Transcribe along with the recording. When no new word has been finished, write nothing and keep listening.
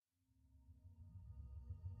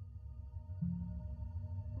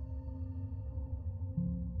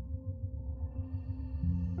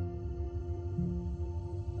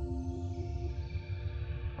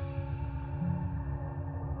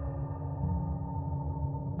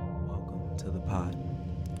to the pod.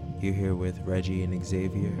 You're here with Reggie and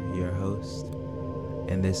Xavier, your host,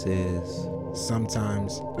 and this is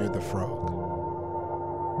Sometimes You're the Frog.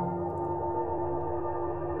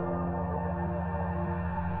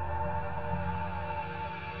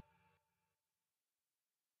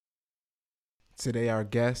 Today, our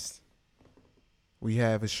guest, we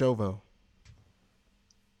have Ashovo.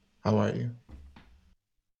 How are you?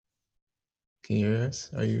 Can you hear us?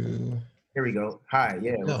 Are you? Here we go. Hi,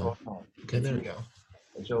 yeah. What's No. going on? Okay, there we go.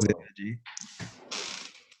 Reggie.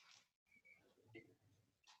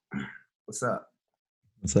 What's up?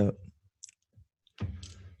 What's up?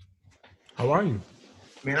 How are you?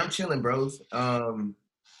 Man, I'm chilling, bros. I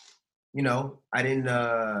didn't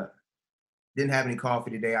have any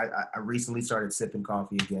coffee today. I recently started sipping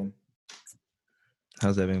coffee again.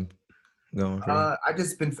 How's that been going for you?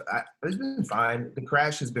 It's been fine. The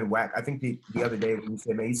crash has been whack. I think the other day when you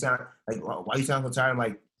said, man, you sound like, why you sound so tired? I'm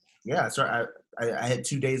like, yeah, I had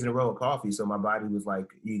 2 days in a row of coffee, so my body was like,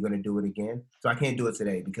 you gonna do it again? So I can't do it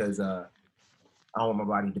today because I don't want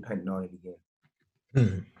my body dependent on it again.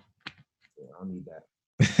 Yeah, I don't need that.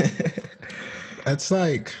 That's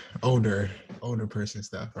like older person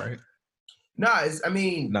stuff, right?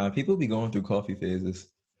 Nah, people be going through coffee phases.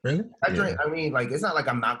 Really? It's not like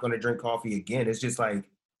I'm not going to drink coffee again. It's just like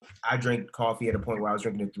I drank coffee at a point where I was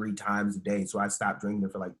drinking it 3 times a day. So I stopped drinking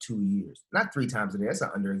it for like 2 years. Not 3 times a day. That's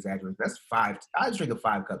not under exaggeration. That's 5. I was drinking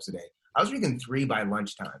 5 cups a day. I was drinking 3 by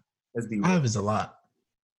lunchtime. Let's be real. 5 is a lot.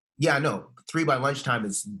 Yeah, I know. 3 by lunchtime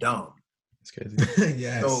is dumb. It's crazy.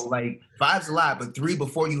 Yes. So like 5's a lot, but 3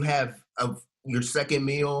 before you have your second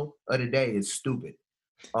meal of the day is stupid.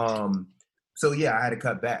 So yeah, I had to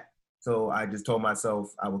cut back. So I just told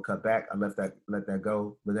myself I would cut back. I let that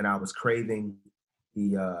go. But then I was craving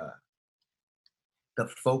the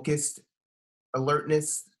focused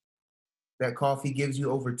alertness that coffee gives you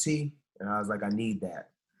over tea. And I was like, I need that.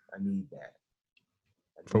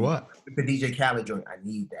 For what? The DJ Khaled joint. I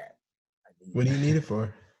need that. What do you need it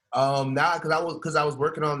for? Because I was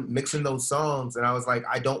working on mixing those songs, and I was like,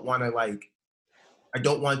 I don't want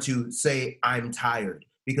to say I'm tired,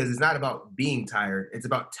 because it's not about being tired. It's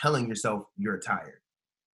about telling yourself you're tired.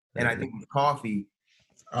 And I think with coffee,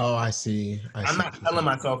 Oh, I see. I'm not telling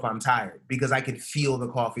myself I'm tired because I can feel the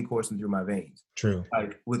coffee coursing through my veins. True.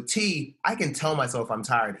 Like with tea, I can tell myself I'm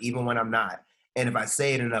tired even when I'm not. And if I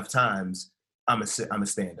say it enough times, I'm a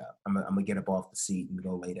stand up. I'm gonna get up off the seat and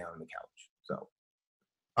go lay down on the couch. So,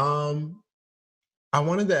 I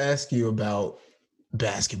wanted to ask you about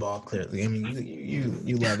basketball. Clearly, I mean,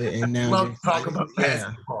 you love it, and now love to talk about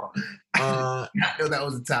basketball. I know that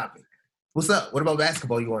was a topic. What's up? What about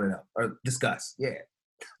basketball you want to know or discuss? Yeah.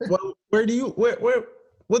 Well,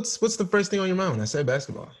 what's the first thing on your mind when I say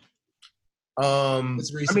basketball? To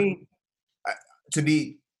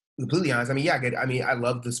be completely honest, I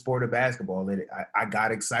love the sport of basketball. And I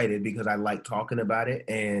got excited because I like talking about it.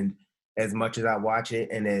 And as much as I watch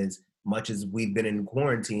it and as much as we've been in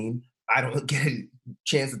quarantine, I don't get a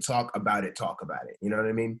chance to talk about it. You know what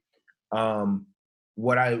I mean?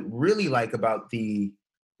 What I really like about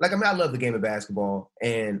I love the game of basketball,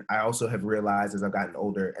 and I also have realized as I've gotten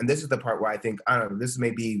older, and this is the part where I think, I don't know, this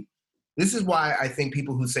is why I think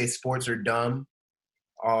people who say sports are dumb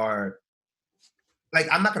are, like,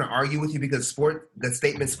 I'm not going to argue with you because the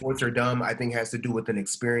statement sports are dumb, I think has to do with an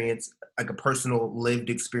experience, like a personal lived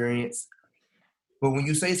experience. But when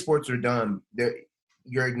you say sports are dumb,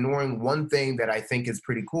 you're ignoring one thing that I think is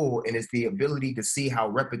pretty cool, and it's the ability to see how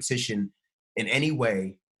repetition in any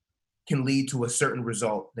way can lead to a certain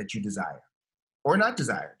result that you desire or not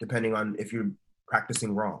desire, depending on if you're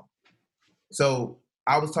practicing wrong. So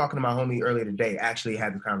I was talking to my homie earlier today, actually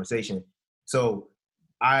had the conversation. So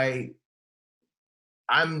I'm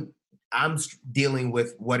dealing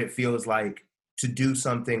with what it feels like to do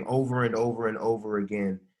something over and over and over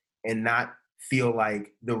again and not feel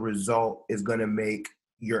like the result is going to make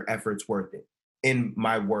your efforts worth it in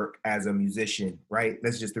my work as a musician, right?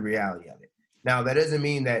 That's just the reality of it. Now, that doesn't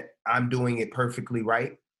mean that I'm doing it perfectly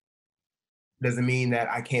right. Doesn't mean that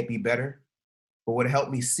I can't be better. But what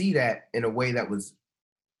helped me see that in a way that was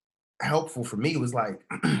helpful for me was like,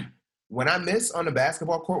 when I miss on the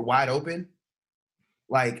basketball court wide open,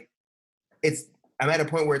 like I'm at a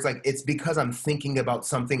point where it's like, it's because I'm thinking about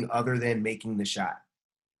something other than making the shot.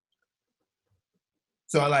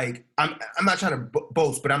 So I'm not trying to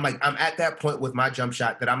boast, but I'm at that point with my jump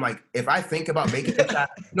shot that I'm like, if I think about making the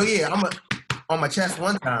shot, I'm on my chest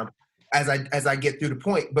one time as I get through the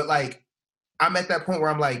point. But like, I'm at that point where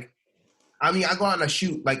I'm like, I go out and I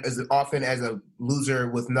shoot like as often as a loser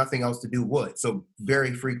with nothing else to do would. So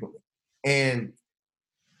very frequently. And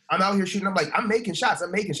I'm out here shooting. I'm like, I'm making shots.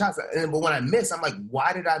 But when I miss, I'm like,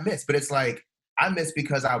 why did I miss? But it's like, I missed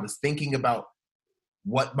because I was thinking about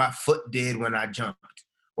what my foot did when I jumped,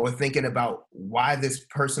 or thinking about why this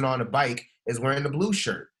person on a bike is wearing the blue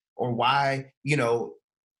shirt, or why,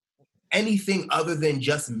 anything other than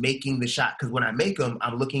just making the shot. Because when I make them,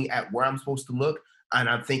 I'm looking at where I'm supposed to look, and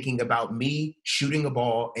I'm thinking about me shooting a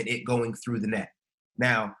ball and it going through the net.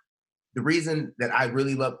 Now, the reason that I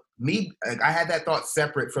really love I had that thought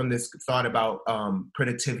separate from this thought about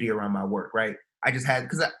productivity around my work, right? Because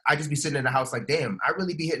I just be sitting in the house like, damn, I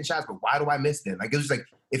really be hitting shots, but why do I miss them? Like, it was just like,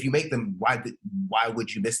 if you make them, why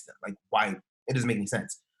would you miss them? Like, why? It doesn't make any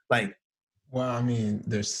sense. Like, well, I mean,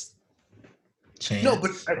 there's chance. No,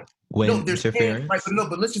 but there's interference. Right,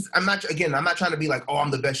 but let's just. I'm not trying to be like, oh,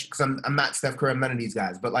 I'm the best, because I'm not Steph Curry. I'm none of these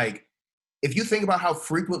guys. But like, if you think about how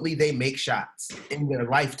frequently they make shots in their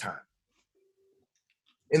lifetime,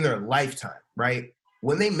 right?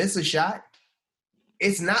 When they miss a shot,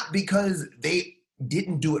 it's not because they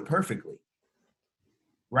didn't do it perfectly,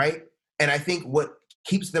 right? And I think what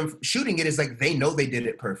keeps them from shooting it is like they know they did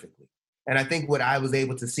it perfectly. And I think what I was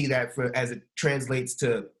able to see that as it translates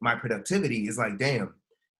to my productivity is like, damn,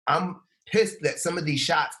 I'm pissed that some of these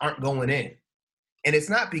shots aren't going in. And it's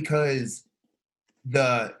not because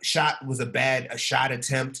the shot was a shot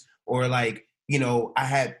attempt, or like,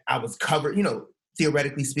 I was covered,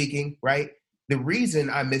 theoretically speaking, right? The reason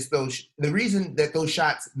that those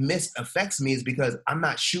shots missed affects me is because I'm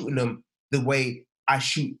not shooting them the way I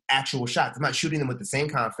shoot actual shots. I'm not shooting them with the same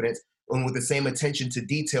confidence and with the same attention to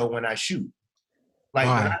detail when I shoot. Like,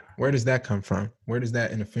 why? Where does that come from? Where does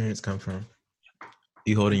that interference come from?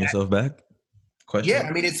 You holding yourself back? Question? Yeah,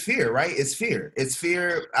 I mean, it's fear, right? It's fear. It's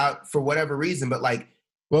fear for whatever reason, but like,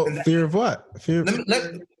 well, fear of what?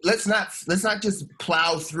 Let's not just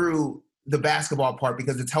plow through the basketball part,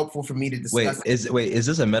 because it's helpful for me to discuss. Is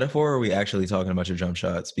this a metaphor, or are we actually talking about your jump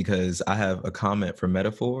shots? Because I have a comment for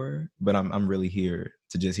metaphor, but I'm really here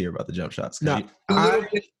to just hear about the jump shots. No,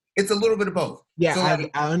 it's a little bit of both. Yeah, so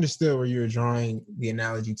I understood where you were drawing the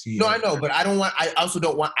analogy to. No, I know, but I also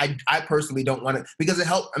don't want. I personally don't want it, because it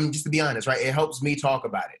helps. I mean, just to be honest, right? It helps me talk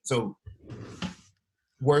about it. So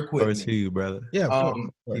work with me. To you, brother. Yeah.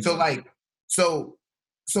 So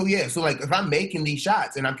if I'm making these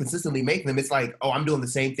shots and I'm consistently making them, it's like, oh, I'm doing the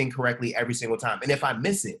same thing correctly every single time. And if I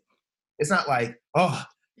miss it, it's not like, oh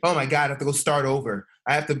my God, I have to go start over.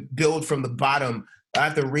 I have to build from the bottom. I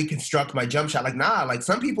have to reconstruct my jump shot. Like, nah, like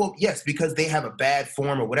some people, yes, because they have a bad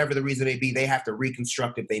form or whatever the reason may be, they have to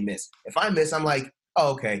reconstruct if they miss. If I miss, I'm like,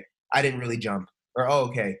 oh, okay, I didn't really jump. Or, oh,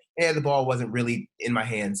 okay, the ball wasn't really in my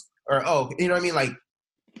hands. Or, oh, you know what I mean? Like,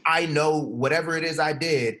 I know whatever it is I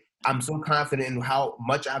did, I'm so confident in how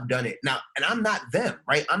much I've done it. Now, and I'm not them,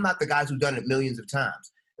 right? I'm not the guys who've done it millions of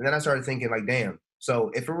times. And then I started thinking like, damn,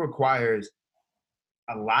 so if it requires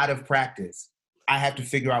a lot of practice, I have to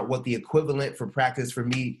figure out what the equivalent for practice for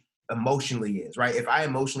me emotionally is, right? If I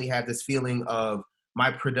emotionally have this feeling of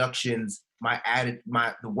my productions,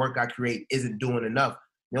 the work I create isn't doing enough,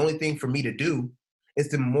 the only thing for me to do is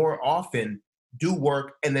to more often do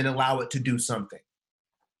work and then allow it to do something.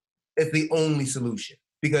 It's the only solution.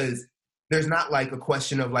 Because there's not like a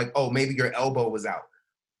question of like, oh, maybe your elbow was out.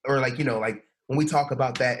 Or like, like when we talk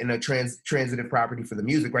about that in a transitive property for the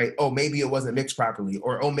music, right? Oh, maybe it wasn't mixed properly.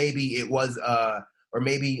 Or, oh, maybe it was, or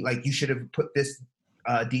maybe like you should have put this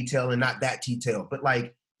detail and not that detail. But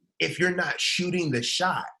like, if you're not shooting the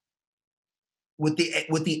shot with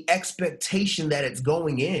the expectation that it's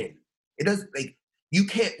going in, it doesn't, like, you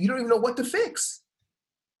don't even know what to fix.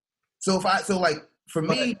 For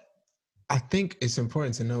me, I think it's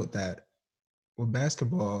important to note that with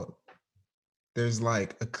basketball, there's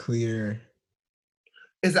like a clear.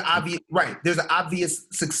 There's an obvious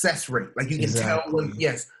success rate. Like you can tell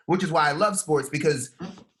which is why I love sports, because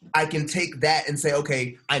I can take that and say,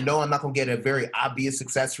 okay, I know I'm not going to get a very obvious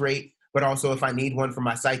success rate, but also if I need one for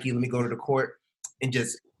my psyche, let me go to the court and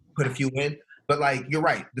just put a few in. But like, you're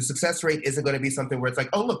right. The success rate isn't going to be something where it's like,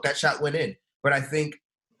 oh, look, that shot went in. But I think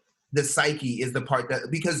the psyche is the part that,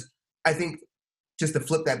 because I think just to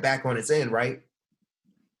flip that back on its end, right?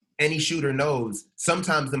 Any shooter knows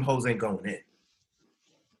sometimes them hoes ain't going in.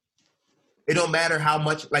 It don't matter how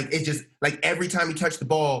much, like, it's just, like, every time you touch the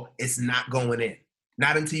ball, it's not going in.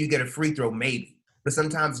 Not until you get a free throw, maybe. But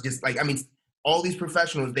sometimes just, like, I mean, all these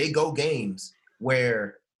professionals, they go games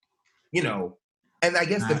where, and I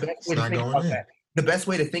guess the best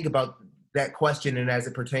way to think about that question, and as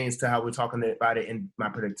it pertains to how we're talking about it in my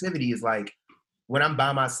productivity, is like, when I'm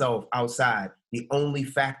by myself outside, the only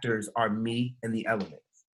factors are me and the elements.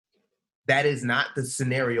 That is not the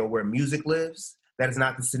scenario where music lives. That is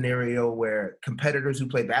not the scenario where competitors who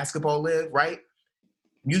play basketball live, right?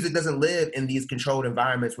 Music doesn't live in these controlled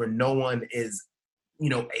environments where no one is,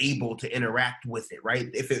 able to interact with it, right?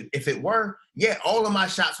 If it were, yeah, all of my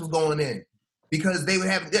shots was going in because they would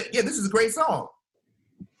have, yeah, this is a great song.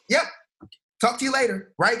 Yep. Talk to you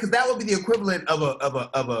later, right? Because that would be the equivalent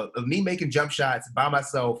of me making jump shots by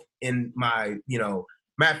myself in my,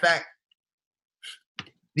 matter of fact,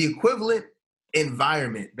 the equivalent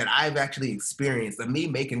environment that I've actually experienced of me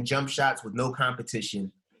making jump shots with no competition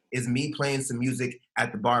is me playing some music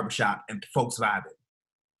at the barbershop and folks vibing.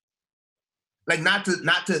 Like not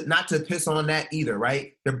to piss on that either,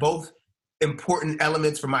 right? They're both important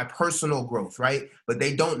elements for my personal growth, right? But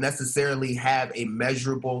they don't necessarily have a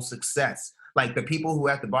measurable success. Like the people who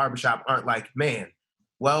at the barbershop aren't like, man,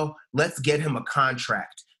 well, let's get him a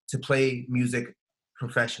contract to play music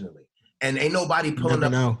professionally. And ain't nobody pulling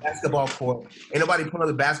up the basketball court. Ain't nobody pulling up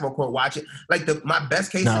the basketball court watching. Like my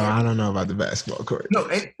best case scenario. No, I don't know about the basketball court. No,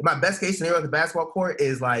 my best case scenario at the basketball court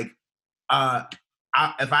is like,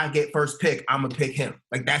 if I get first pick, I'm gonna pick him.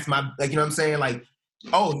 Like that's my, like, you know what I'm saying? Like,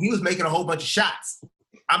 oh, he was making a whole bunch of shots.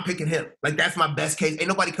 I'm picking him. Like that's my best case. Ain't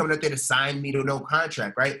nobody coming up there to sign me to no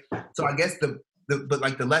contract, right? So I guess but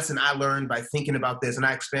the lesson I learned by thinking about this, and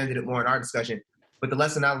I expanded it more in our discussion, but the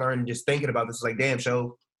lesson I learned just thinking about this is like, damn,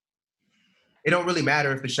 show. It don't really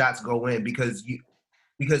matter if the shots go in because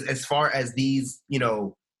as far as these,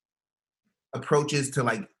 approaches to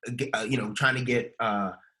like, trying to get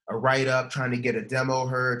a write up, trying to get a demo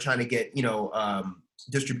heard, trying to get,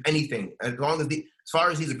 distribute anything, as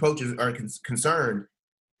far as these approaches are concerned,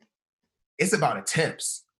 it's about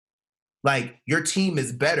attempts. Like your team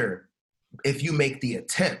is better if you make the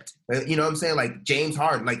attempt. You know what I'm saying? Like James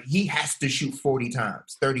Harden, like he has to shoot 40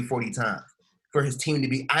 times for his team to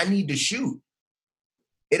be, I need to shoot.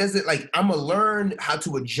 It doesn't like, I'm going to learn how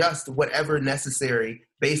to adjust whatever necessary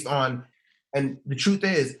based on, and the truth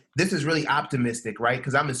is, this is really optimistic, right?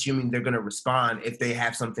 Because I'm assuming they're going to respond if they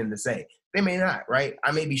have something to say. They may not, right?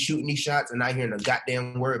 I may be shooting these shots and not hearing a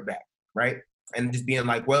goddamn word back, right? And just being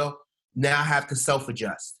like, well, now I have to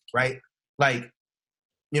self-adjust, right? Like,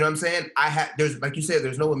 you know what I'm saying? There's, like you said,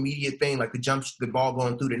 there's no immediate thing like the ball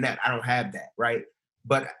going through the net. I don't have that, right?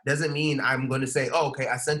 But doesn't mean I'm going to say, oh, okay,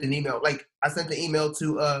 I sent an email. Like I sent the email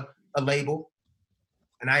to a label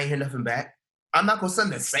and I ain't hear nothing back. I'm not going to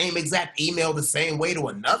send the same exact email the same way to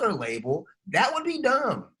another label. That would be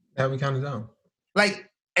dumb. That would be kind of dumb. Like,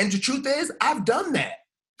 and the truth is, I've done that.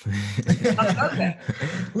 I've done that.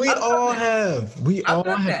 We all have. We all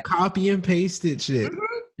have copy and pasted shit. Mm-hmm.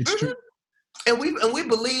 It's true. And we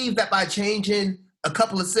believe that by changing a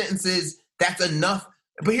couple of sentences, that's enough.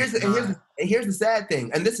 But here's the sad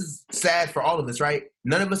thing, and this is sad for all of us, right?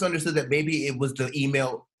 None of us understood that maybe it was the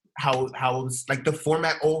email, how it was like the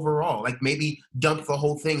format overall, like maybe dump the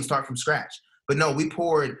whole thing, start from scratch. But no, we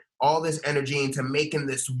poured all this energy into making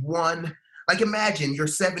this one. Like imagine you're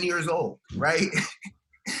 7 years old, right?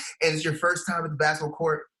 And it's your first time at the basketball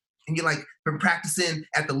court, and you're like been practicing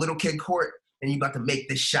at the little kid court, and you're about to make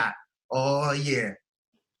this shot. Oh yeah,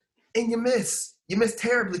 and you miss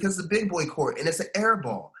terribly because it's a big boy court and it's an air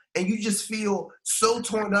ball, and you just feel so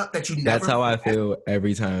torn up that you never. That's how I feel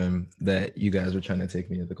every time that you guys were trying to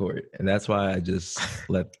take me to the court, and that's why I just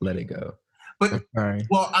let it go. But Sorry.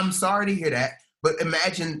 Well, I'm sorry to hear that. But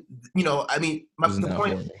imagine, I mean,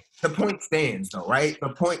 the point stands, though, right? The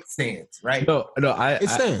point stands, right? No, It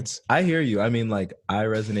stands. I hear you. I mean, like I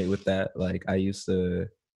resonate with that. Like I used to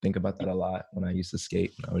think about that a lot when I used to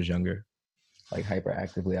skate when I was younger. Like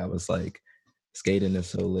hyperactively, I was like, skating is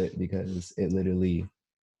so lit because it literally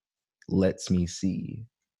lets me see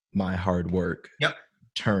my hard work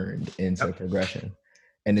turned into progression,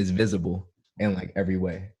 and it's visible in like every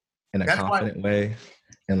way, in a confident way,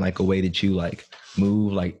 and like a way that you like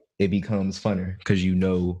move, like it becomes funner because you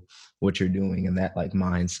know what you're doing, and that like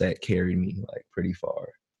mindset carried me like pretty far,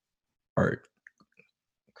 art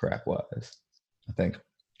crap wise, I think.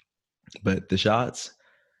 But the shots,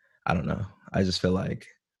 I don't know. I just feel like,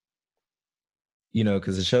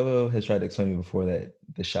 because the show has tried to explain to me before that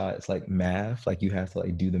the shot is like math, like you have to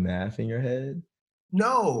like do the math in your head.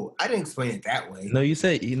 No, I didn't explain it that way. No, he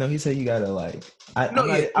said you gotta like.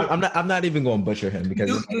 I'm not even going to butcher him because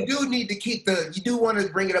you do need to keep you do want to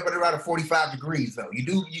bring it up at around 45 degrees though. You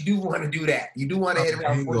do want to do that. You do want to hit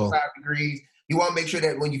around 45 degrees. You want to make sure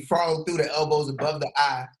that when you follow through, the elbows above the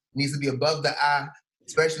eye, it needs to be above the eye.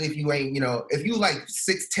 Especially if you ain't, if you like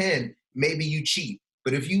 6'10", maybe you cheat.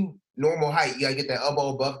 But if you normal height, you gotta get that elbow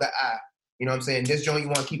above the eye. You know what I'm saying? This joint you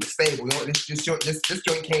want to keep it stable. You want this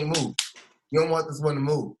joint can't move. You don't want this one to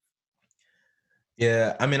move.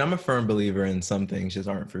 Yeah, I mean, I'm a firm believer in some things just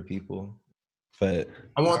aren't for people. But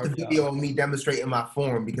I want the video of me demonstrating my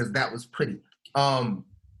form because that was pretty.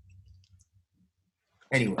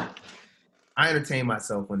 Anyway, I entertain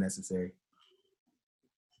myself when necessary.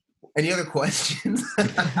 Any other questions?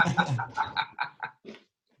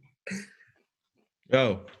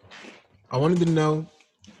 Yo, I wanted to know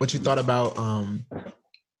what you thought about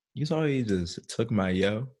you saw he just took my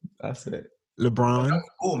yo. That's it. LeBron. That was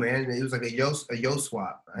cool, man. It was like a yo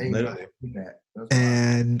swap. I didn't Literally. know that. That was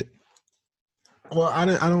And well, I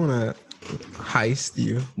don't want to heist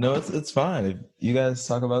you. No, it's fine. If you guys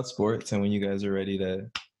talk about sports, and when you guys are ready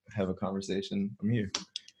to have a conversation, I'm here.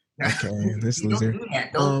 Okay, this You loser.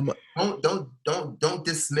 Don't do that. Don't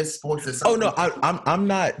dismiss sports as Oh something. no, I'm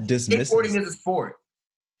not dismissing. Skateboarding is a sport.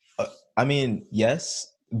 I mean,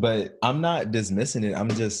 yes, but I'm not dismissing it.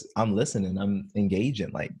 I'm listening. I'm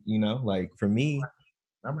engaging. Like, you know, like for me,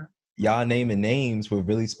 All right. y'all naming names with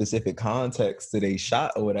really specific context to they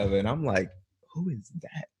shot or whatever, and I'm like, who is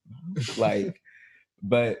that? Like,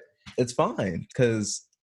 but it's fine because,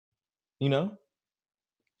 you know,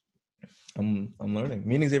 I'm learning.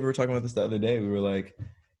 Me and Xavier were talking about this the other day. We were like,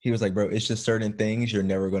 he was like, bro, it's just certain things you're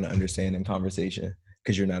never going to understand in conversation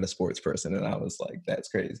because you're not a sports person. And I was like, that's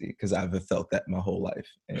crazy because I've felt that my whole life.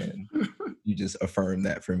 And you just affirmed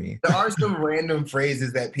that for me. There are some random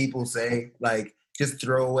phrases that people say, like just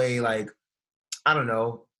throw away, like, I don't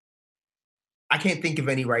know. I can't think of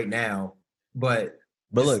any right now, but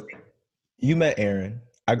look, you met Aaron.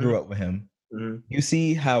 I grew up with him. Mm-hmm. You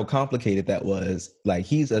see how complicated that was. Like,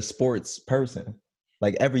 he's a sports person,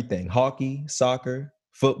 like everything: hockey, soccer,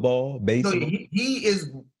 football, baseball. So he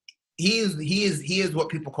is what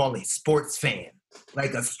people call a sports fan,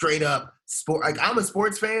 like a straight up sport. Like I'm a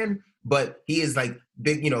sports fan, but he is like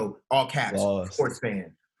big, you know, all caps Lost. Sports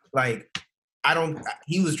fan. Like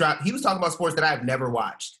he was talking about sports that I've never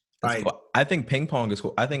watched. Like, cool. I think ping pong is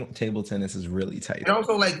cool. I think table tennis is really tight. And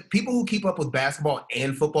also, like, people who keep up with basketball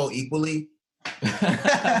and football equally.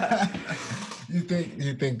 You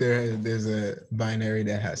think there's a binary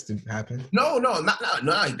that has to happen? No, not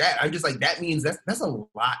like that. I'm just like, that means that's a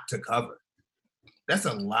lot to cover. That's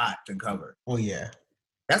a lot to cover. Oh yeah,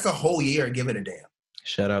 that's a whole year. Give it a damn.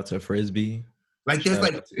 Shout out to Frisbee. Like there's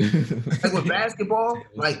like with basketball,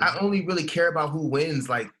 like I only really care about who wins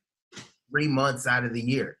like 3 months out of the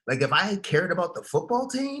year. Like if I had cared about the football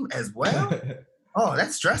team as well, oh,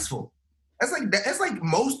 that's stressful. That's like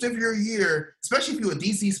most of your year, especially if you're a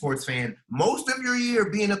DC sports fan, most of your year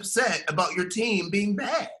being upset about your team being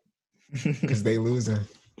bad because they losing.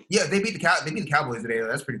 Yeah, they beat the Cowboys today.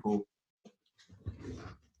 That's pretty cool.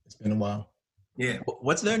 It's been a while. Yeah.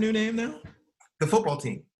 What's their new name now? The football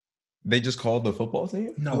team. They just called the football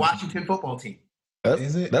team? No. The Washington football team.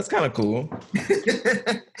 Is it? That's kind of cool.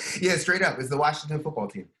 Yeah, straight up. It's the Washington football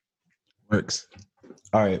team. Works.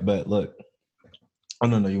 All right, but look. Oh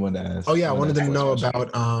no, you wanted to ask. Oh yeah, I wanted to know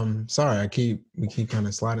about sorry, we keep kind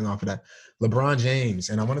of sliding off of that. LeBron James.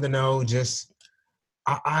 And I wanted to know just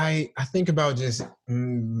I think about just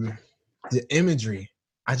the imagery.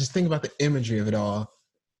 I just think about the imagery of it all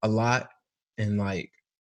a lot. And like,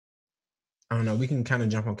 I don't know, we can kind of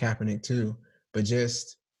jump on Kaepernick too, but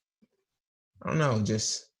just, I don't know,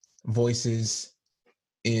 just voices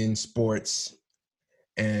in sports.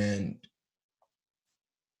 And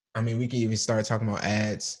I mean, we can even start talking about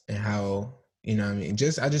ads and how, you know what I mean?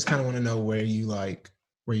 I just kind of want to know where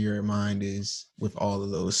your mind is with all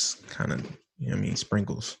of those kind of, you know what I mean,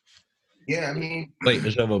 sprinkles. Yeah, I mean. Wait,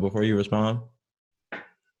 Michelle, before you respond,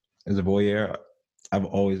 as a voyeur, I've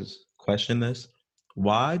always questioned this.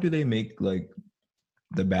 Why do they make like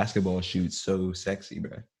the basketball shoots so sexy,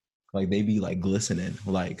 bro? Like they be like glistening,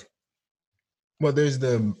 like. Well, there's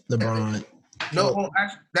the LeBron. No, well,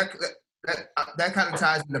 actually, that kind of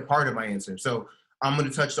ties into part of my answer. So I'm going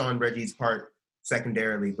to touch on Reggie's part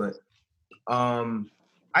secondarily, but I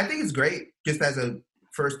think it's great. Just as a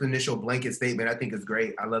first initial blanket statement, I think it's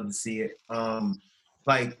great. I love to see it.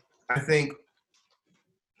 Like I think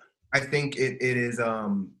it is.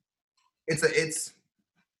 It's.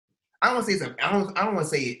 I don't want to say I don't want to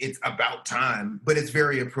say it's about time, but it's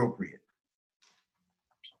very appropriate.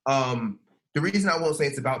 The reason I won't say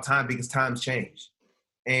it's about time because times change.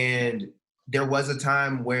 And there was a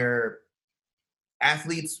time where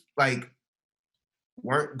athletes like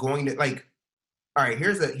weren't going to like, all right,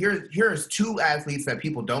 here's two athletes that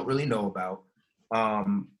people don't really know about,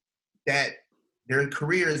 that their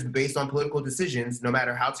careers based on political decisions, no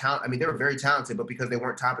matter how talented, I mean, they were very talented, but because they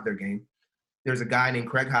weren't top of their game. There's a guy named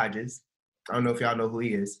Craig Hodges. I don't know if y'all know who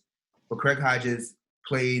he is, but Craig Hodges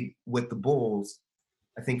played with the Bulls,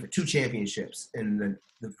 I think, for 2 championships in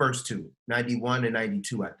the first two, 91 and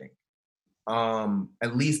 92, I think.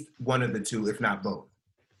 At least one of the two, if not both.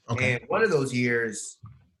 Okay. And one of those years,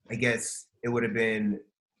 I guess it would have been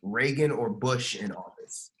Reagan or Bush in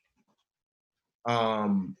office. I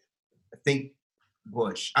think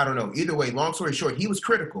Bush. I don't know. Either way, long story short, he was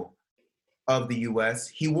critical of the U.S.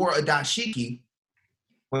 He wore a dashiki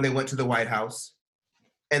when they went to the White House,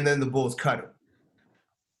 and then the Bulls cut him.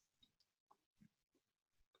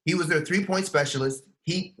 He was their three-point specialist.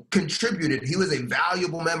 He contributed. He was a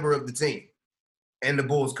valuable member of the team, and the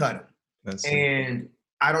Bulls cut him. And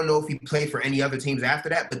I don't know if he played for any other teams after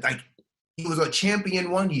that, but like he was a champion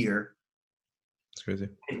one year. It's crazy.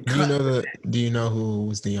 Do you know who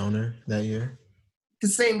was the owner that year? The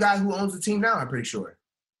same guy who owns the team now, I'm pretty sure.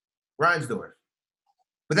 Reinsdorf.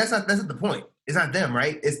 But that's not the point. It's not them,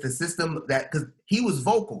 right? It's the system that, because he was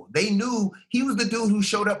vocal. They knew he was the dude who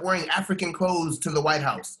showed up wearing African clothes to the White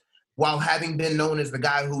House while having been known as the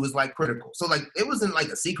guy who was like critical. So like it wasn't like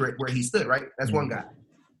a secret where he stood, right? That's one guy.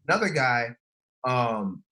 Another guy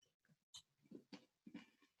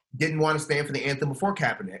didn't want to stand for the anthem before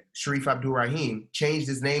Kaepernick. Sharif Abdul-Rahim changed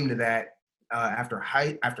his name to that after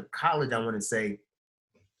college, I want to say.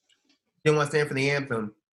 Didn't want to stand for the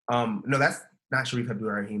anthem. No, that's not Sharif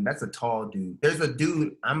Abdul-Rahim. That's a tall dude. There's a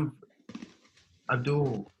dude,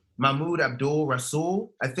 Mahmoud Abdul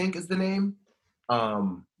Rasul, I think is the name.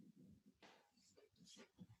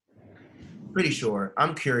 Pretty sure.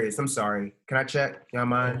 I'm curious. I'm sorry. Can I check? You don't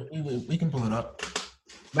mind? We can pull it up.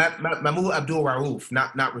 Mahmoud Abdul Rauf,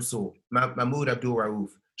 not Rasul. Mahmoud Abdul Rauf.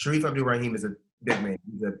 Sharif Abdul-Rahim is a big man.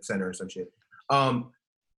 He's a center or some shit.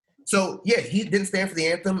 So yeah, he didn't stand for the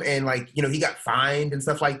anthem, and like, you know, he got fined and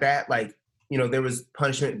stuff like that. Like, you know, there was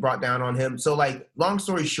punishment brought down on him. So like, long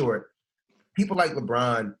story short, people like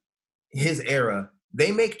LeBron, his era,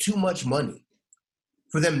 they make too much money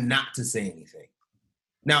for them not to say anything.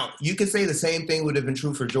 Now, you could say the same thing would have been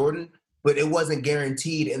true for Jordan, but it wasn't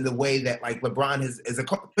guaranteed in the way that like LeBron is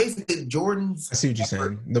basically Jordan's. I see what you're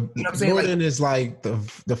saying. You know what I'm saying? Jordan is like the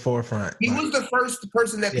forefront. He like, was the first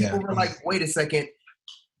person that people were like, wait a second,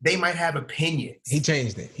 they might have opinions. He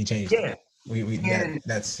changed it. Yeah.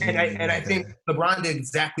 I think LeBron did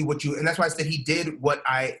exactly what and that's why I said he did what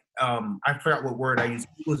I forgot what word I used.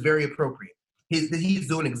 It was very appropriate. He's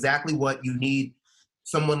doing exactly what you need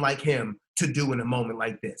someone like him to do in a moment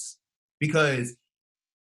like this, because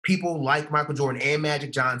people like Michael Jordan and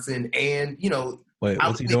Magic Johnson and, you know. Wait,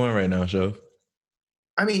 what's he doing right now, Show?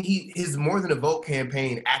 I mean, his More Than a Vote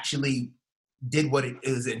campaign actually did what it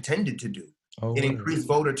is intended to do. It increased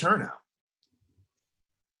voter turnout.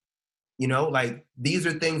 You know, like these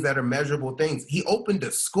are things that are measurable things. He opened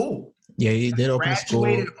a school. Yeah, he did open a school.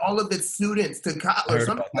 Graduated all of its students to college or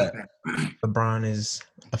something like that. LeBron is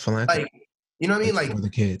a philanthropist. Like, you know what I mean? Like for the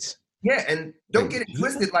kids. Yeah, and don't get it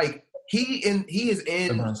twisted. Like he is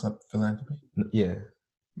in LeBron's philanthropy. Yeah,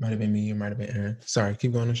 might have been me or might have been Aaron. Sorry,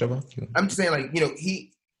 keep going, Shaba. I'm just saying, like, you know,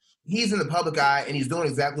 he's in the public eye and he's doing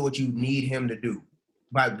exactly what you need him to do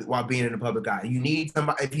while being in the public eye. You need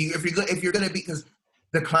somebody if you're gonna be, because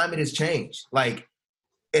the climate has changed. Like,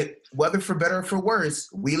 whether for better or for worse,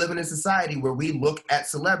 we live in a society where we look at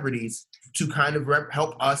celebrities to kind of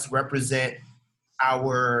help us represent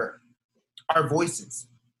our voices,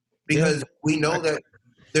 because we know that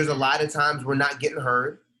there's a lot of times we're not getting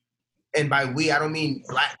heard. And by we, I don't mean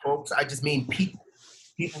black folks. I just mean people.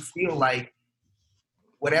 People feel like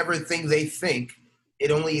whatever thing they think,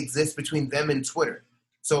 it only exists between them and Twitter.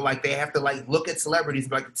 So like they have to like look at celebrities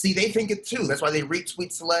and be like, see, they think it too. That's why they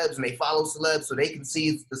retweet celebs and they follow celebs so they can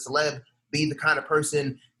see the celeb be the kind of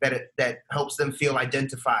person that helps them feel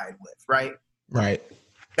identified with, right? Right.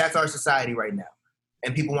 That's our society right now.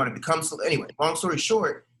 And people want to become anyway, long story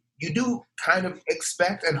short, you do kind of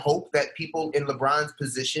expect and hope that people in LeBron's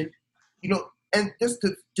position, you know, and just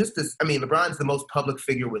to I mean, LeBron's the most public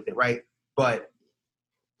figure with it, right? But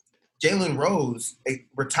Jalen Rose, a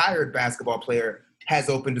retired basketball player, has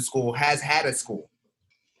opened a school, has had a school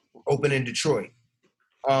open in Detroit.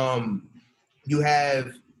 You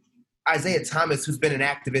have Isaiah Thomas, who's been an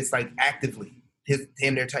activist, like actively his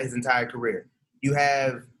entire career. You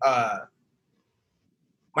have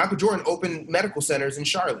Michael Jordan opened medical centers in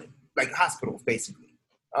Charlotte, like hospitals, basically.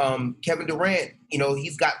 Kevin Durant, you know,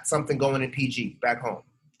 he's got something going in PG back home.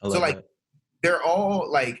 So like that. they're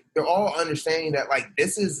all understanding that like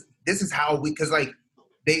this is how we, because like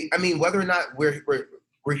I mean, whether or not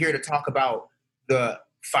we're here to talk about the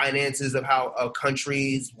finances of how a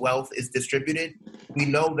country's wealth is distributed, we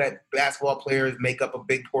know that basketball players make up a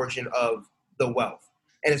big portion of the wealth.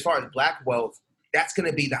 And as far as black wealth, that's going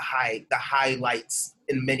to be the highlights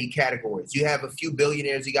in many categories. You have a few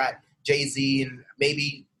billionaires. You got Jay-Z and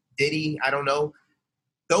maybe Diddy. I don't know.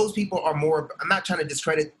 those people are more. I'm not trying to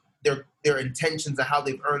discredit their intentions and how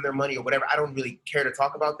they've earned their money or whatever. I don't really care to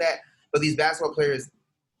talk about that. But these basketball players,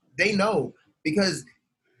 they know because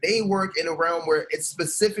they work in a realm where it's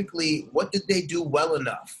specifically what did they do well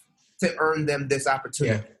enough to earn them this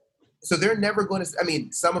opportunity. Yeah. So they're never going to. I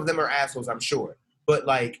mean, some of them are assholes, I'm sure, but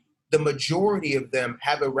like the majority of them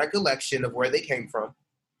have a recollection of where they came from,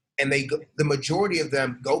 and the majority of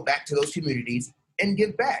them go back to those communities and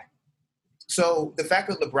give back. So the fact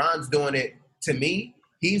that LeBron's doing it, to me,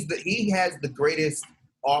 he has the greatest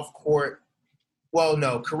off court. Well,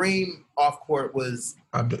 no, Kareem off court was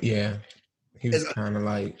Yeah, he was kind of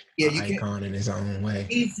like an icon in his own way.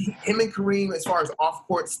 Him and Kareem, as far as off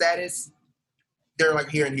court status, they're like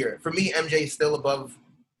here and here. For me, MJ is still above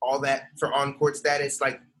all that for on court status.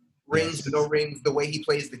 Like rings, no rings, the way he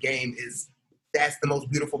plays the game that's the most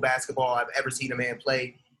beautiful basketball I've ever seen a man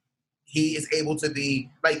play. He is able to be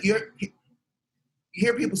like you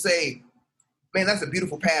hear people say, "Man, that's a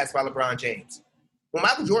beautiful pass by LeBron James." When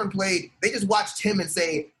Michael Jordan played, they just watched him and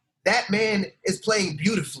say, "That man is playing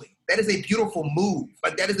beautifully. That is a beautiful move.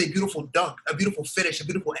 Like that is a beautiful dunk, a beautiful finish, a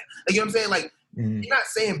beautiful." Like, you know what I'm saying? Like you're not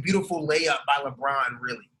saying beautiful layup by LeBron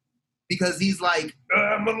really, because he's like,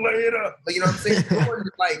 "I'm gonna lay it up." Like, you know what I'm saying? Jordan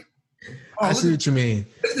is like, I see what you mean.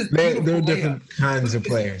 There are different kinds of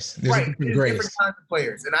players. There's right, different kinds of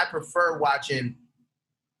players, and I prefer watching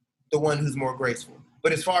the one who's more graceful.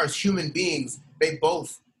 But as far as human beings, they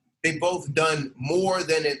both done more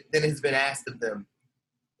than has been asked of them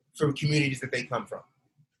from communities that they come from.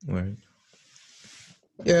 Right.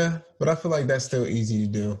 Yeah, but I feel like that's still easy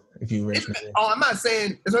to do if you rich man. I'm not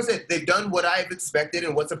saying. As I said, they've done what I've expected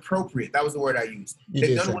and what's appropriate. That was the word I used.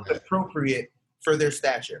 They've done what's appropriate for their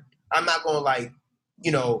stature. I'm not going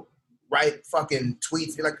to write fucking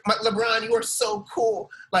tweets be like, LeBron, you are so cool.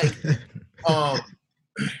 Like,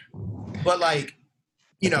 but like,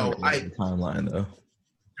 timeline though.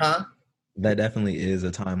 Huh? That definitely is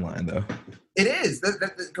a timeline though. It is.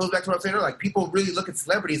 That goes back to what I'm saying earlier. Like people really look at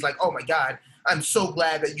celebrities like, oh my God, I'm so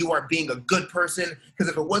glad that you are being a good person. Because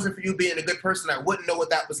if it wasn't for you being a good person, I wouldn't know what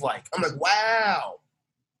that was like. I'm like, wow.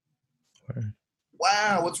 Right.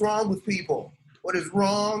 Wow, what's wrong with people? What is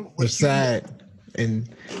wrong with They're sad and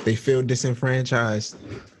they feel disenfranchised.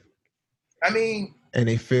 I mean, and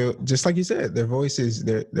they feel just like you said, their voices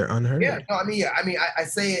they're unheard. Yeah, no, I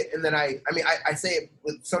say it and then I say it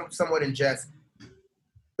with somewhat in jest.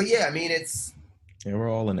 But yeah, I mean it's we're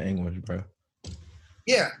all in anguish, bro.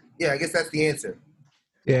 Yeah, I guess that's the answer.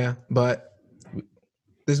 Yeah, but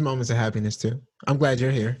there's moments of happiness too. I'm glad you're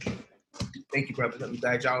here. Thank you, brother. I'm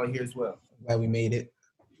glad y'all are here as well. I'm glad we made it.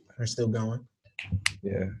 We're still going.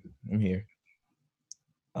 Yeah, I'm here.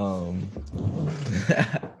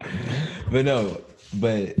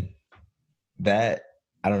 but that,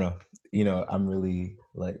 I don't know. I'm really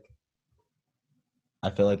like, I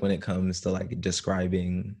feel like when it comes to like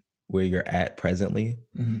describing where you're at presently,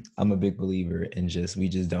 I'm a big believer in we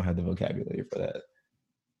just don't have the vocabulary for that.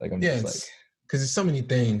 Like, I'm just like, because there's so many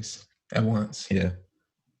things at once. Yeah.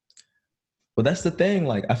 Well, that's the thing.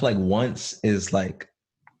 Like, I feel like once is like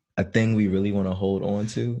a thing we really want to hold on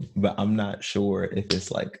to, but I'm not sure if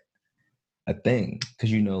it's like a thing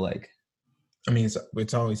because like, I mean,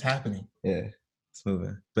 it's always happening. Yeah, it's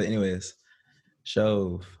moving. But anyways,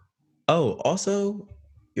 Shove. Oh, also,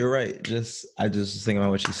 you're right. I just was thinking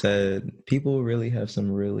about what you said. People really have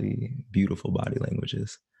some really beautiful body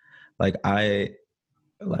languages. Like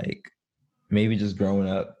maybe just growing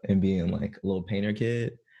up and being like a little painter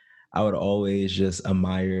kid, I would always just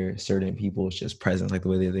admire certain people's just presence, like the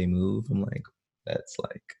way that they move. I'm like, that's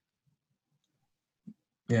like,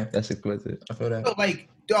 yeah, that's exquisite. I feel that. So like,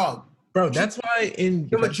 dog, bro, that's why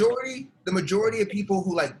the majority of people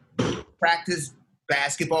who like practice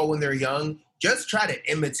basketball when they're young just try to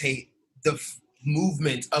imitate the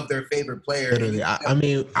movement of their favorite player. Literally, I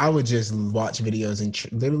mean, I would just watch videos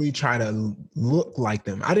and literally try to look like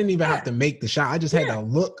them. I didn't even have to make the shot. I just had to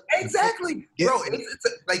look. Exactly, bro.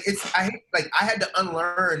 I had to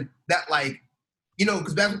unlearn that, like,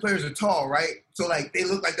 because basketball players are tall, right? So like they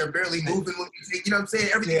look like they're barely moving when you take, you know what I'm saying?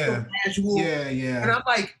 Everything's so casual. Yeah. And I'm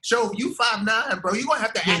like, Show, you 5'9", bro. You gonna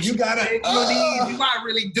have to actually you gotta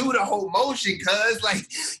really do the whole motion, cuz like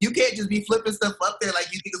you can't just be flipping stuff up there like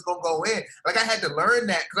you think it's gonna go in. Like I had to learn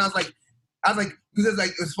that because I was like, because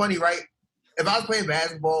like it's funny, right? If I was playing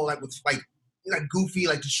basketball like with like goofy,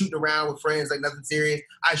 like just shooting around with friends, like nothing serious,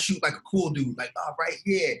 I shoot like a cool dude, like, oh right,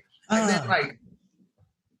 yeah. And then like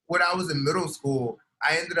when I was in middle school,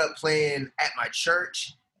 I ended up playing at my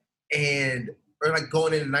church or like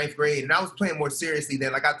going into 9th grade. And I was playing more seriously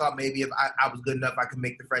then. Like I thought maybe if I was good enough, I could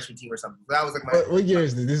make the freshman team or something. So that was like what year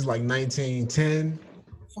is this? This is like 1910?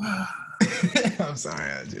 I'm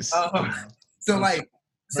sorry. I just. So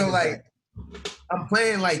I'm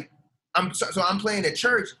playing I'm playing at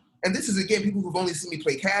church, and this is again people who've only seen me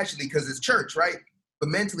play casually because it's church, right? But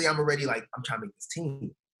mentally, I'm already like I'm trying to make this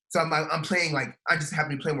team. So I'm playing like I just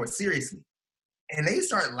happen to play more seriously, and they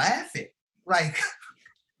start laughing like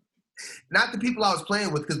not the people I was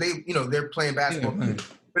playing with because they're playing basketball,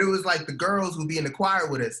 but it was like the girls who be in the choir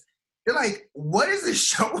with us. They're like, "What is this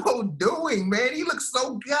show doing, man? He looks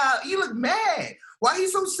so he look mad. Why are you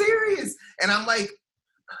so serious?" And I'm like,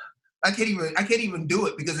 I can't even do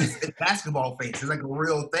it because it's basketball face. It's like a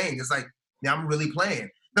real thing. It's like, yeah, I'm really playing.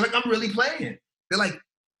 They're like, I'm really playing. They're like,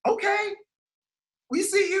 okay, we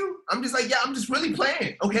see you. I'm just like, yeah, I'm just really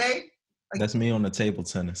playing. Okay. Like, that's me on the table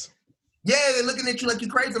tennis. Yeah, they're looking at you like you're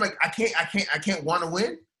crazy. I'm like, I can't want to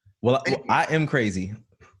win. Well, I am crazy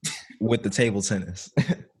with the table tennis.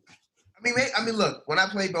 I mean, look, when I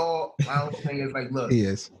play ball, my whole thing is like, look, He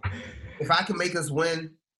is. If I can make us win,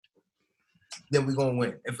 then we're gonna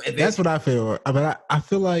win. If That's what I feel. But I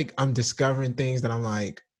feel like I'm discovering things that I'm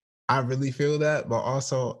like, I really feel that, but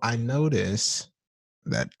also I notice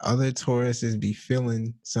that other Tauruses be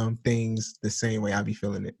feeling some things the same way I be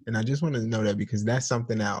feeling it. And I just want to know that because that's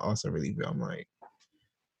something that I also really feel. I'm like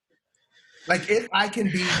if I can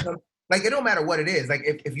be like, it don't matter what it is. Like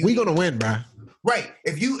if you we gonna win, bro. Right.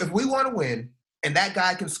 If we want to win and that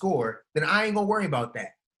guy can score, then I ain't gonna worry about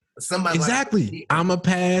that. Somebody exactly. I'm a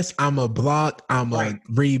pass. I'm a block. I'm a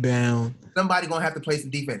rebound. Somebody gonna have to play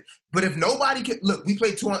some defense. But if nobody can look, we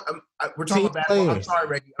played 2 on. We're talking about basketball. I'm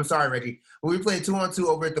sorry, Reggie. But we played 2-on-2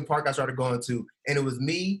 over at the park I started going to, and it was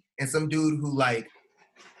me and some dude who like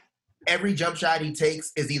every jump shot he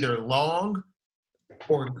takes is either long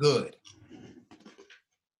or good,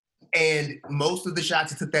 and most of the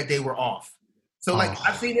shots he took that day were off. So, like,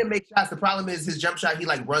 I've seen him make shots. The problem is his jump shot, he,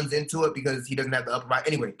 like, runs into it because he doesn't have the upper body.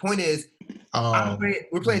 Anyway, point is,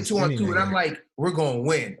 we're playing 2-on-2, and I'm like, we're going to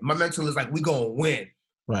win. My mental is like, we're going to win.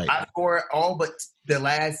 Right. I scored all but the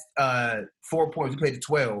last 4 points. We played to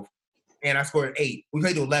 12, and I scored 8. We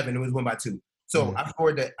played to 11, and we won by 2. So I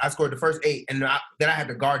scored the first 8, and then I had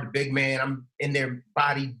to guard the big man. I'm in there,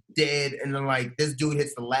 body dead, and then, like, this dude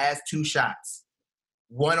hits the last 2 shots.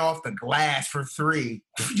 One off the glass for 3,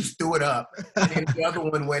 just threw it up, and then the other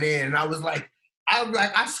one went in, and I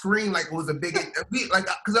screamed like it was a big, like,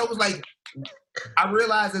 because I was like, I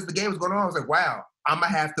realized as the game was going on, I was like, wow, I'm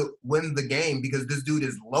gonna have to win the game because this dude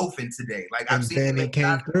is loafing today. Like I've seen him he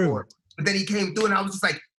came through, before, but then he came through, and I was just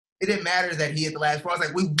like, it didn't matter that he hit the last 4. I was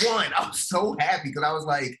like, we won. I was so happy because I was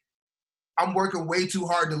like, I'm working way too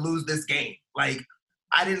hard to lose this game. Like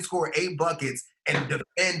I didn't score 8 buckets and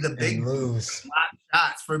defend the big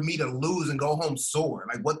shots for me to lose and go home sore.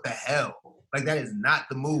 Like, what the hell? Like, that is not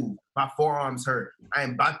the move. My forearms hurt. I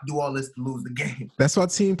am about to do all this to lose the game. That's why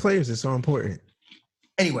team players are so important.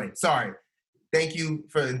 Anyway, sorry. Thank you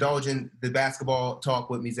for indulging the basketball talk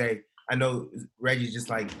with me, Zay. I know Reggie's just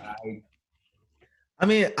like, I'm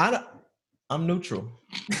neutral.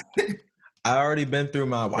 I already been through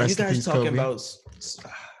my. Why you guys talking about?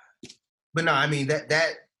 But no, I mean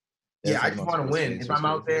that. Yeah, I just want to win. If I'm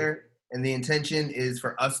out there and the intention is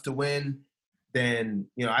for us to win, then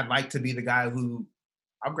I'd like to be the guy who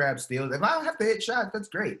I'll grab steals. If I don't have to hit shots, that's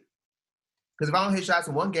great. Because if I don't hit shots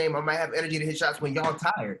in one game, I might have energy to hit shots when y'all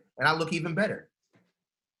tired, and I look even better.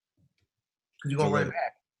 Because you're gonna run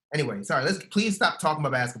back. Anyway, sorry. Please stop talking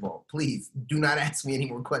about basketball. Please do not ask me any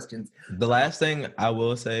more questions. The last thing I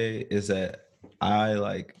will say is that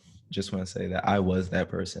I just want to say that I was that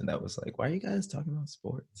person that was like, why are you guys talking about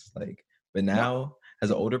sports? Like, but now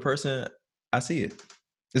as an older person, I see it.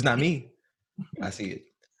 It's not me. I see it.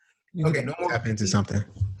 Okay, no more. Tap into something.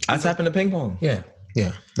 I tap into ping pong. Yeah,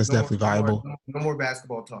 that's definitely viable. No more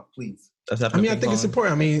basketball talk, please. I think it's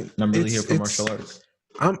important. I mean, I'm really here for martial arts.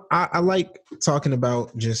 I like talking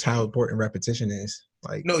about just how important repetition is.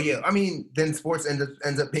 Like, no, yeah. I mean, then sports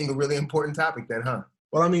ends up being a really important topic then, huh?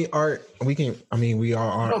 Well, I mean, art. We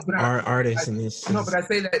are artists in this. No, but I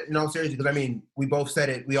say that seriously because I mean, we both said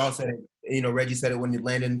it. We all said it. Reggie said it when you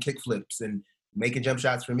landed kick flips and making jump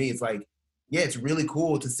shots. For me, it's like, yeah, it's really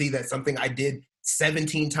cool to see that something I did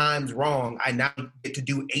 17 times wrong, I now get to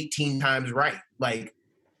do 18 times right. Like,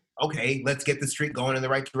 okay, let's get the streak going in the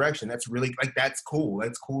right direction. That's really that's cool.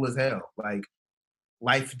 That's cool as hell. Like,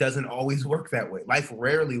 life doesn't always work that way. Life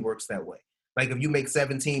rarely works that way. Like, if you make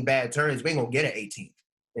 17 bad turns, we ain't gonna get an 18th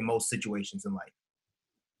in most situations in life.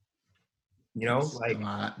 Just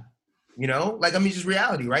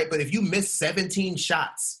reality, right? But if you miss 17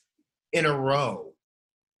 shots in a row,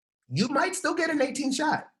 you might still get an 18th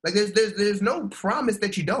shot. Like, there's no promise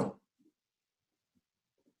that you don't.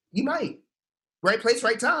 You might. right place,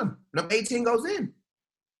 right time. Number 18 goes in.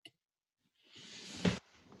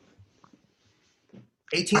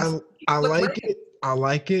 18. I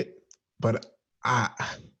like it, but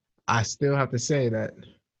I still have to say that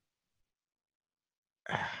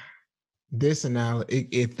this analogy,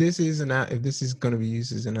 if this is going to be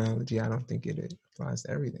used as an analogy, I don't think it applies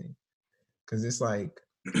to everything, because it's like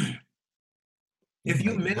if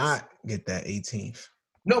you miss, not get that 18th.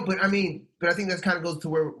 No, but I think that kind of goes to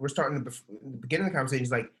where we're starting the beginning of the conversation.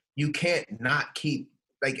 Is like you can't not keep,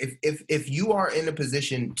 like, if you are in a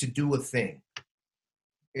position to do a thing,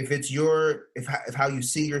 if it's if how you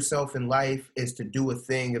see yourself in life is to do a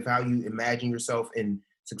thing, if how you imagine yourself in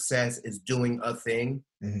success is doing a thing,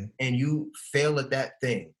 mm-hmm. and you fail at that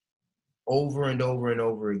thing over and over and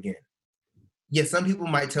over again. Yes, some people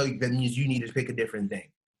might tell you that means you need to pick a different thing.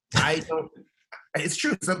 I don't. It's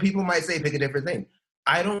true. Some people might say pick a different thing.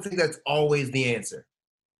 I don't think that's always the answer.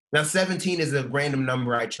 Now, 17 is a random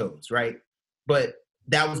number I chose, right? But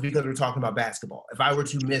that was because we're talking about basketball. If I were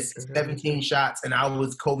to miss 17 shots and I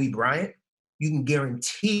was Kobe Bryant, you can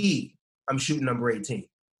guarantee I'm shooting number 18.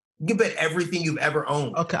 You can bet everything you've ever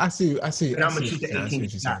owned. Okay, I see. And I'm going to shoot the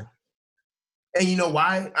 18th shot. And you know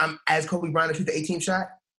why I'm as Kobe Bryant to shoot the 18th shot?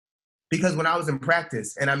 Because when I was in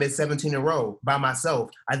practice and I missed 17 in a row by myself,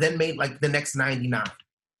 I then made like the next 99.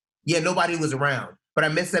 Yeah, nobody was around, but I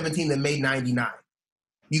missed 17 that made 99.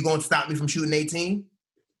 You going to stop me from shooting 18?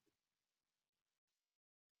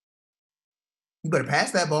 You better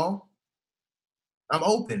pass that ball. I'm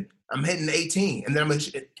open. I'm hitting 18, and then I'm gonna.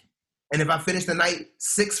 And if I finish the night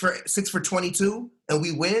 6 for 22 and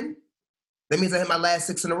we win, that means I hit my last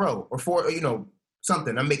 6 in a row or 4. Or,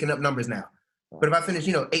 something. I'm making up numbers now. But if I finish,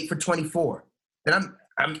 8 for 24, then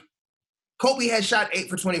I'm. Kobe has shot 8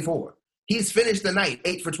 for 24. He's finished the night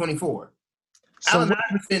 8 for 24. So Allen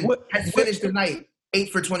Iverson has finished the night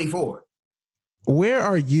 8 for 24. Where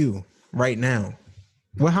are you right now?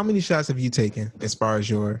 Well, how many shots have you taken as far as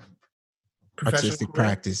your artistic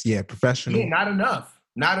practice? Yeah, professional. Yeah, not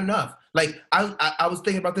enough. Like I was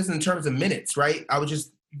thinking about this in terms of minutes, right? I was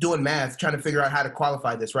just doing math, trying to figure out how to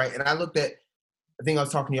qualify this, right? And I looked at, I think I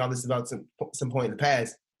was talking to y'all this about some point in the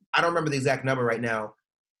past. I don't remember the exact number right now,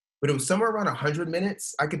 but it was somewhere around 100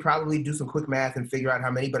 minutes. I could probably do some quick math and figure out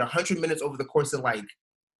how many, but 100 minutes over the course of like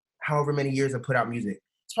however many years I put out music.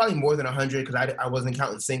 It's probably more than 100 because I wasn't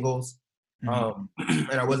counting singles. And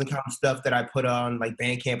I wasn't counting stuff that I put on like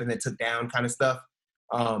Bandcamp and then took down kind of stuff.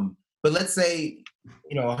 But let's say,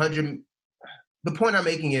 100, the point I'm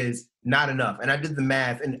making is not enough. And I did the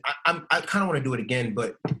math and I kind of want to do it again,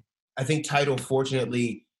 but I think Tidal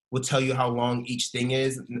fortunately will tell you how long each thing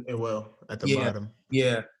is. It will at the bottom.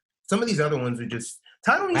 Yeah. Some of these other ones are just,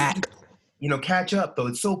 Tidal needs to, catch up though.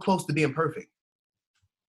 It's so close to being perfect.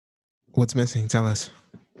 What's missing? Tell us.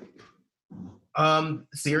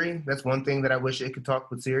 Siri, that's one thing that I wish it could talk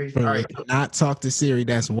with Siri. Bro, all right, not talk to Siri.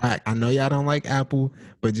 That's whack. I know y'all don't like Apple,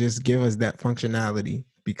 but just give us that functionality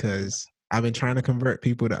because I've been trying to convert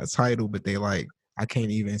people to Tidal, but they like, I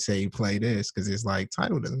can't even say play this because it's like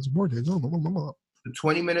Tidal doesn't support it.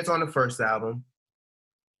 20 minutes on the first album.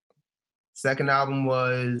 Second album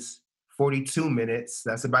was 42 minutes.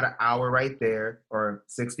 That's about an hour right there, or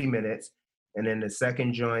 60 minutes. And then the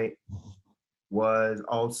second joint was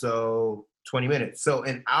also 20 minutes. So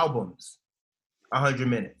in albums, 100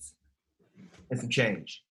 minutes and some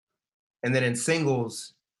change. And then in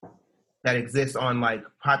singles that exist on like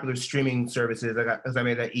popular streaming services, I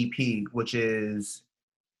made that EP, which is,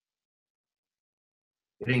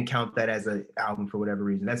 it didn't count that as an album for whatever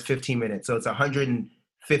reason. That's 15 minutes. So it's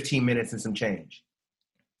 115 minutes and some change.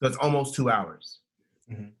 So it's almost 2 hours.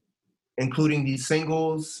 Mm-hmm. Including these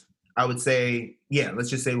singles, I would say, let's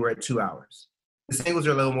just say we're at 2 hours. The singles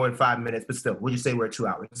are a little more than 5 minutes, but still, we'll just say we're at 2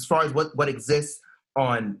 hours. As far as what exists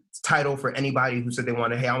on Tidal for anybody who said they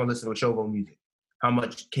want to, hey, I want to listen to Shovo music, how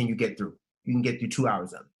much can you get through? You can get through 2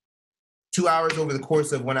 hours of it. 2 hours over the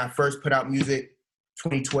course of when I first put out music,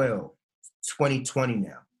 2012, 2020 now.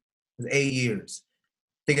 It was 8 years.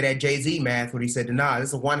 Think of that Jay-Z math when he said, this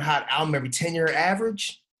is a one hot album every 10-year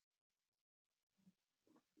average.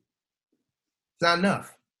 It's not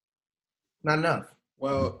enough. Not enough.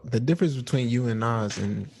 Well, the difference between you and Nas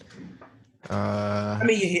and you're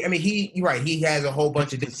right. He has a whole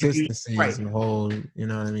bunch of consistencies and whole, you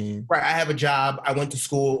know what I mean? Right. I have a job. I went to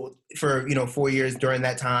school for, 4 years during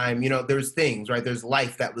that time. There's things, right? There's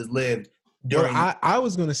life that was lived during. Well, I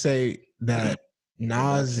was going to say that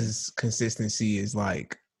Nas's consistency is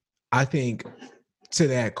like, I think to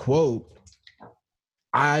that quote,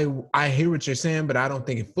 I hear what you're saying, but I don't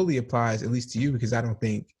think it fully applies, at least to you, because I don't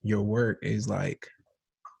think your work is like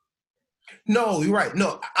No, you're right.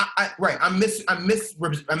 No, right. I'm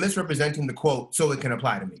misrepresenting the quote so it can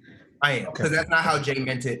apply to me. I am, because that's not how Jay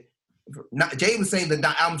meant it. Jay was saying that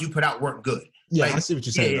the albums you put out weren't good. Yeah, Like, I see what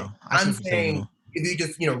you're saying, though. I'm saying if you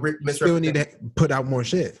just misrepresent. Still need to put out more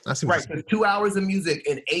shit. I see what right, because 2 hours of music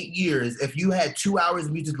in 8 years. If you had 2 hours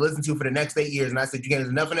of music to listen to for the next 8 years, and I said you get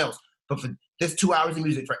nothing else, but for this 2 hours of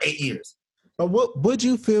music for 8 years. But what would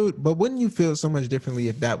you feel? But wouldn't you feel so much differently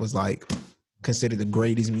if that was like considered the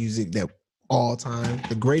greatest music that all time,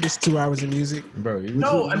 the greatest 2 hours of music, bro?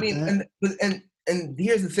 No, I mean, and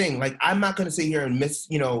here's the thing. Like, I'm not gonna sit here and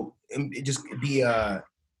and just be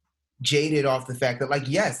jaded off the fact that, like,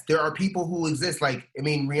 yes, there are people who exist. Like, I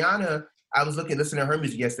mean, Rihanna. I was listening to her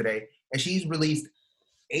music yesterday, and she's released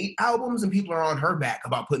 8 albums, and people are on her back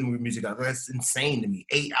about putting music out. That's insane to me.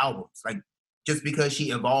 8 albums, like. Just because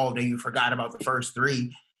she evolved and you forgot about the first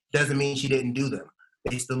 3 doesn't mean she didn't do them.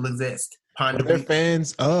 They still exist. But they're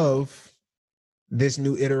fans of this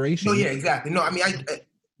new iteration. Oh, yeah, exactly. No, I mean,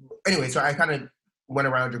 anyway, so I kind of went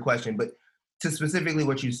around your question, but to specifically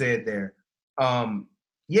what you said there,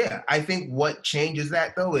 yeah, I think what changes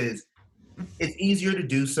that, though, is it's easier to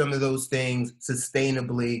do some of those things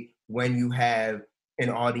sustainably when you have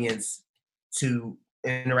an audience to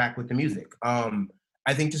interact with the music.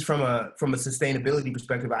 I think just from a sustainability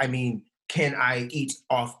perspective, I mean, can I eat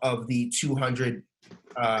off of the 200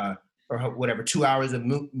 or whatever 2 hours of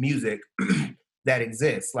music that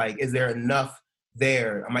exists? Like, is there enough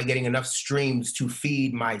there? Am I getting enough streams to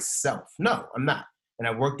feed myself? No, I'm not. And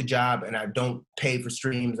I work the job, and I don't pay for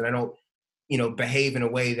streams, and I don't, behave in a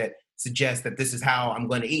way that suggests that this is how I'm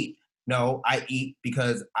going to eat. No, I eat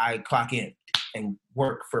because I clock in and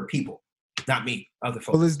work for people. Not me, other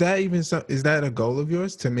folks. Well, is that a goal of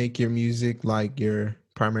yours to make your music like your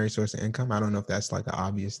primary source of income? I don't know if that's like an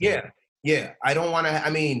obvious thing. Yeah. I don't want to. I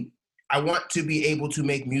mean, I want to be able to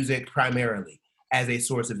make music primarily as a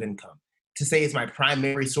source of income. To say it's my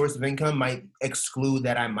primary source of income might exclude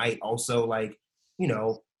that I might also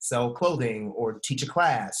sell clothing or teach a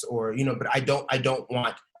class or But I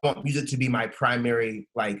want music to be my primary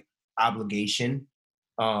like obligation.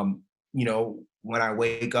 When I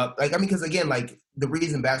wake up, because again, like the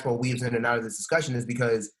reason basketball weaves in and out of this discussion is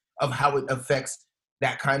because of how it affects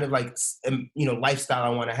that kind of like, lifestyle I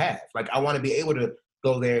want to have. Like, I want to be able to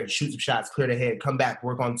go there, shoot some shots, clear the head, come back,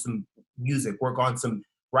 work on some music, work on some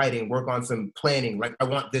writing, work on some planning. Like, I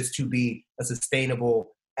want this to be a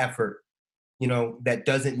sustainable effort, that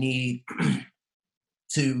doesn't need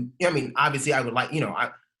to, obviously I would like,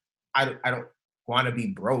 I don't want to be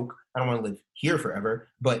broke. I don't want to live here forever.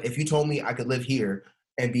 But if you told me I could live here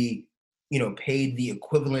and be, paid the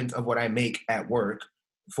equivalent of what I make at work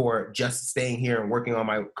for just staying here and working on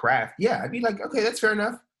my craft, yeah, I'd be like, okay, that's fair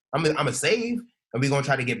enough. I'm a save, and we're gonna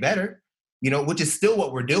try to get better. Which is still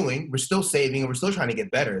what we're doing. We're still saving, and we're still trying to get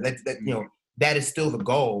better. That is still the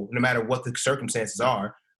goal, no matter what the circumstances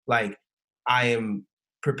are. Like, I am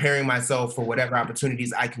preparing myself for whatever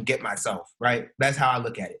opportunities I can get myself. Right? That's how I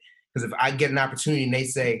look at it. Because if I get an opportunity and they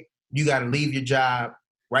say, you got to leave your job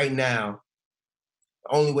right now,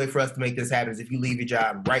 the only way for us to make this happen is if you leave your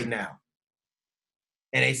job right now.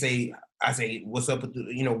 And I say, what's up with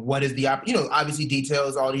what is the, obviously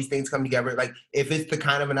details, all these things come together. Like, if it's the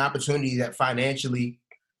kind of an opportunity that financially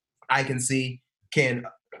I can see can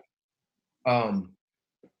offset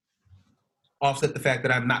the fact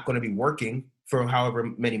that I'm not going to be working for however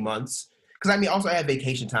many months. Because also I have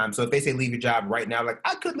vacation time. So if they say leave your job right now, like,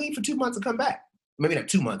 I could leave for 2 months and come back. Maybe not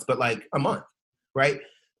 2 months, but like a month, right?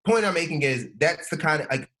 Point I'm making is that's the kind of,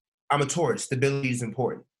 like, I'm a Taurus. Stability is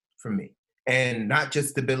important for me. And not just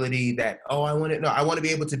stability that, I want to be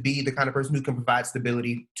able to be the kind of person who can provide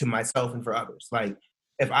stability to myself and for others. Like,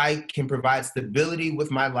 if I can provide stability with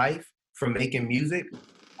my life from making music,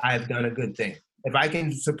 I've done a good thing. If I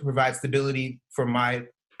can provide stability for my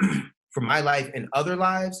life and other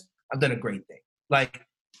lives, I've done a great thing. Like,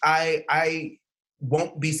 I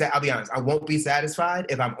won't be I'll be honest, I won't be satisfied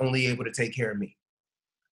if I'm only able to take care of me.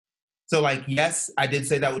 So, like, yes, I did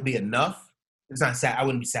say that would be enough. It's not I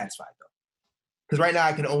wouldn't be satisfied though. Because right now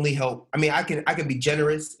I can only help. I mean, I can be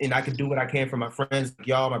generous and I can do what I can for my friends, like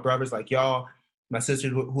y'all, my brothers, like y'all, my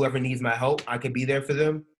sisters, whoever needs my help, I can be there for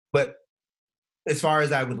them. But as far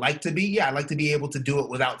as I would like to be, I'd like to be able to do it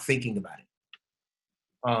without thinking about it.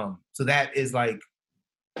 So that is like,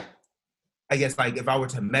 I guess, like, if I were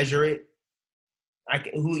to measure it,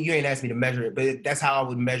 you ain't asked me to measure it, but that's how I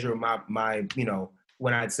would measure my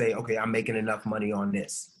when I'd say, okay, I'm making enough money on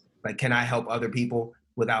this. Like, can I help other people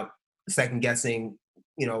without second guessing,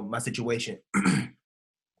 my situation?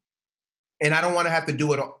 And I don't want to have to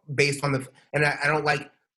do it based on and I don't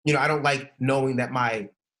like, I don't like knowing that my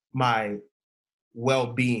my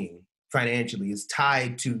well-being financially is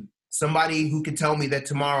tied to somebody who could tell me that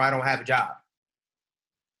tomorrow I don't have a job.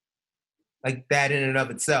 Like that in and of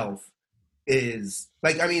itself is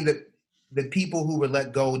like, I mean, the people who were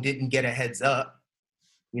let go didn't get a heads up.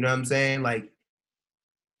 You know what I'm saying? Like,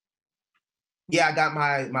 yeah, I got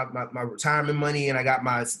my retirement money and I got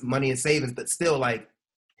my money in savings, but still, like,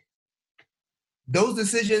 those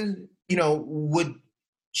decisions, you know, would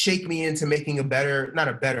shake me into making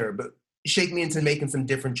but shake me into making some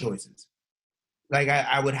different choices. Like,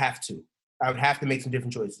 I would have to make some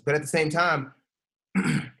different choices. But at the same time,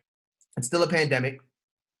 it's still a pandemic,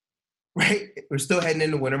 right? We're still heading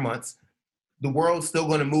into winter months. The world's still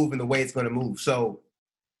going to move in the way it's going to move. So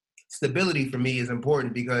stability for me is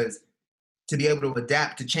important, because to be able to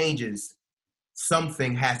adapt to changes,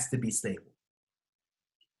 something has to be stable.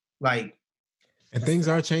 Like, And things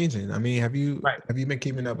are changing. I mean, have you Right. been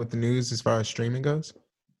keeping up with the news as far as streaming goes?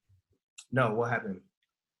 no, what happened?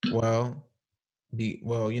 Well,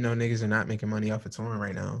 you know, niggas are not making money off of touring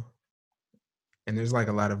right now. And there's like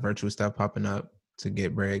a lot of virtual stuff popping up to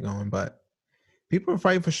get bread going, but people are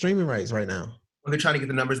fighting for streaming rights right now. Well, they're trying to get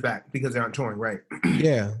the numbers back because they aren't touring, right?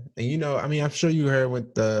 Yeah. And you know, I mean, I'm sure you heard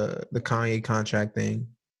with the Kanye contract thing.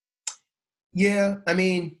 Yeah, I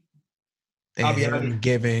mean, And be him honest.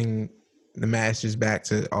 giving the masters back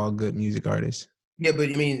to all good music artists. yeah, but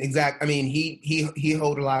I mean, he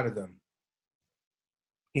hold a lot of them.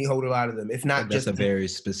 He hold a lot of them, if not That's just a very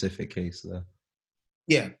specific case, though.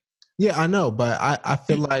 yeah. Yeah, I know, but I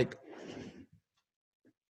feel like,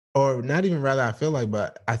 or not even rather I feel like,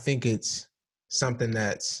 but I think it's something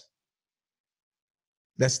that's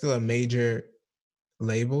still a major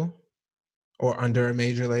label or under a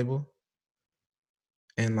major label.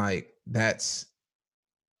 And like that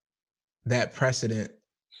precedent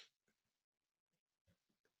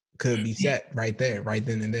could be set right there, right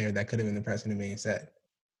then and there. That could have been the precedent being set.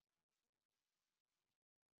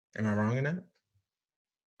 Am I wrong in that?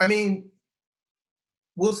 I mean,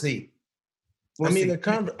 we'll see. We'll see.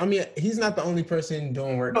 He's not the only person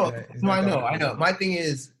doing work. No, he's no, not I the know, only I know. person. My thing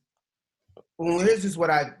is, well, here's just what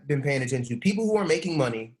I've been paying attention to. People who are making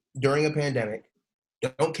money during a pandemic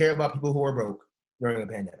don't care about people who are broke during a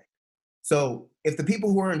pandemic. So if the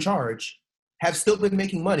people who are in charge have still been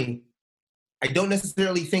making money, I don't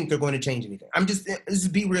necessarily think they're going to change anything.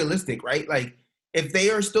 Just be realistic, right? Like, if they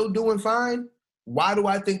are still doing fine, why do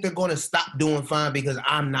I think they're going to stop doing fine because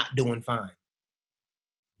I'm not doing fine?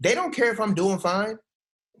 They don't care if I'm doing fine.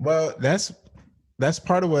 Well, that's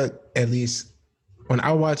part of what, at least when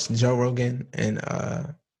I watched Joe Rogan and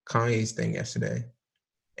Kanye's thing yesterday,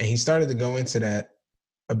 and he started to go into that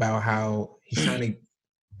about how he's trying to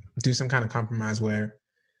do some kind of compromise where,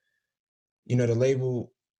 you know, the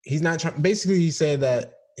label, he's not trying, basically he said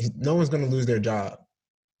that no one's going to lose their job.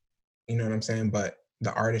 You know what I'm saying? But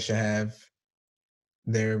the artist should have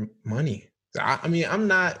their money. I mean, I'm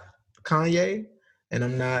not Kanye, and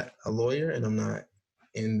I'm not a lawyer, and I'm not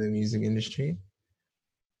in the music industry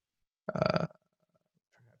perhaps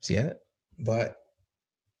yet, but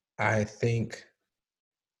I think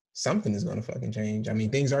something is going to fucking change. I mean,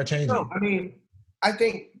 things are changing. No, I mean, I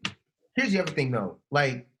think, here's the other thing though.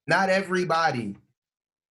 Like, not everybody,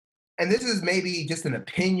 and this is maybe just an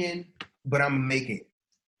opinion, but I'm gonna make it.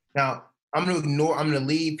 Now, I'm gonna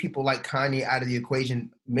leave people like Kanye out of the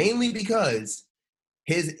equation, mainly because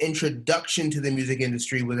his introduction to the music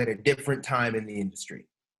industry was at a different time in the industry.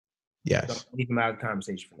 Yes. So leave him out of the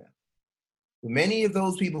conversation for now. Many of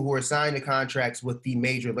those people who are signed to contracts with the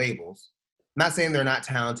major labels, I'm not saying they're not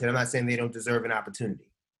talented, I'm not saying they don't deserve an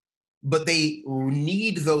opportunity, but they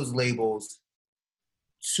need those labels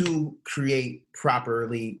to create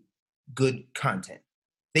properly good content.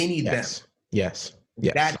 They need them. Yes.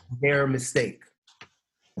 That's their mistake.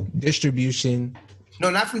 Distribution. No,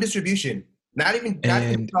 not from distribution. Not even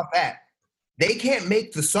off that. They can't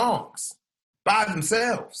make the songs by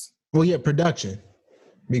themselves. Well, yeah, production.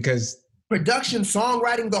 Because production,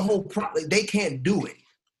 songwriting, the whole they can't do it.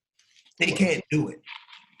 They can't do it.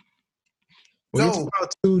 Well,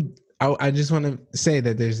 So I just want to say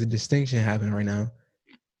that there's a distinction happening right now.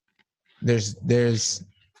 There's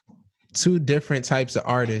two different types of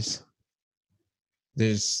artists.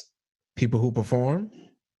 There's people who perform,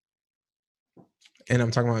 and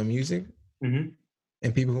I'm talking about music, and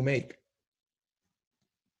people who make.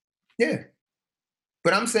 Yeah.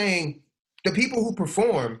 But I'm saying the people who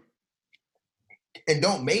perform and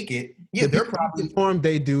don't make it, they're probably perform,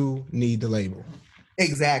 they do need the label.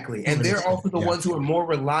 Exactly. And they're also the ones who are more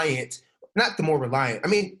reliant, not the more reliant. I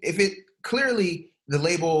mean, if it clearly, the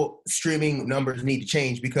label streaming numbers need to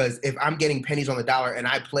change, because if I'm getting pennies on the dollar and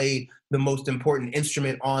I play the most important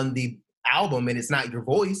instrument on the album and it's not your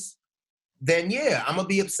voice, then yeah, I'm gonna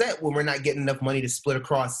be upset when we're not getting enough money to split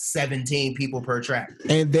across 17 people per track.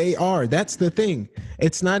 And they are. That's the thing.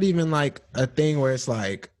 It's not even like a thing where it's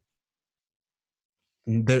like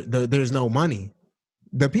there's no money.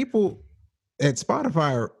 The people at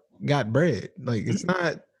Spotify got bread. Like, it's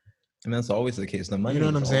not. And that's always the case. The money You know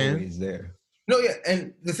what I'm is saying? always there. No, yeah,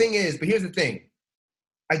 and the thing is, but here's the thing.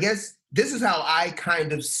 I guess this is how I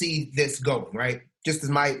kind of see this going, right? Just as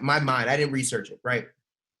my mind, I didn't research it, right?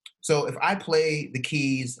 So if I play the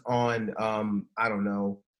keys on, I don't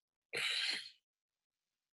know.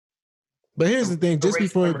 But here's the thing. Just Erase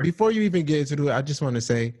before memory. you even get into it, I just want to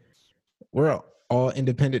say we're all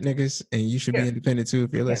independent niggas, and you should Yeah. be independent too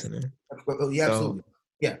if you're Yes. listening. Yeah, absolutely.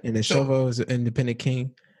 Yeah. And then So- Shovo is an independent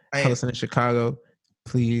king. I am. Hustling in Chicago.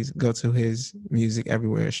 Please go to his music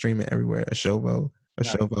everywhere, stream it everywhere. A Shovo.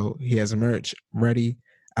 He has merch ready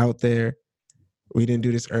out there. We didn't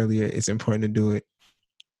do this earlier. It's important to do it.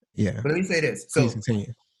 Yeah. But let me say this. So Please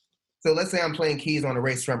continue. let's say I'm playing keys on a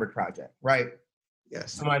Ray Strumberg project, right?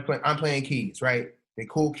 Yes. I'm playing keys, right? They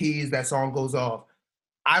cool keys, that song goes off.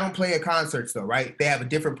 I don't play at concerts though, right? They have a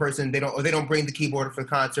different person. They don't bring the keyboard for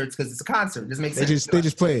concerts because it's a concert. This makes They sense.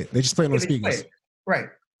 just play it. They just play it on Yeah, they just play speakers. it. Right.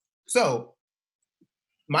 So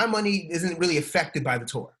my money isn't really affected by the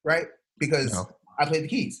tour, right? Because No. I play the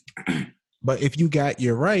keys. But if you got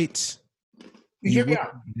your rights, Hear me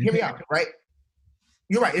out, right?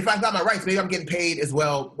 You're right. If I got my rights, maybe I'm getting paid as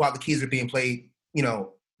well while the keys are being played,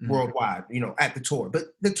 worldwide, at the tour. But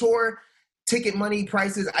the tour ticket money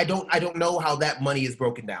prices, I don't know how that money is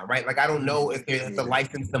broken down, right? Like, I don't know if they have to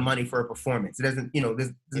license the money for a performance. It doesn't,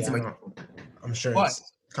 this doesn't seem like. I'm sure But-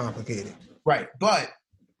 it's complicated. Right. But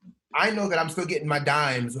I know that I'm still getting my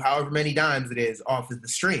dimes, however many dimes it is, off of the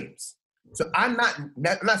streams. So I'm not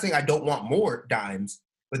saying I don't want more dimes,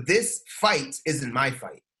 but this fight isn't my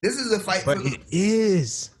fight. This is a fight But for it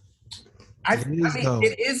is. Though.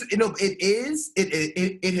 it is, it is.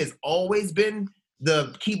 It has always been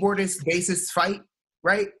the keyboardist bassist fight,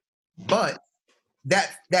 right? But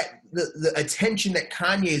the attention that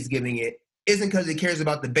Kanye is giving it isn't because he cares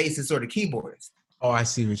about the bassist or the keyboardist. Oh, I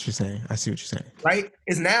see what you're saying. Right?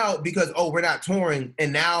 It's now because, we're not touring,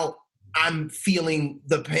 and now I'm feeling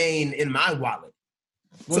the pain in my wallet.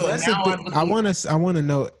 Well, so that's now the I'm thing. looking, I want to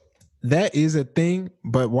know that is a thing,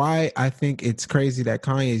 but why I think it's crazy that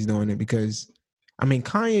Kanye is doing it, because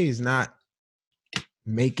Kanye is not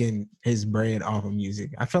making his bread off of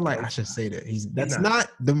music. I feel like I should say that that's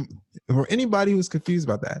not for anybody who's confused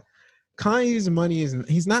about that. Kanye's money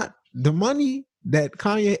he's not the money that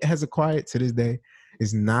Kanye has acquired to this day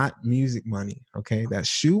is not music money. Okay, that's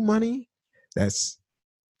shoe money. That's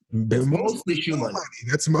mostly shoe money.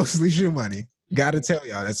 That's mostly shoe money. Gotta tell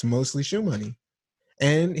y'all, that's mostly shoe money.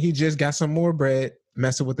 And he just got some more bread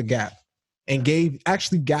messing with the Gap, and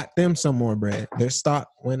actually got them some more bread. Their stock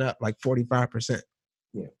went up like 45%.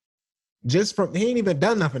 Yeah. Just from, he ain't even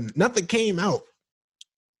done nothing. Nothing came out.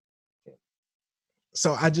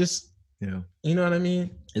 So I just, you know what I mean?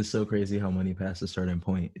 It's so crazy how money past a certain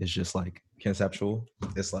point is just like conceptual.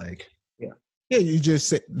 It's like, Yeah, you just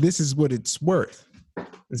say, this is what it's worth.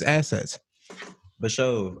 It's assets. but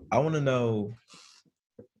I want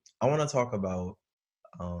to talk about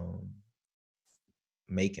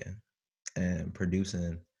making and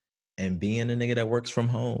producing and being a nigga that works from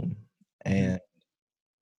home and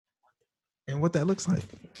what that looks like.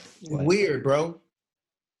 It's weird, bro.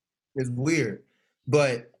 It's weird,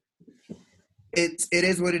 but it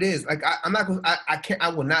is what it is. Like, I'm not going. I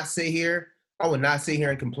will not sit here. I will not sit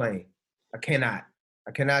here and complain. I cannot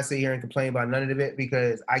sit here and complain about none of it,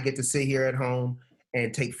 because I get to sit here at home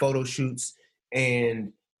and take photo shoots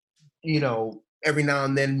and, every now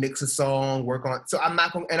and then mix a song, work on. So I'm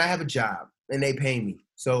not going, and I have a job and they pay me.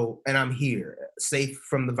 So, and I'm here, safe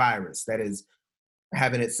from the virus that is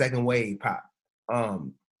having its second wave pop.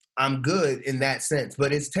 I'm good in that sense,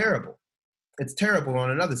 but it's terrible. It's terrible on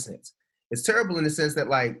another sense. It's terrible in the sense that,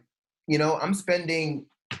 like, I'm spending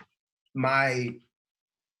my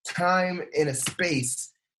time in a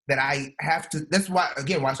space that I have to. That's why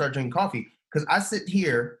I started drinking coffee, because I sit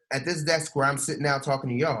here at this desk where I'm sitting now talking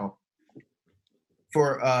to y'all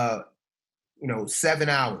for 7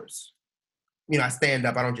 hours. I stand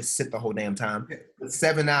up. I don't just sit the whole damn time.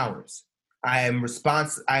 7 hours. I am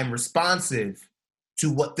responsive to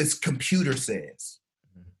what this computer says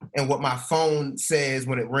and what my phone says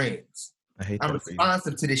when it rings. I hate I'm that for you.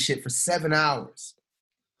 responsive to this shit for 7 hours.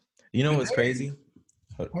 You know what's crazy?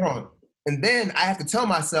 Hold on. And then I have to tell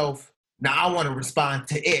myself, now I want to respond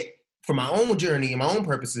to it for my own journey and my own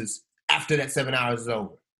purposes after that 7 hours is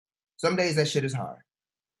over. Some days that shit is hard.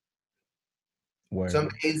 Word. Some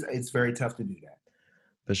days it's very tough to do that.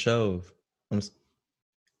 For sure.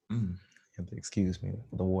 You have to excuse me.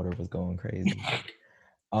 The water was going crazy.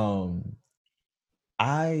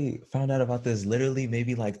 I found out about this literally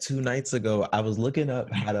maybe like 2 nights ago. I was looking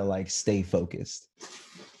up how to like stay focused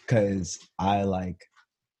because I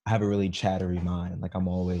have a really chattery mind. Like I'm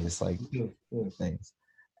always like things.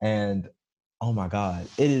 And oh my God,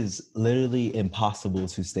 it is literally impossible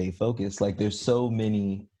to stay focused. Like there's so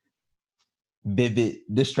many vivid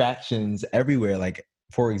distractions everywhere. Like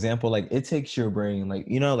for example, like it takes your brain, like,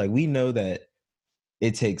 you know, like we know that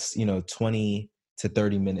it takes, 20 to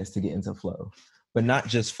 30 minutes to get into flow, but not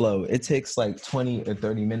just flow. It takes like 20 or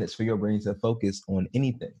 30 minutes for your brain to focus on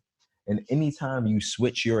anything. And anytime you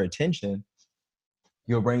switch your attention,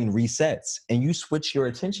 your brain resets, and you switch your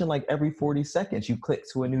attention like every 40 seconds. You click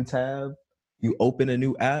to a new tab, you open a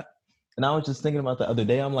new app. And I was just thinking about the other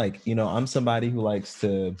day, I'm like, I'm somebody who I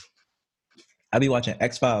be watching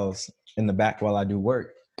X-Files in the back while I do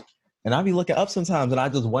work. And I be looking up sometimes and I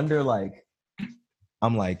just wonder, like,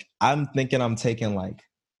 I'm thinking I'm taking like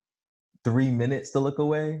 3 minutes to look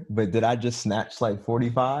away, but did I just snatch like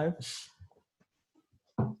 45?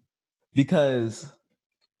 Because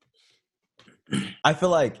I feel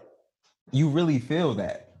like you really feel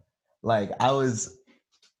that. Like I was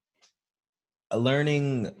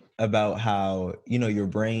learning about how, your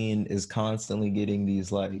brain is constantly getting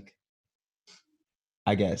these like,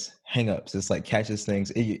 I guess, hang-ups. It's like catches things.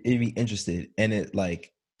 It be interested, and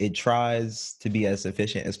it tries to be as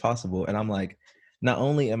efficient as possible. And I'm like, not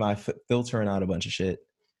only am I filtering out a bunch of shit,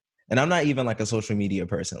 and I'm not even like a social media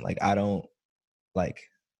person. Like I don't like,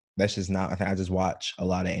 that's just not, I just watch a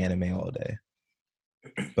lot of anime all day.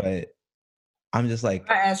 But I'm just like,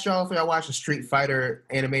 I asked y'all if y'all watched the Street Fighter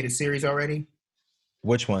animated series already.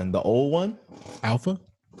 Which one? The old one? Alpha?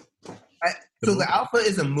 So the Alpha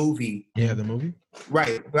is a movie. Yeah, the movie.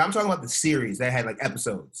 Right. But I'm talking about the series that had like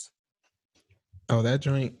episodes. Oh, that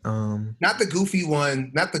joint. Not the goofy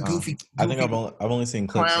one. Not the goofy. I think I've only seen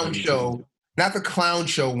clips. Clown show. Not the clown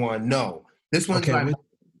show one. No. This one's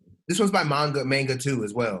by manga too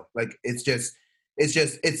as well. Like it's just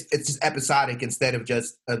episodic instead of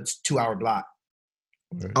just a 2-hour block.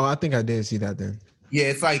 Oh, I think I did see that then. Yeah,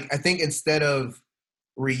 it's like I think instead of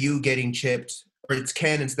Ryu getting chipped, or it's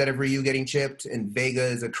Ken instead of Ryu getting chipped, and Vega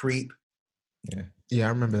is a creep. Yeah, I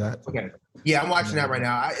remember that. Okay. Yeah, I'm watching that right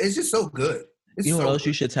now. It's just so good. You know what else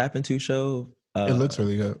you should tap into, show? It looks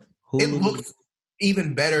really good. It looks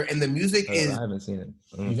even better, and the music is. I haven't seen it.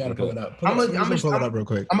 You gotta pull it up. I'm gonna pull it up real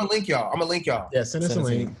quick. I'm gonna link y'all. Yeah, send us a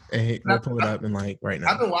link, and we'll pull it up in like right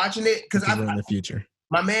now. I've been watching it because in the future.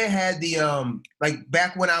 My man had the like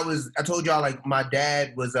back when I told y'all like my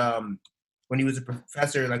dad was when he was a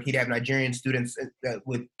professor, like he'd have Nigerian students that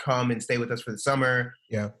would come and stay with us for the summer.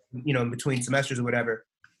 Yeah. In between semesters or whatever.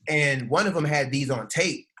 And one of them had these on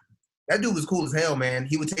tape. That dude was cool as hell, man.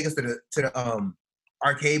 He would take us to the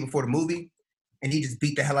arcade before the movie, and he just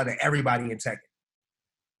beat the hell out of everybody in Tekken.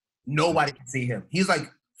 Nobody could see him. He's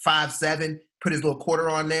like 5'7", put his little quarter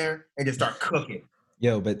on there, and just start cooking.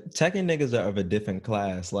 Yo, but Tekken niggas are of a different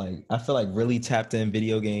class. Like, I feel like really tapped in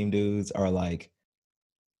video game dudes are like,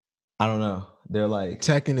 I don't know. They're like...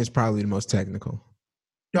 Tekken is probably the most technical.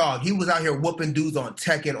 Dog, he was out here whooping dudes on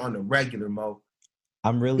Tekken on the regular, Mo.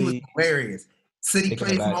 I'm really... He was hilarious. City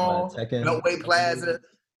Place Mall, Beltway Plaza,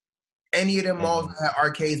 any of them malls that had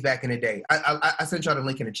arcades back in the day. I sent y'all the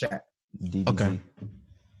link in the chat. DBZ. Okay.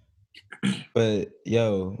 But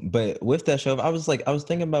with that show, I was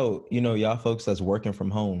thinking about, y'all folks that's working from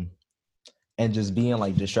home and just being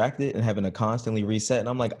like distracted and having to constantly reset. And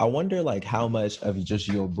I'm like, I wonder like how much of just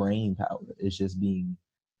your brain power is just being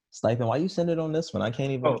stifled. Why you send it on this one? I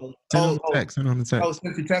can't even. Send on the text. Oh,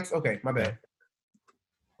 send the text? Okay, my bad.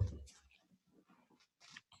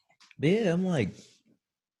 Yeah, I'm like,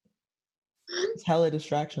 it's hella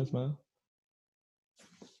distractions, man.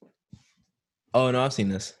 Oh, no, I've seen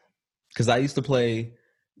this. Because I used to play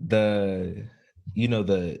the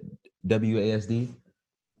WASD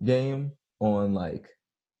game on like,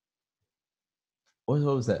 what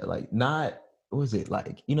was that? Like, not, what was it?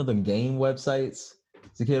 Like, them game websites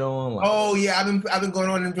to get on? Like, oh, yeah, I've been going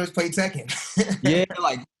on and just playing Tekken. Yeah,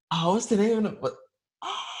 like, what's the name of it?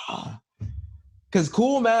 Because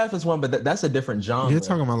Cool Math is one, but that's a different genre. You're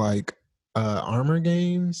talking about like Armor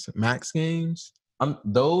games, Max games?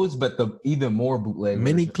 Those, but the even more bootleg.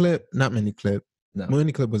 Miniclip, not Miniclip. No.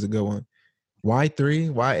 Miniclip was a good one.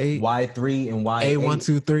 Y3, Y8. Y3 and Y8.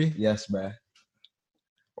 A123. Yes, bruh.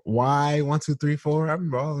 Why 1, 2, 3, 4? I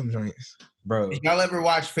remember all them joints. Bro. Did y'all ever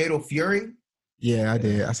watch Fatal Fury? Yeah, I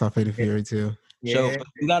did. I saw Fatal Fury too. So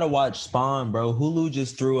you gotta watch Spawn, bro. Hulu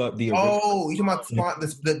just threw up the original. Oh, you talking about Spawn,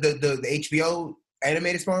 the HBO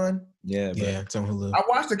animated Spawn? Yeah, bro. Yeah, it's on Hulu. I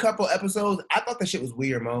watched a couple episodes. I thought that shit was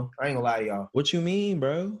weird, Mo. I ain't gonna lie to y'all. What you mean,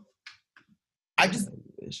 bro?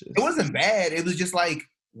 It wasn't bad. It was just like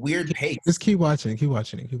weird pace. Just keep watching. Keep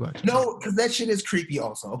watching it. Keep watching. No, because that shit is creepy.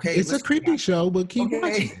 Also, okay. It's a creepy show, but keep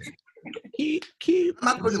watching. Keep. I'm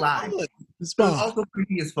not gonna lie. It's also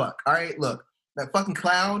creepy as fuck. All right, look, that fucking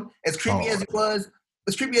clown. As creepy as it was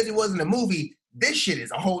in the movie, this shit is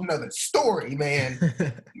a whole nother story, man.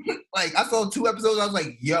 Like I saw 2 episodes. I was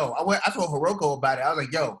like, yo. I told Hiroko about it. I was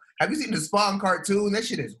like, yo, have you seen the Spawn cartoon? That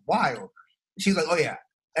shit is wild. She's like, oh yeah,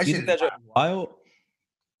 that shit is wild.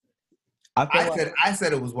 I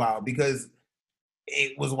said it was wild because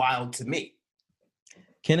it was wild to me.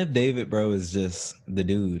 Kenneth David, bro, is just the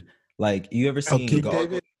dude. Like, you ever seen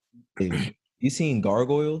Gargoyles? You seen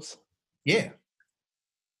Gargoyles? Yeah.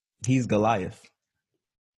 He's Goliath.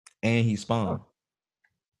 And he's Spawn.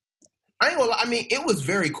 I ain't gonna lie. I mean, it was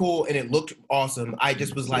very cool and it looked awesome. I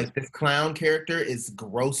just was like, this clown character is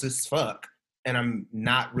gross as fuck. And I'm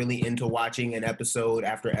not really into watching an episode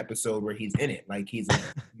after episode where he's in it. Like, he's a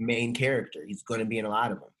main character. He's going to be in a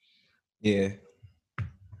lot of them. Yeah.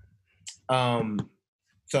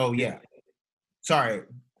 So, yeah. Sorry.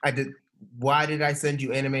 Why did I send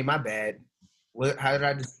you anime? My bad. How did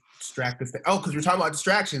I distract this thing? Oh, because we're talking about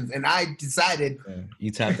distractions. And I decided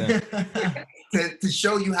you tapped in. to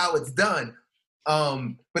show you how it's done.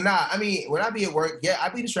 But nah, I mean, when I be at work, yeah, I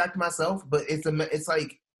be distracting myself. But it's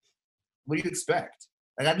like, what do you expect?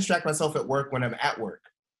 Like, I distract myself at work when I'm at work.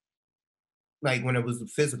 Like, when it was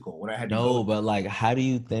physical, when I had to go. But, like, how do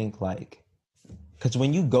you think, like... Because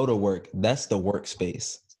when you go to work, that's the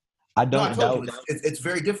workspace. I doubt... It's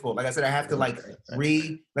very difficult. Like I said, I have to, like,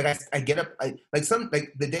 read. Like, I get up... like,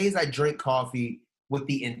 the days I drink coffee with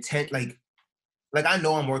the intent, like I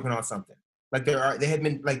know I'm working on something. Like, they had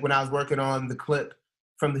been... Like, when I was working on the clip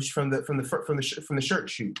from the shirt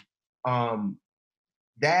shoot,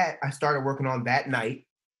 that I started working on that night.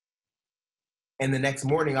 And the next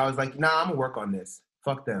morning I was like, nah, I'm gonna work on this.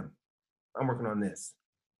 Fuck them. I'm working on this.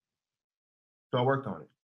 So I worked on it.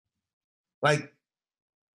 Like,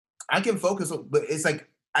 I can focus, but it's like,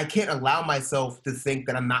 I can't allow myself to think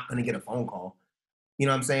that I'm not gonna get a phone call. You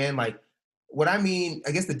know what I'm saying? Like, what I mean,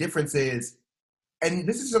 I guess the difference is, and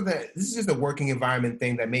this is just a working environment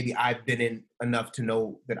thing that maybe I've been in enough to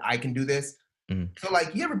know that I can do this. Mm. So,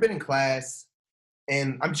 like, you ever been in class?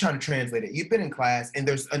 And I'm trying to translate it. You've been in class, and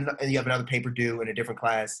you have another paper due in a different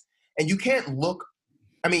class, and you can't look.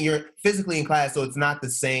 I mean, you're physically in class, so it's not the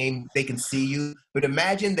same. They can see you, but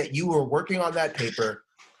imagine that you were working on that paper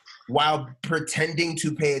while pretending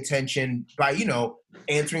to pay attention by,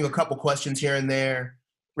 answering a couple questions here and there,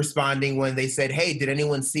 responding when they said, "Hey, did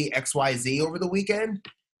anyone see XYZ over the weekend?"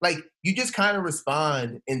 Like, you just kind of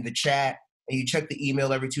respond in the chat, and you check the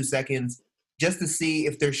email every 2 seconds just to see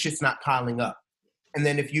if their shit's not piling up. And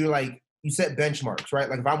then if you set benchmarks, right?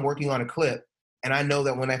 Like, if I'm working on a clip and I know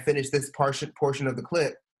that when I finish this portion of the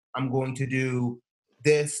clip, I'm going to do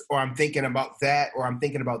this, or I'm thinking about that, or I'm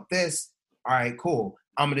thinking about this. All right, cool.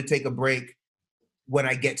 I'm going to take a break when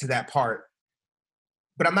I get to that part.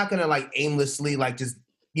 But I'm not going to aimlessly, just,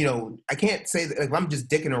 I can't say that if I'm just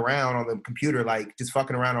dicking around on the computer, just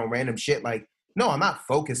fucking around on random shit. No, I'm not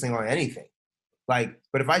focusing on anything. But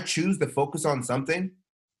if I choose to focus on something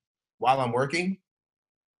while I'm working,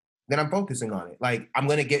 then I'm focusing on it. I'm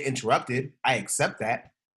going to get interrupted. I accept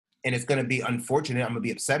that. And it's going to be unfortunate. I'm going to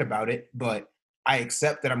be upset about it. But I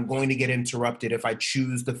accept that I'm going to get interrupted if I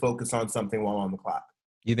choose to focus on something while on the clock.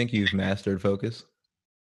 You think you've mastered focus?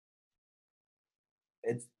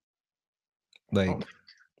 It's... No.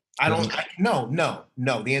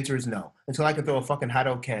 The answer is no. Until I can throw a fucking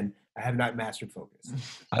Hadoken, I have not mastered focus.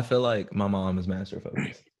 I feel like my mom has mastered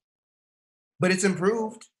focus. But it's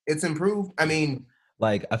improved. I mean...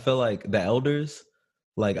 I feel like the elders,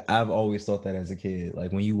 I've always thought that as a kid.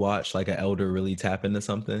 When you watch an elder really tap into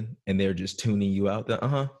something and they're just tuning you out,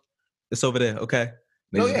 it's over there, okay?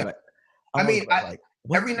 Yeah.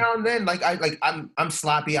 Every now and then, I'm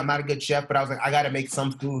sloppy. I'm not a good chef, but I was I got to make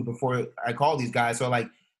some food before I call these guys. So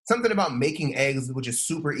something about making eggs, which is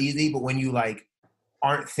super easy, but when you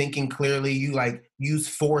aren't thinking clearly, you use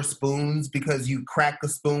 4 spoons because you crack a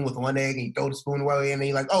spoon with 1 egg and you throw the spoon away, and then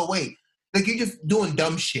you're oh wait. You're just doing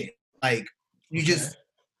dumb shit. Just,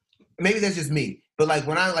 maybe that's just me. But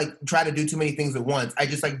when I try to do too many things at once, I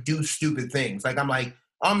just do stupid things. I'm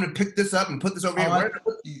I'm going to pick this up and put this over here.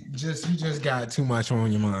 You just got too much on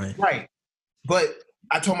your mind. Right. But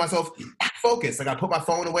I told myself, focus. Like I put my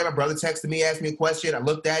phone away. My brother texted me, asked me a question. I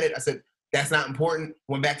looked at it. I said, that's not important.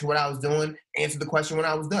 Went back to what I was doing, answered the question when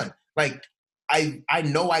I was done. Like I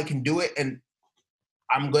know I can do it, and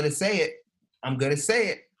I'm going to say it. I'm going to say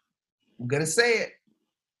it. I'm going to say it.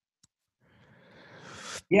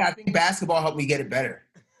 Yeah, I think basketball helped me get it better.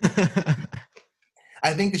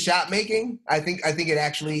 I think the shot making, I think it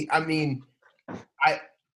actually, I mean,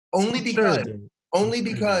 only because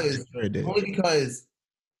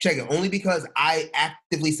I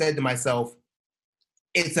actively said to myself,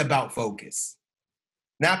 it's about focus.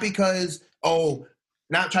 Not because,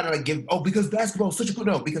 not trying to like give, because basketball is such a good,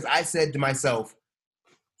 no, because I said to myself,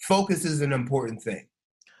 focus is an important thing.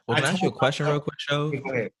 Well, can I ask you a question real quick, Joe?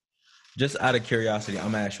 Go ahead. Just out of curiosity,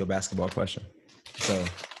 I'm gonna ask you a basketball question. So,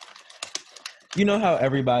 you know how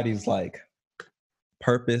everybody's like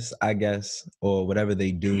purpose, I guess, or whatever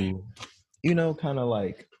they do, you know, kind of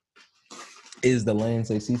like is the lens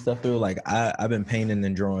they see stuff through. Like I've been painting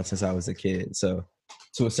and drawing since I was a kid. So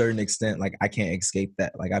to a certain extent, like I can't escape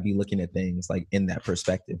that. Like I be looking at things like in that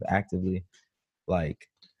perspective actively. Like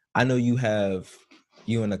I know you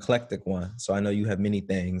an eclectic one. So I know you have many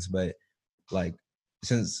things, but like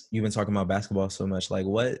since you've been talking about basketball so much, like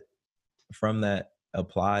what from that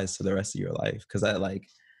applies to the rest of your life? Because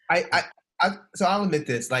so I'll admit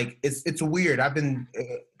this, like it's weird. I've been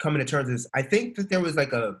coming to terms with this. I think that there was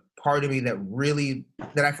like a part of me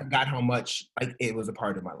that I forgot how much like it was a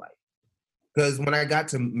part of my life. Because when I got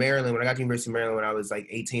to Maryland, when I got to University of Maryland when I was like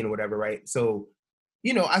 18 or whatever, right? So,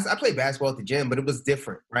 you know, I played basketball at the gym, but it was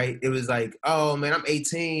different, right? It was like, oh man, I'm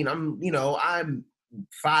 18. I'm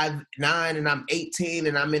 5'9" and I'm 18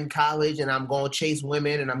 and I'm in college and I'm going to chase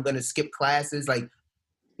women and I'm going to skip classes. Like,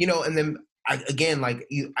 you know, and then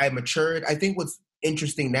I matured. I think what's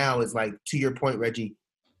interesting now is like, to your point, Reggie,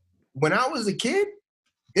 when I was a kid,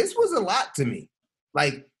 this was a lot to me.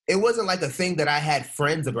 Like, it wasn't like a thing that I had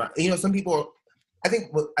friends about. You know, some people, I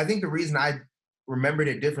think the reason I remembered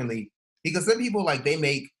it differently, because some people, like, they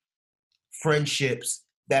make friendships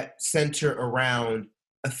that center around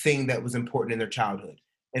a thing that was important in their childhood.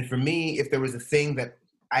 And for me, if there was a thing that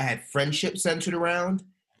I had friendship centered around,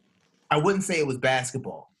 I wouldn't say it was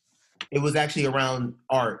basketball. It was actually around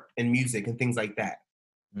art and music and things like that.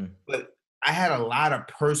 Mm. But I had a lot of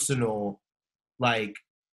personal, like,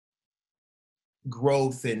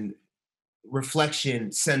 growth and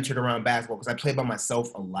reflection centered around basketball because I played by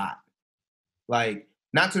myself a lot. Like,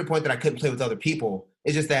 not to the point that I couldn't play with other people.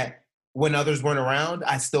 It's just that when others weren't around,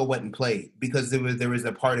 I still went and played because there was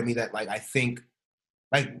a part of me that, like, I think,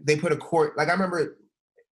 like, they put a court. Like, I remember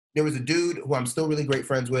there was a dude who I'm still really great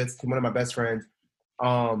friends with, one of my best friends.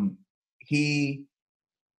 He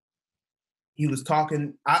was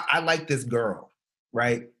talking. I liked this girl,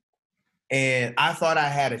 right? And I thought I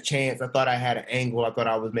had a chance. I thought I had an angle. I thought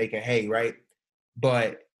I was making hay, right?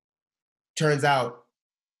 But turns out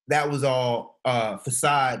that was all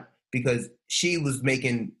facade because she was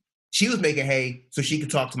making hay so she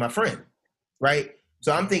could talk to my friend, right?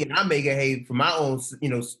 So I'm thinking I'm making hay for my own,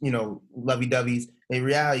 lovey-dovey's. In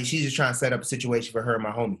reality, she's just trying to set up a situation for her and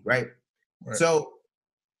my homie, right? So,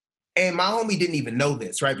 and my homie didn't even know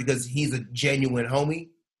this, right? Because he's a genuine homie.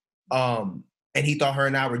 And he thought her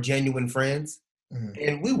and I were genuine friends. Mm-hmm.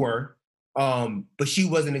 And we were. But she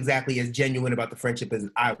wasn't exactly as genuine about the friendship as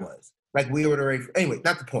I was. Like, we were already, anyway,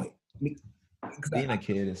 not the point. Being a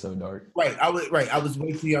kid is so dark. Right. I was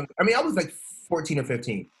way too young. I mean, I was like 14 or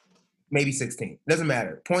 15, maybe 16. Doesn't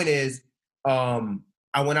matter. Point is, I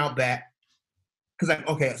went out back.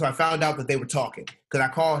 So I found out that they were talking. Because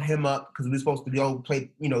I called him up because we were supposed to go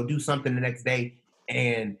play, do something the next day.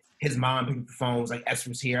 And his mom picked up the phone, was like,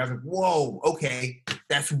 Esther's here. I was like, whoa, okay,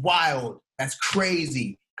 that's wild. That's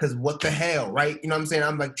crazy. Because what the hell, right? You know what I'm saying?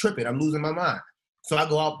 I'm like tripping. I'm losing my mind. So I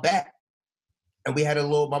go out back. And we had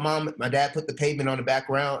my dad put the pavement on the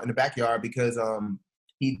backyard because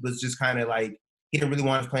he was just kind of like, he didn't really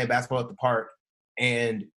want us playing basketball at the park.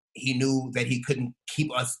 And he knew that he couldn't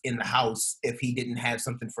keep us in the house if he didn't have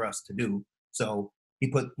something for us to do. So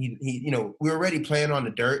we were already playing on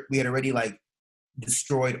the dirt. We had already like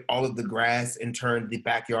destroyed all of the grass and turned the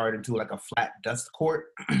backyard into like a flat dust court.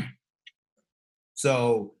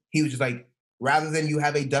 So he was just like, rather than you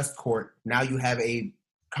have a dust court, now you have a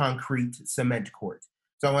concrete cement court.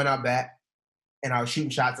 So I went out back and I was shooting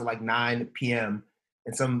shots at like 9 p.m.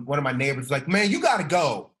 And one of my neighbors was like, man, you gotta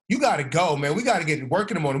go. You gotta go, man. We gotta get to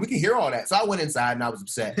work in the morning. We can hear all that. So I went inside and I was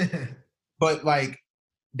upset. But like,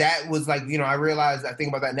 that was like, I realized, I think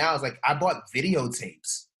about that now, is like, I bought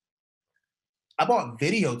videotapes,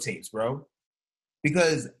 bro.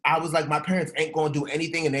 Because I was like, my parents ain't gonna do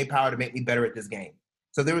anything in their power to make me better at this game.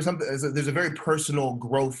 So there was something. There's a very personal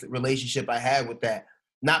growth relationship I had with that.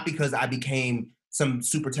 Not because I became some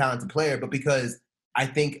super talented player, but because I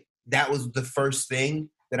think that was the first thing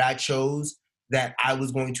that I chose that I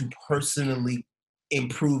was going to personally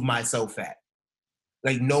improve myself at.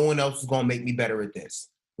 Like no one else was going to make me better at this.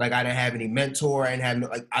 Like I didn't have any mentor. I didn't have no,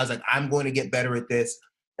 like I was like I'm going to get better at this,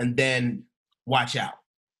 and then watch out.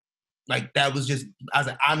 Like that was just I was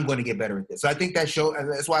like I'm going to get better at this. So I think that show,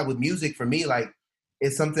 and that's why with music for me, like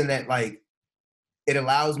it's something that like it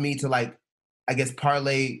allows me to like I guess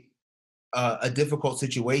parlay a difficult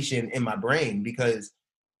situation in my brain because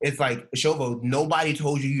it's like Shovo, nobody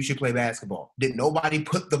told you should play basketball. Did nobody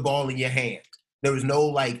put the ball in your hand? There was no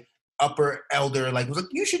like upper elder like was like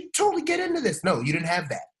you should totally get into this. No, you didn't have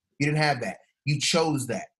that. You didn't have that. You chose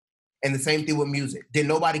that. And the same thing with music. Did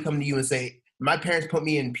nobody come to you and say, my parents put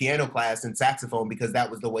me in piano class and saxophone because that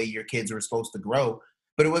was the way your kids were supposed to grow.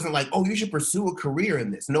 But it wasn't like, oh, you should pursue a career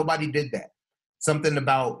in this. Nobody did that. Something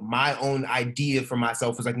about my own idea for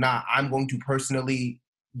myself was like, nah, I'm going to personally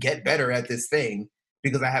get better at this thing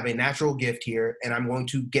because I have a natural gift here and I'm going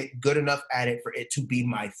to get good enough at it for it to be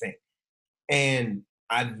my thing. And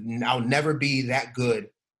I'll never be that good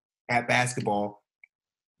at basketball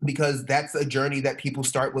because that's a journey that people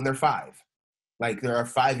start when they're 5. Like there are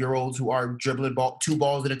 5-year-olds who are dribbling 2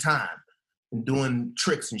 balls at a time and doing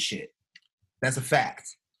tricks and shit. That's a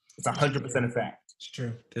fact. It's 100% a fact. It's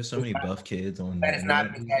true. There's so many buff kids on That is not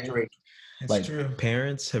an exaggeration. It's like true.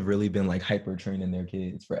 parents have really been like hyper training their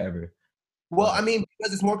kids forever. Well, I mean,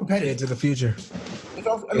 because it's more competitive. Kids of the future. It's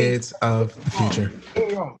also, I mean, Kids of the future. don't get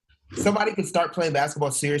me wrong. Somebody could start playing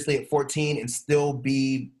basketball seriously at 14 and still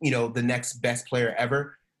be, you know, the next best player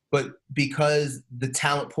ever. But because the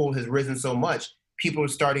talent pool has risen so much, people are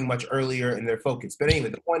starting much earlier in their focus. But anyway,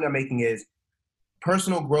 the point I'm making is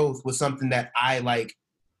personal growth was something that I like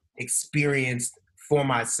experienced for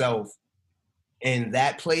myself in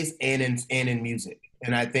that place and in music.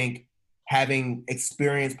 And I think having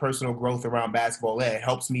experienced personal growth around basketball, it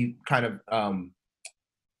helps me kind of,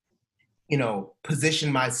 you know,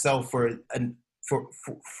 position myself for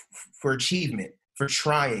achievement, for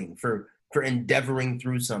trying, for endeavoring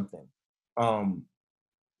through something.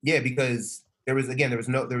 Yeah, because there was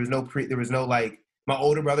no like my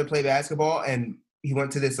older brother played basketball and he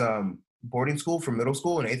went to this boarding school for middle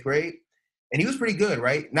school in 8th grade. And he was pretty good,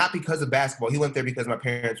 right? Not because of basketball. He went there because my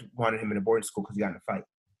parents wanted him in a boarding school because he got in a fight.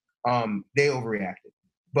 They overreacted.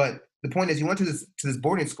 But the point is, he went to this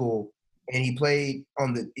boarding school and he played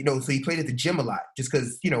on the, you know, so he played at the gym a lot just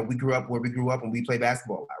because, you know, we grew up where we grew up and we played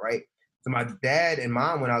basketball a lot, right? So my dad and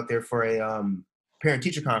mom went out there for a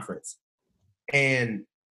parent-teacher conference. And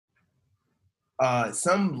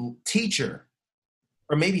some teacher,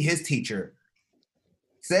 or maybe his teacher,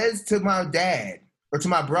 says to my dad or to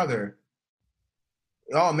my brother,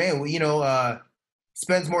 oh man, well, you know,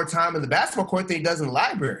 spends more time in the basketball court than he does in the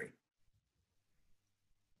library.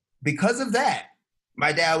 Because of that,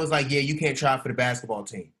 my dad was like, yeah, you can't try for the basketball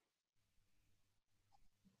team.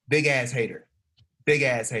 Big ass hater. Big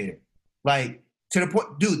ass hater. Like, to the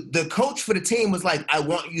point, dude, the coach for the team was like, I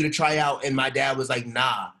want you to try out. And my dad was like,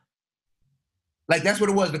 nah. Like, that's what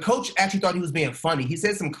it was. The coach actually thought he was being funny. He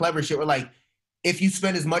said some clever shit where like, if you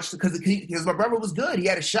spend as much, because my brother was good. He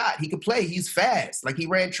had a shot. He could play. He's fast. Like, he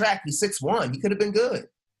ran track. He's 6'1". He could have been good.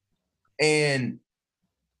 And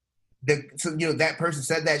so, you know, that person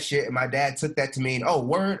said that shit, and my dad took that to mean, oh,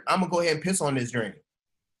 word, I'm going to go ahead and piss on this drink.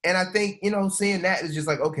 And I think, you know, seeing that is just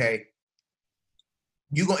like, okay,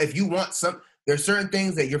 if you want there's certain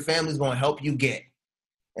things that your family's going to help you get.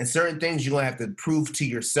 And certain things you're going to have to prove to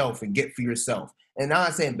yourself and get for yourself. And I'm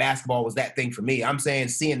not saying basketball was that thing for me. I'm saying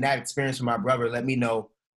seeing that experience from my brother let me know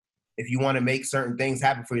if you want to make certain things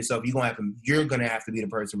happen for yourself, you're gonna have to be the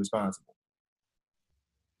person responsible.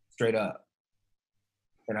 Straight up.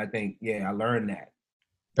 And I think, yeah, I learned that.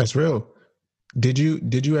 That's real. Did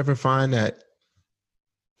you ever find that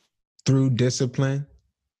through discipline,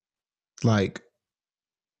 like,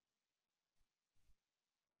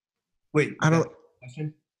 Wait, I don't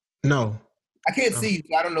question? No. I can't see you,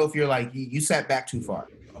 so I don't know if you're like you sat back too far.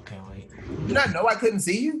 Okay, wait. Did I know I couldn't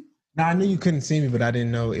see you? No, I knew you couldn't see me, but I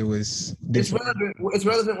didn't know it was It's relevant. It's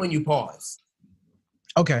relevant when you pause.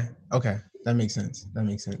 Okay. That makes sense.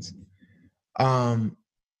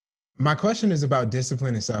 My question is about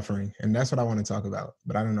discipline and suffering, and that's what I want to talk about,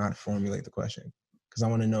 but I don't know how to formulate the question because I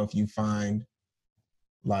want to know if you find,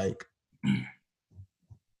 like,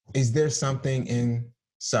 is there something in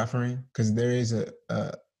suffering? Because there is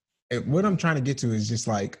what I'm trying to get to is just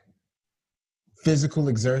like physical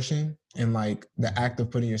exertion and like the act of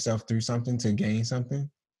putting yourself through something to gain something.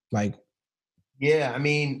 Like, yeah, I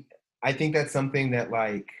mean, I think that's something that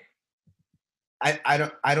like I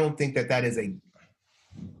don't think that is a.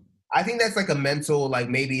 I think that's like a mental, like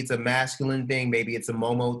maybe it's a masculine thing, maybe it's a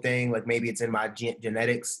Momo thing, like maybe it's in my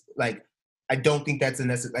genetics. Like I don't think that's a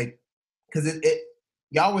necessary, like, because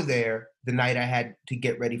y'all were there the night I had to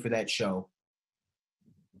get ready for that show.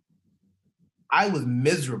 I was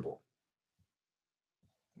miserable.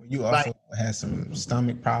 You also had some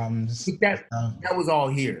stomach problems. That was all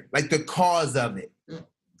here. Like the cause of it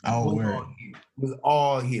was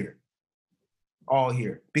all here. All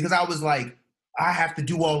here. Because I was like, I have to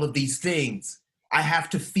do all of these things. I have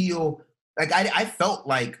to feel like I felt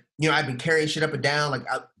like, you know, I've been carrying shit up and down. Like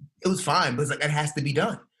it was fine, but it's like, it has to be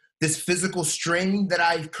done. This physical strain that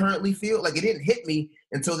I currently feel, like it didn't hit me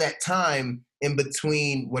until that time in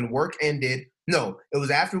between when work ended. No, it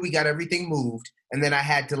was after we got everything moved. And then I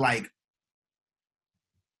had to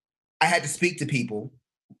speak to people,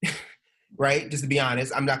 right? Just to be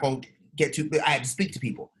honest, I'm not going to get too, I had to speak to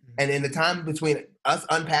people. And in the time between us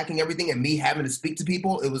unpacking everything and me having to speak to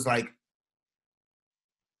people, it was like.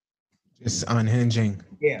 Just unhinging.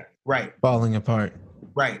 Yeah, right. Falling apart.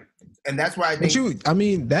 Right. And that's why I think.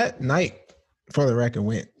 But that night, for the record,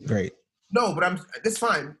 went great. No, but that's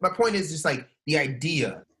fine. My point is just like the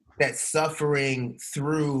idea that suffering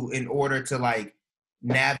through in order to like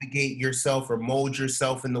navigate yourself or mold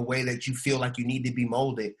yourself in the way that you feel like you need to be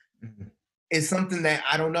molded is something that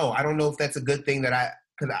I don't know. I don't know if that's a good thing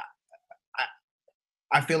because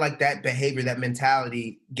I feel like that behavior, that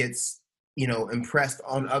mentality gets, you know, impressed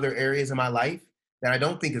on other areas of my life that I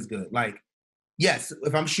don't think is good. Like, yes,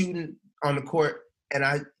 if I'm shooting on the court and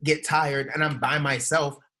I get tired and I'm by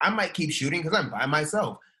myself, I might keep shooting because I'm by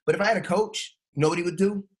myself. But if I had a coach, you know what he would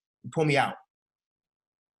do? He'd pull me out.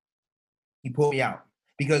 He pulled me out.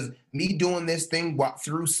 Because me doing this thing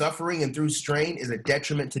through suffering and through strain is a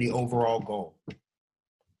detriment to the overall goal.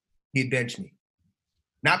 He'd bench me.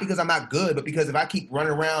 Not because I'm not good, but because if I keep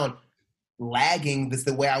running around lagging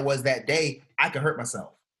the way I was that day, I could hurt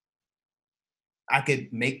myself. I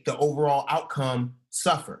could make the overall outcome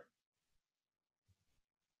suffer.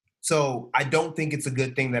 So I don't think it's a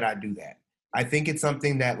good thing that I do that. I think it's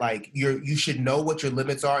something that like you should know what your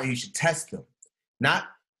limits are and you should test them. Not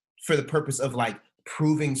for the purpose of like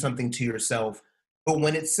proving something to yourself, but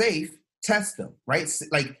when it's safe, test them, right?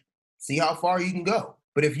 Like see how far you can go.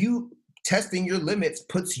 But if you testing your limits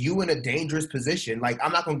puts you in a dangerous position, like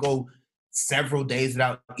I'm not going to go several days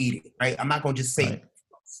without eating, right? I'm not going to just say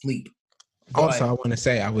sleep. Also, I want to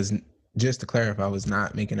say just to clarify, I was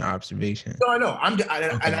not making an observation. No, I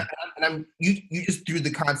know. You just threw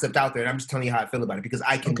the concept out there, and I'm just telling you how I feel about it because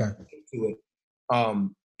I can get to it.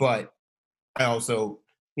 But I also,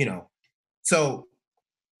 you know, so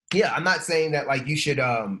yeah, I'm not saying that like you should,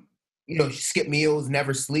 you know, skip meals,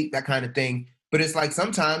 never sleep, that kind of thing. But it's like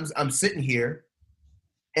sometimes I'm sitting here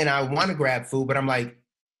and I want to grab food, but I'm like,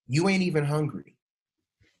 you ain't even hungry.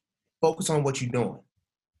 Focus on what you're doing.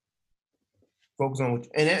 Focus on what,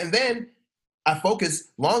 and then I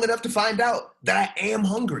focus long enough to find out that I am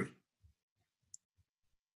hungry.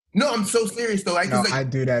 No, I'm so serious though. No, I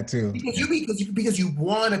do that too. Because you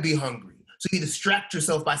want to be hungry, so you distract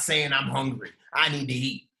yourself by saying I'm hungry. I need to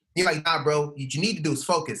eat. You're like, nah, bro. What you need to do is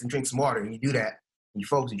focus and drink some water. And you do that. And you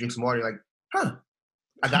focus and drink some water. You're like, huh?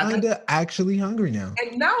 I got kinda actually hungry now.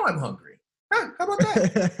 And now I'm hungry. Huh? How about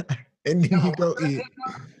that? And then you go eat.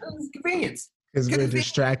 It's convenience. Because we're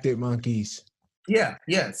distracted monkeys. Yeah.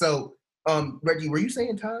 So, Reggie, were you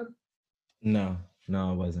saying time? No,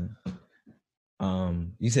 I wasn't.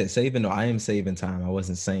 You said saving. No, I am saving time. I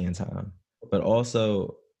wasn't saying time, but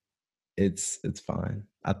also, it's fine.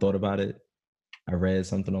 I thought about it. I read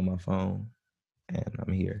something on my phone, and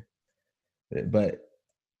I'm here. But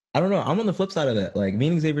I don't know. I'm on the flip side of that. Like me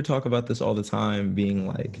and Xavier talk about this all the time, being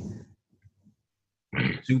like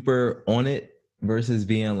super on it versus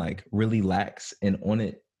being like really lax and on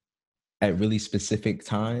it at really specific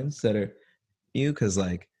times that are you. Cause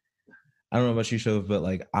like, I don't know about you, Shov, but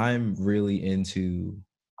like I'm really into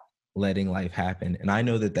letting life happen. And I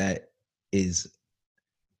know that is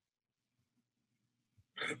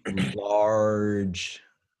largely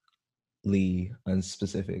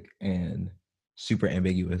unspecific and super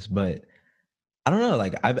ambiguous, but I don't know,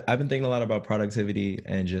 like I've been thinking a lot about productivity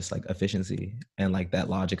and just like efficiency and like that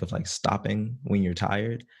logic of like stopping when you're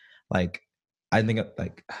tired. Like I think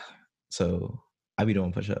like, so I be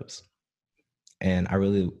doing push-ups and I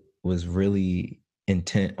was really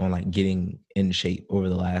intent on like getting in shape over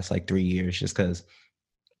the last like 3 years just because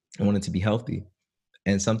I wanted to be healthy.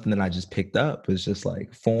 And something that I just picked up was just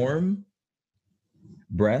like form,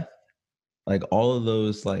 breath, like all of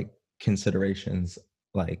those like considerations,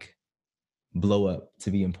 like blow up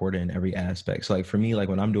to be important in every aspect. So like for me, like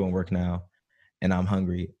when I'm doing work now and I'm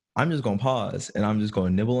hungry, I'm just gonna pause and I'm just gonna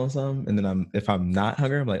nibble on something. And then if I'm not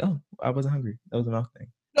hungry, I'm like, oh, I wasn't hungry. That was a mouth thing.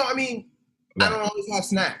 No, I mean, I don't always have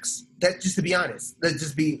snacks. That just to be honest. Let's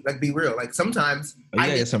just be real. Like sometimes Oh,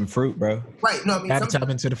 you get some fruit, bro. Right. No, I mean, Gotta tap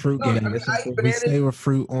into the fruit game. I mean, I eat We bananas, stay with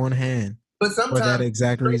fruit on hand but for sometimes that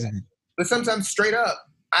exact reason. But sometimes straight up,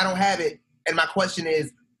 I don't have it. And my question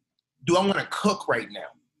is, do I want to cook right now?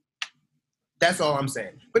 That's all I'm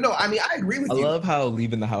saying. But no, I mean, I agree with you. I love how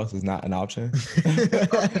leaving the house is not an option.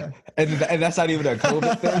 and that's not even a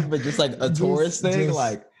COVID thing, but just like a tourist thing.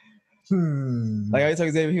 Like I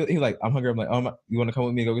told Xavier, he like, I'm hungry. I'm like, oh, you want to come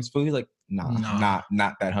with me and go get some food? He's like, nah,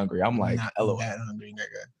 not that hungry. I'm like, not LOL. that hungry,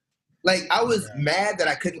 nigga. Like, I was mad that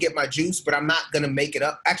I couldn't get my juice, but I'm not going to make it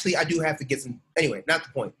up. Actually, I do have to get some. Anyway, not the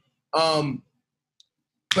point.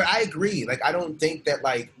 But I agree. Like, I don't think that,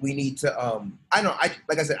 like, we need to,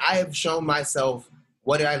 like I said, I have shown myself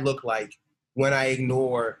what I look like when I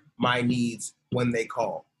ignore my needs when they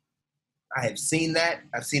call. I have seen that.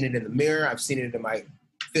 I've seen it in the mirror. I've seen it in my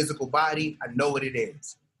physical body. I know what it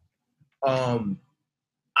is. I'm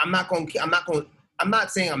not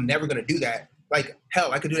saying I'm never going to do that. Like,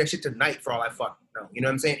 hell, I could do that shit tonight for all I fucking know. You know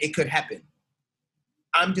what I'm saying? It could happen.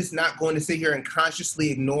 I'm just not going to sit here and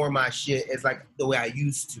consciously ignore my shit as like the way I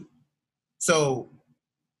used to. So,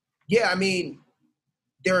 yeah, I mean,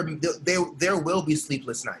 there will be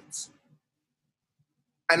sleepless nights.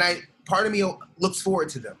 And part of me looks forward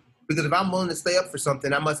to them. Because if I'm willing to stay up for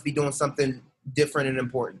something, I must be doing something different and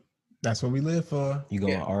important. That's what we live for. You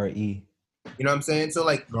going RE. You know what I'm saying? So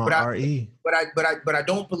like, but I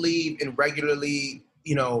don't believe in regularly,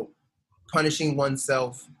 punishing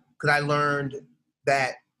oneself, because I learned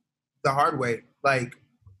that the hard way. Like,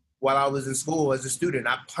 while I was in school as a student,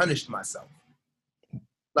 I punished myself.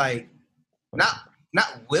 Like, not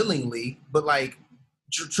willingly, but like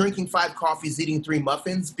drinking 5 coffees, eating 3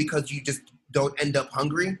 muffins because you just don't end up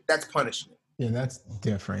hungry. That's punishment. Yeah, that's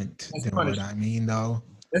different than what I mean, though.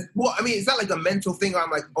 Well, I mean, it's not like a mental thing where I'm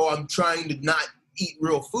like, oh, I'm trying to not eat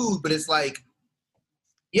real food, but it's like,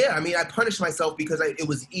 yeah, I mean, I punished myself because it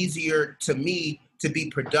was easier to me to be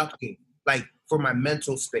productive, like for my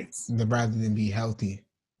mental space. Rather than be healthy.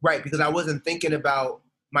 Right, because I wasn't thinking about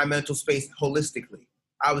my mental space holistically.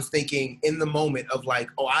 I was thinking in the moment of like,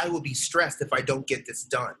 oh, I will be stressed if I don't get this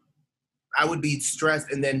done. I would be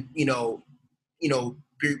stressed and then, be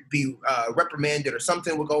reprimanded or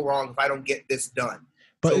something will go wrong if I don't get this done.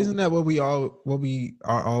 But isn't that what we are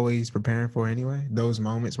always preparing for anyway? Those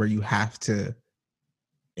moments where you have to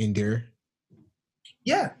endure.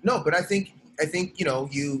 Yeah, no, but I think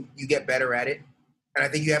you get better at it, and I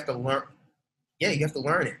think you have to learn. Yeah, you have to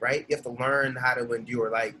learn it, right? You have to learn how to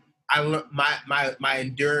endure. Like I learned my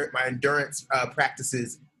endurance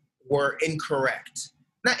practices were incorrect.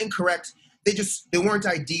 Not incorrect. They weren't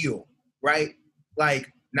ideal, right?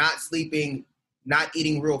 Like not sleeping, not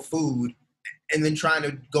eating real food, and then trying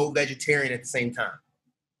to go vegetarian at the same time.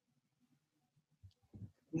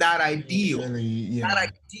 Not ideal. Really, yeah. Not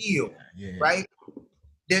ideal, right?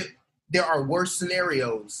 There are worse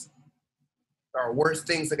scenarios. There are worse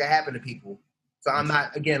things that can happen to people. So I'm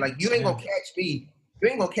not, again, like you ain't gonna catch me. You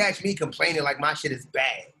ain't gonna catch me complaining like my shit is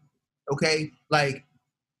bad. Okay? Like,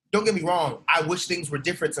 don't get me wrong. I wish things were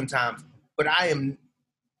different sometimes, but I've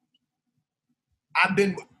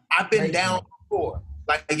been down before.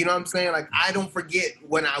 Like, you know what I'm saying? Like, I don't forget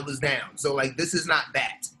when I was down. So, like, this is not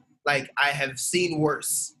that. Like, I have seen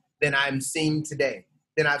worse than I'm seeing today,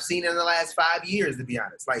 than I've seen in the last 5 years, to be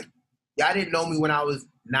honest. Like, y'all didn't know me when I was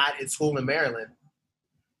not at school in Maryland.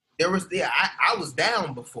 I was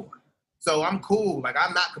down before. So I'm cool. Like,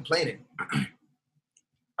 I'm not complaining.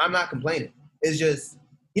 I'm not complaining. It's just,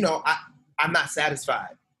 I'm not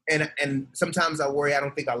satisfied. And sometimes I worry I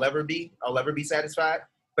don't think I'll ever be satisfied.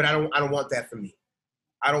 But I don't want that for me.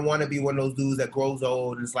 I don't want to be one of those dudes that grows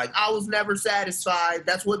old and it's like, I was never satisfied.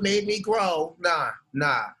 That's what made me grow. Nah,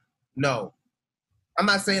 no. I'm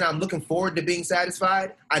not saying I'm looking forward to being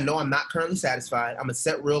satisfied. I know I'm not currently satisfied. I'm going to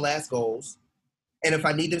set real ass goals. And if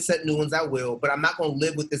I need to set new ones, I will. But I'm not going to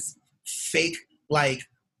live with this fake, like,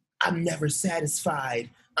 I'm never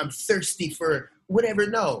satisfied. I'm thirsty for whatever.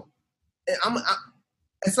 No. And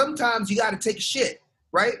sometimes you got to take a shit,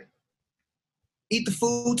 right? Eat the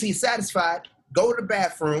food till you're satisfied. Go to the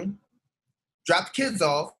bathroom, drop the kids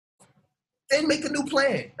off, then make a new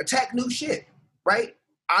plan, attack new shit, right?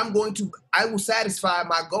 I will satisfy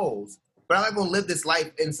my goals, but I'm not going to live this life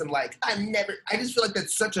in some like, I just feel like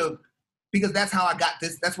that's because that's how I got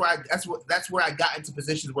this. That's where I got into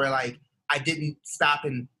positions where like, I didn't stop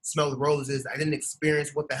and smell the roses. I didn't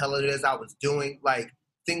experience what the hell it is I was doing. Like,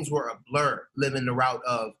 things were a blur, living the route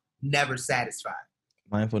of never satisfied.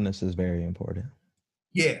 Mindfulness is very important.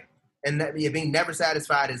 Yeah. And that being never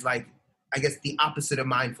satisfied is like, I guess, the opposite of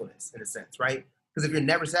mindfulness in a sense, right? Because if you're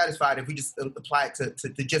never satisfied, if we just apply it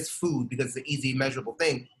to just food, because it's an easy, measurable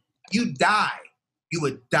thing, you die. You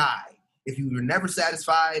would die. If you were never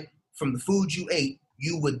satisfied from the food you ate,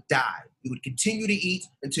 you would die. You would continue to eat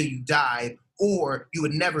until you died, or you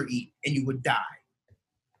would never eat and you would die.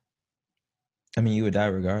 I mean, you would die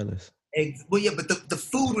regardless. Well, yeah, but the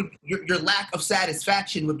food would, your lack of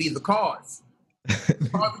satisfaction would be the cause. The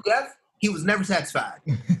cause of death, he was never satisfied.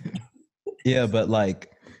 Yeah, but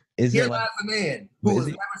like, is Here it lies like, a man who was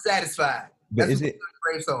never satisfied. but That's is what it?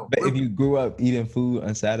 brave soul. But if you grew up eating food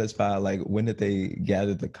unsatisfied, like when did they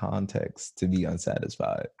gather the context to be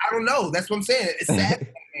unsatisfied? I don't know. That's what I'm saying. It's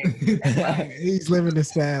sad. He's living a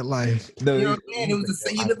sad life. No, You know what I'm saying? It was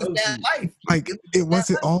he lived a sad life. Like, it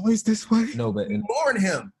wasn't always this way. no, but We mourn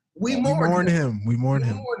him. We We mourn mourn him. him. We mourn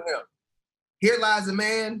him. Here lies a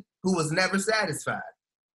man who was never satisfied.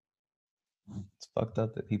 it's fucked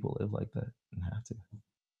up that people live like that and have to.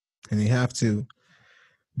 And they have to,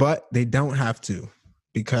 but they don't have to,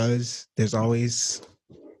 because there's always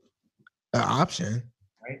an option.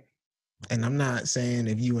 Right. And I'm not saying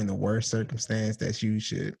if you in the worst circumstance that you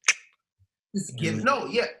should. Just give no,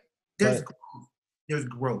 yeah. There's But- growth. There's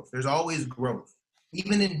growth. There's always growth.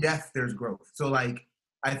 Even in death, there's growth. So like,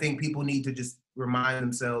 I think people need to just remind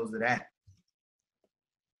themselves of that.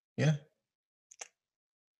 Yeah.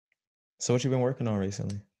 So what you been working on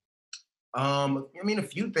recently? I mean, a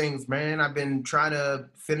few things, man. I've been trying to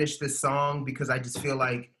finish this song because I just feel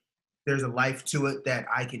like there's a life to it that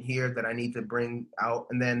I can hear that I need to bring out.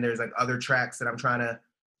 And then there's like other tracks that I'm trying to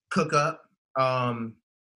cook up.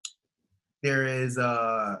 There is,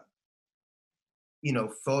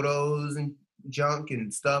 photos and junk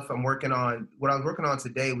and stuff I'm working on. What I was working on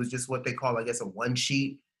today was just what they call, I guess, a one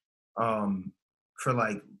sheet for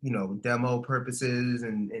like, demo purposes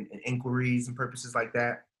and inquiries and purposes like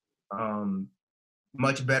that.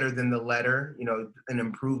 Much better than the letter, an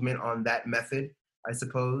improvement on that method, I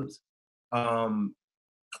suppose.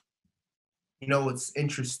 What's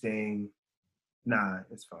interesting? Nah,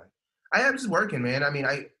 it's fine. I am just working, man. I mean,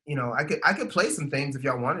 I could play some things if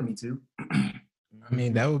y'all wanted me to. I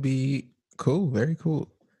mean, that would be cool. Very cool.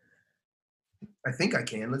 I think I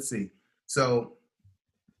can. Let's see. So,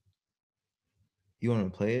 You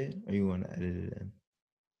want to play it or you want to edit it in?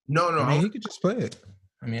 no, I mean, you could just play it.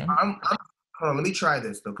 I mean, I'm hold on. Let me try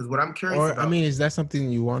this though, because what I'm curious or about. I mean, is that something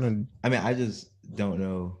you want to? I mean, I just don't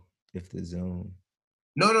know if the Zoom.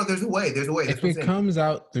 No, there's a way. There's a way. That's If what I'm it saying. comes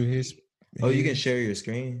out through his. Oh, you can share your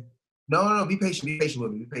screen. No. Be patient. Be patient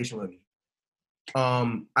with me. Be patient with me.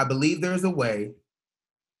 I believe there's a way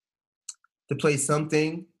to play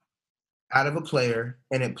something out of a player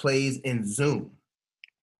and it plays in Zoom.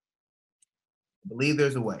 I believe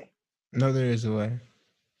there's a way. No, there is a way.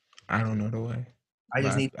 I don't know the way. I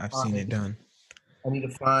just but need. I've seen it done. I need to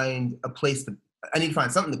find a place to. I need to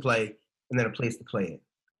find something to play and then a place to play it.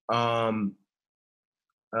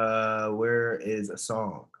 Where is a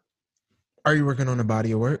song? Are you working on a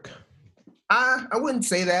body of work? I wouldn't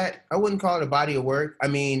say that. I wouldn't call it a body of work. I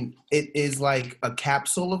mean, it is like a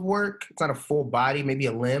capsule of work. It's not a full body, maybe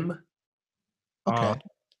a limb. Okay.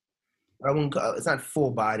 I wouldn't call, it's not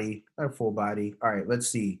full body. Not a full body. All right, let's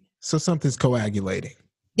see. So something's coagulating.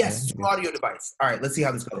 Yes, it's an audio device. All right, let's see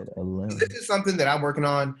how this goes. A limb. This is something that I'm working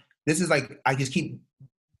on. This is like, I just keep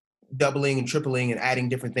doubling and tripling and adding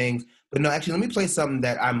different things. But no, actually, let me play something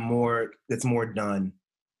that's more done,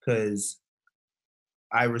 because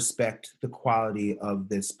I respect the quality of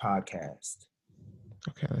this podcast.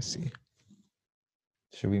 Okay, let's see.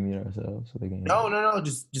 Should we mute ourselves so they can? No.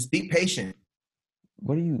 Just be patient.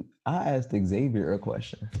 What do you? I asked Xavier a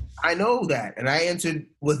question. I know that, and I answered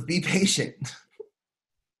with be patient.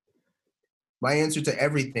 My answer to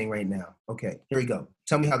everything right now. Okay, here we go.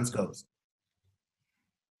 Tell me how this goes.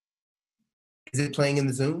 Is it playing in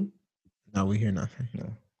the Zoom? No, we hear nothing.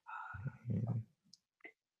 No.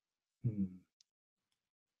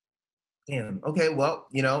 Damn. Okay, well,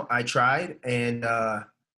 I tried, and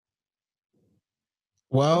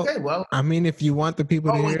Well, okay, well. I mean, if you want the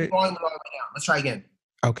people to Oh, hear wait, it, volume all the way down. Let's try again.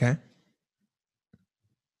 okay.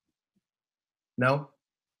 No?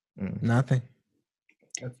 Nothing.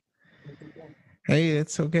 Hey,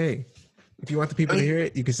 it's okay. If you want the people to hear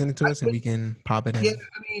it, you can send it to us and we can pop it in. Yeah,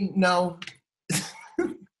 I mean, no.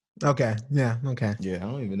 Okay. Yeah. Okay. Yeah, I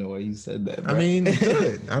don't even know why you said that. I bro. mean, we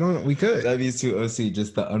could. We could. That'd be too OC.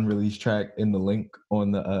 Just the unreleased track in the link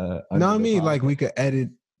on the. No, I mean, like we could edit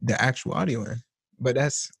the actual audio in, but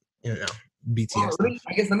that's BTS Well,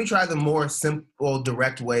 stuff. let me try the more simple,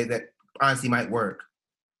 direct way that honestly might work.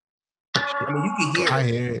 I mean, you can hear I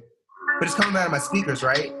it, hear it. but it's coming out of my speakers,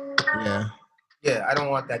 right? Yeah. Yeah, I don't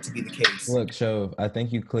want that to be the case. Look, Shove, I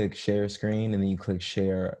think you click share screen and then you click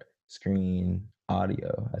share screen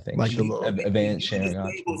audio. I think Like the little advanced sharing Disable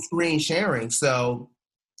options. screen sharing, so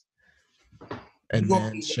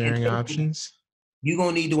advanced sharing options. you're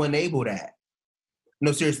gonna need to enable that.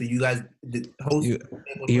 No, seriously, you guys, the host.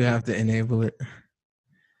 You have to enable it.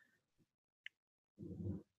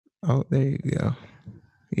 Oh, there you go.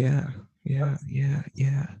 Yeah.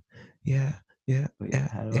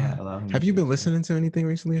 Have you been listening to anything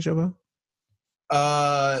recently, Shobo?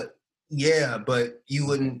 Yeah, but you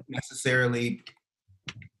wouldn't necessarily,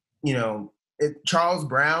 Charles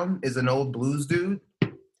Brown is an old blues dude.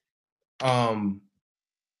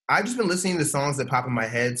 I've just been listening to songs that pop in my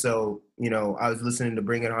head. So, I was listening to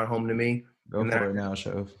Bring It On Home to Me. Go for it now,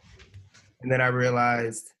 Shove. And then I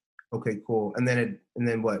realized, okay, cool. And then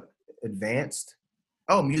what? Advanced?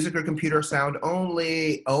 Oh, music or computer sound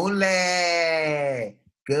only. Good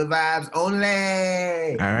vibes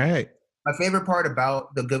only. All right. My favorite part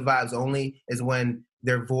about the good vibes only is when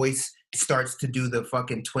their voice starts to do the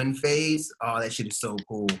fucking twin phase. Oh, that shit is so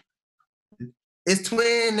cool. It's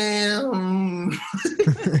twinning.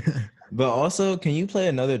 But also, can you play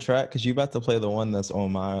another track? Because you about to play the one that's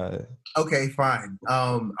on my. Okay, fine.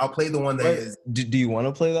 I'll play the one that is. Do you want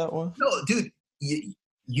to play that one? No, dude.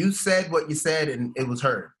 You said what you said, and it was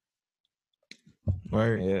heard.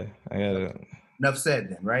 Right. Yeah, I got it. Enough said,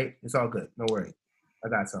 then. Right? It's all good. No worry. I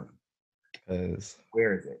got something. Because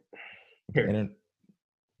where is it? Here.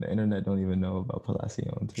 The internet don't even know about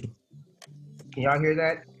Palacion too. Can y'all hear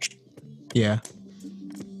that? Yeah.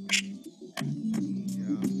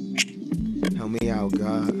 Help me out,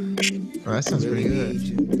 God. Oh, that sounds pretty good.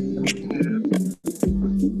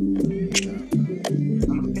 I'm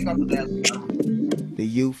gonna pick up that. The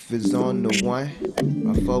youth is on the one.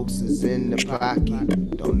 My folks is in the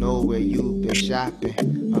pocket. Don't know where you been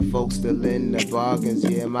shopping. My folks still in the bargains.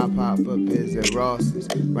 Yeah, my pop-up is at Ross's,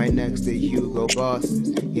 right next to Hugo Boss's.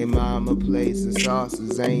 Your mama plays the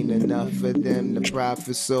sauces. Ain't enough for them to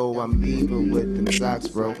profit, so I'm leaving with them socks,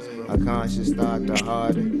 bro. My conscience start to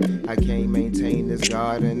harden. I can't maintain this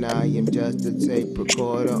garden. I am just a tape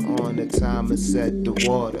recorder on the timer, set the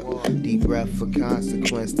water. Deep breath for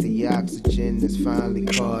consequence. The oxygen is finally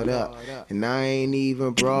caught up. And I ain't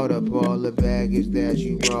even brought up all the baggage that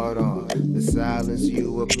you brought on. The silence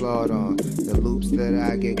you applaud on. The loops that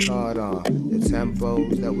I get caught on. The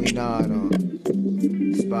tempos that we nod on.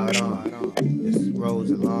 Spot on. This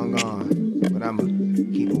road's a long on. But I'ma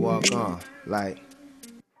keep a walk on. Like.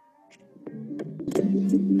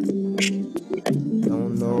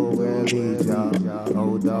 Don't know where it leads, y'all.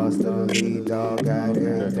 Old dog still a lead dog. Got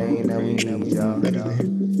everything that we need, y'all.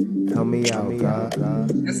 Help me out, God.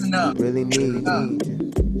 That's enough. Really need.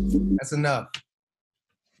 That's enough.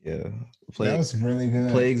 Yeah. That was really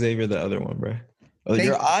good. Play Xavier the other one, bro. Oh,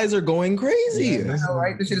 your eyes are going crazy. Yeah, I know,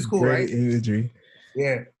 right? This shit is cool, great right? imagery.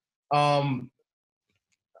 Yeah. Let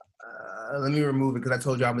me remove it because I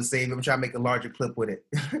told you I'm gonna save it. I'm trying to make a larger clip with it.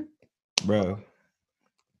 Bro.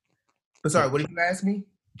 But sorry, what did you ask me?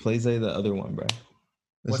 Play Zay the other one, bro.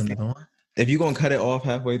 There's What's another one. If you gonna cut it off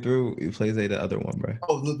halfway through, you play Zay the other one, bro.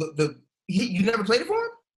 Oh, you never played it for him?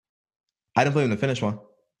 I didn't play him the finish one.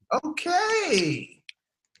 Okay.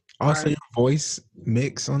 Also, Right. your voice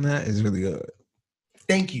mix on that is really good.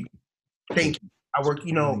 Thank you. I work,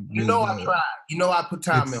 I tried. I put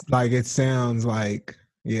time in. It's like it sounds like,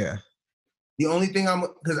 yeah. The only thing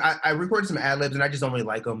because I recorded some ad libs and I just don't really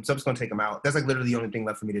like them, so I'm just gonna take them out. That's like literally the only thing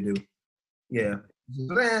left for me to do. Yeah.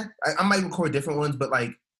 I might record different ones, but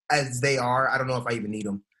like as they are, I don't know if I even need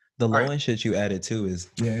them. The low end shit you added too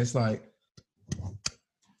is Yeah, it's like,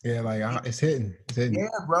 it's hitting. It's hitting. Yeah,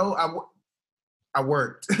 bro. I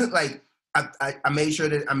worked. Like I made sure.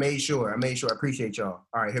 I appreciate y'all.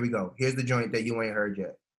 All right, here we go. Here's the joint that you ain't heard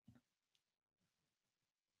yet.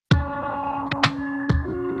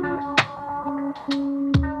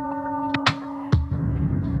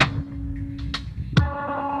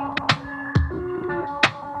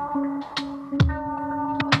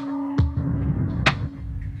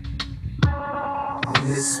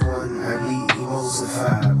 This one I be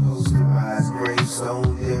emulsified, posterized,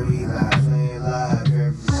 gravestone, very live, laying live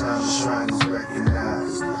every time the shrine is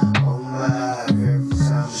recognized. Oh my, every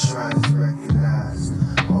time the shrine is recognized.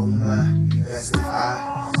 Oh my, best if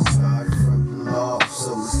I started from the law,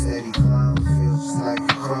 so a steady climb feels like a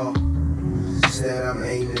crawl. Said I'm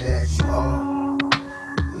aiming at you all.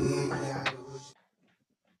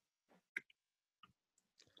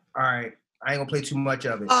 All right, I I ain't gonna play too much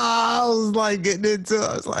of it. I was like getting into it.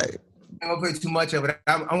 I was like, I don't play too much of it.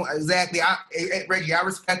 Exactly. Reggie, I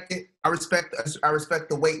respect it. I respect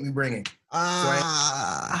the weight we bring in.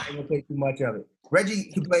 I ain't gonna play too much of it.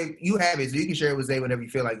 Reggie can play. You have it, so you can share it with Zay whenever you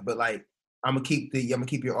feel like it. But like, I'm gonna keep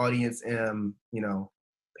your audience,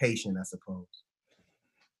 patient, I suppose.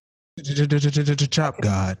 Chop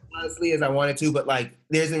God. Honestly, as I wanted to, but like,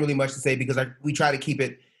 there isn't really much to say because we try to keep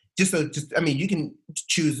it. You can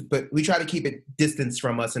choose, but we try to keep it distance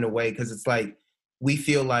from us in a way because it's like we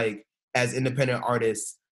feel like as independent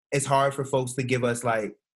artists, it's hard for folks to give us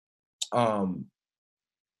like, the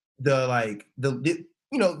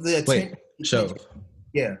Wait, show.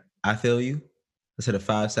 Yeah. I feel you. Let's hit a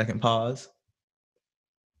 5-second pause.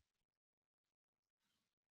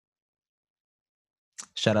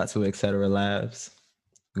 Shout out to Etc. Labs.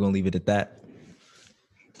 We're gonna leave it at that.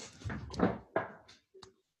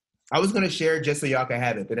 I was gonna share just so y'all can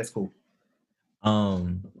have it, but that's cool.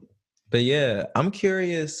 But yeah, I'm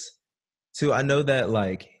curious too. I know that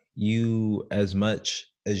like you, as much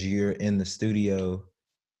as you're in the studio,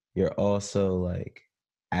 you're also like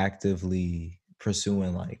actively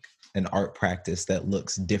pursuing like an art practice that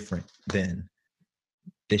looks different than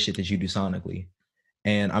the shit that you do sonically.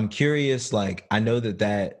 And I'm curious, like, I know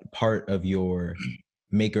that part of your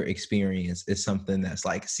maker experience is something that's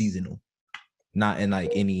like seasonal, not in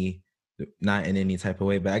any type of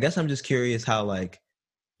way. But I guess I'm just curious how like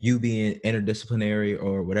you being interdisciplinary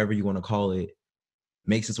or whatever you want to call it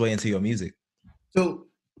makes its way into your music. So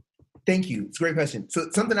thank you. It's a great question. So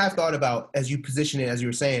something I've thought about as you position it, as you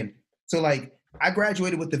were saying. So like I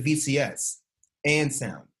graduated with the VCS and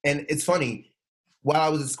sound. And it's funny, while I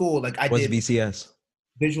was at school, like What's did VCS?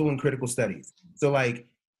 Visual and Critical Studies. So like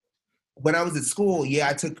when I was at school, yeah,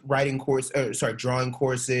 I took drawing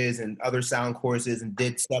courses and other sound courses and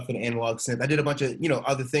did stuff in analog synth. I did a bunch of,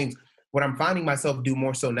 other things. What I'm finding myself do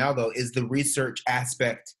more so now though is the research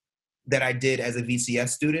aspect that I did as a VCS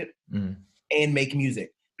student and make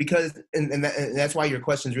music. Because, and that's why your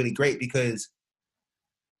question is really great, because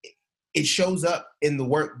it shows up in the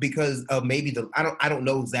work because of maybe I don't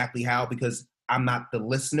know exactly how, because I'm not the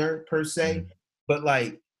listener per se, but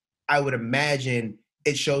like I would imagine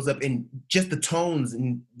it shows up in just the tones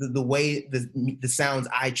and the way the sounds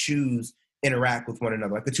I choose interact with one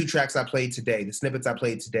another. Like the 2 tracks I played today, the snippets I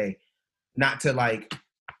played today, not to like,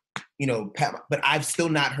 but I've still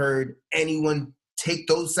not heard anyone take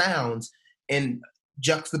those sounds and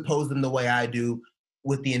juxtapose them the way I do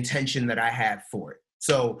with the intention that I have for it.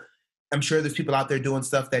 So I'm sure there's people out there doing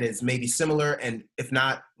stuff that is maybe similar and if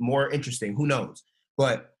not more interesting, who knows?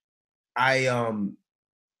 But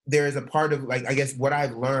there is a part of like, I guess what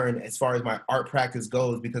I've learned as far as my art practice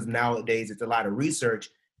goes, because nowadays it's a lot of research.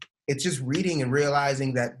 It's just reading and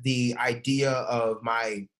realizing that the idea of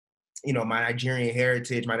my Nigerian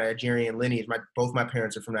heritage, my Nigerian lineage, both my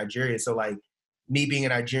parents are from Nigeria. So like me being a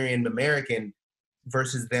Nigerian American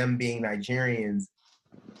versus them being Nigerians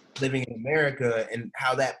living in America, and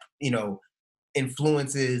how that,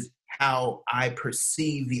 influences how I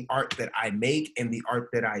perceive the art that I make and the art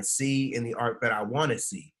that I see and the art that I want to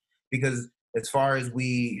see. Because as far as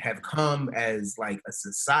we have come as like a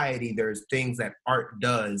society, there's things that art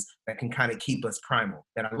does that can kind of keep us primal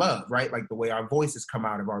that I love, right? Like the way our voices come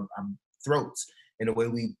out of our throats and the way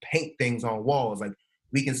we paint things on walls, like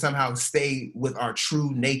we can somehow stay with our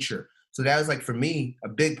true nature. So that was like, for me, a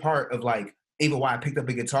big part of like, even why I picked up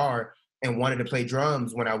a guitar and wanted to play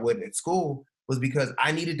drums when I would at school, was because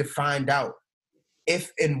I needed to find out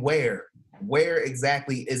if and where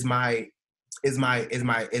exactly is my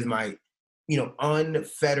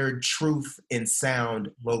unfettered truth in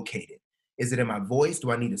sound located. Is it in my voice?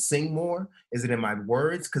 Do I need to sing more? Is it in my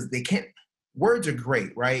words? Because words are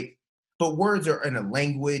great, right? But words are in a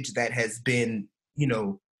language that has been,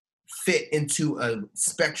 fit into a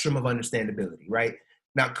spectrum of understandability, right?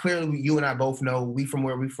 Now, clearly, you and I both know we from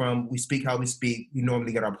where we from, we speak how we speak, we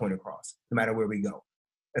normally get our point across, no matter where we go.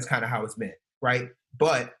 That's kind of how it's been, right?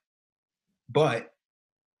 But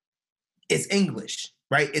it's English,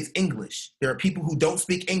 right? It's English. There are people who don't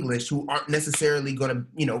speak English who aren't necessarily going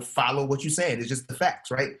to, follow what you're saying. It's just the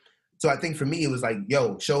facts, right? So I think for me, it was like,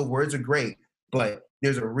 show words are great, but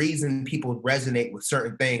there's a reason people resonate with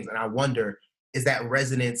certain things. And I wonder, is that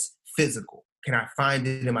resonance physical? Can I find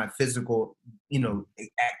it in my physical,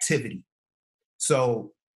 activity?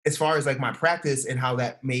 So as far as like my practice and how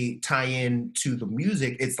that may tie in to the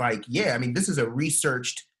music, it's like, yeah, I mean, this is I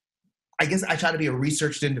guess I try to be a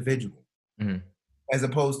researched individual as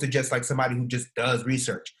opposed to just like somebody who just does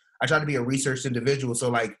research. I try to be a researched individual. So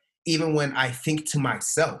like, even when I think to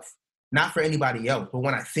myself, not for anybody else, but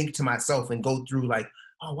when I think to myself and go through like,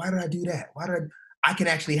 oh, why did I do that? I can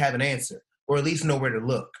actually have an answer, or at least know where to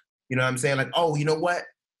look. You know what I'm saying? Like, oh, you know what?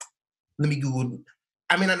 Let me Google.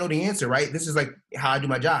 I mean, I know the answer, right? This is like how I do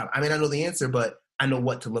my job. I mean, I know the answer, but I know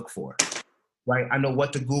what to look for, right? I know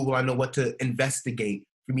what to Google. I know what to investigate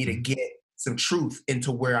for me to get some truth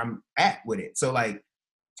into where I'm at with it. So like,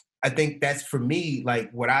 I think that's for me,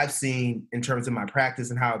 like what I've seen in terms of my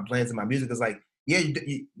practice and how it blends in my music is like, yeah,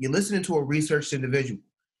 you're listening to a researched individual.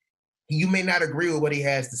 You may not agree with what he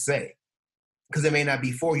has to say because it may not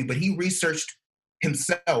be for you, but he researched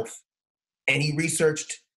himself and he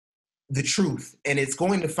researched the truth, and it's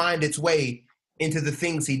going to find its way into the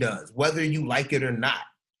things he does, whether you like it or not.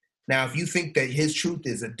 Now, if you think that his truth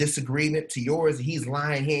is a disagreement to yours, he's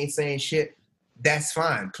lying, he ain't saying shit, that's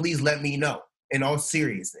fine. Please let me know in all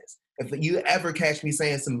seriousness. If you ever catch me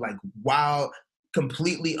saying some like wild,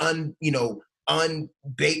 completely some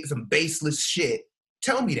baseless shit,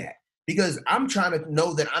 tell me that. Because I'm trying to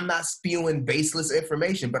know that I'm not spewing baseless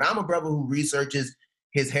information, but I'm a brother who researches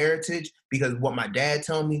his heritage, because what my dad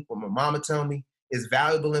told me, what my mama told me is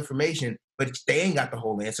valuable information, but they ain't got the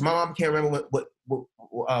whole answer. My mom can't remember what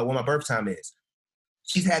my birth time is.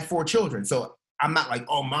 She's had 4 children. So I'm not like,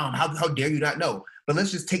 oh, mom, how dare you not know? But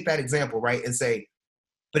let's just take that example, right? And say,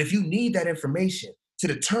 but if you need that information to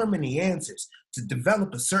determine the answers, to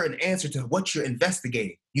develop a certain answer to what you're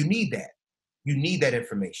investigating, you need that. You need that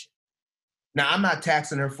information. Now, I'm not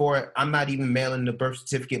taxing her for it. I'm not even mailing the birth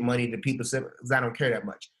certificate money to people because I don't care that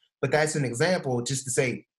much. But that's an example just to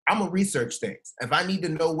say, I'm going to research things. If I need to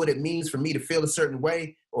know what it means for me to feel a certain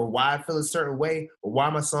way, or why I feel a certain way, or why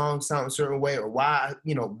my songs sound a certain way, or why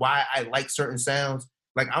I like certain sounds,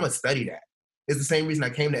 like I'm going to study that. It's the same reason I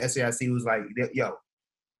came to SAIC. Who was like, yo,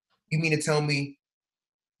 you mean to tell me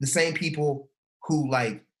the same people who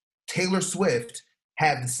like Taylor Swift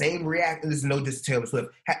have the same reaction, there's no diss to Taylor Swift,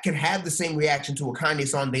 can have the same reaction to a Kanye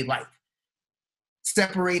song they like,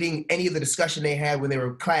 separating any of the discussion they had when they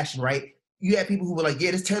were clashing, right? You had people who were like, yeah,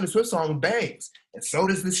 this Taylor Swift song bangs, and so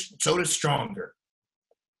does Stronger.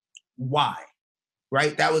 Why?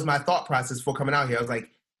 Right? That was my thought process before coming out here. I was like,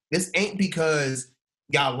 this ain't because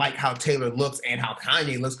y'all like how Taylor looks and how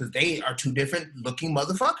Kanye looks, because they are 2 different looking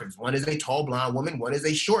motherfuckers. One is a tall blonde woman, one is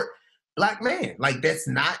a short black man. Like, that's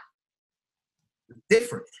not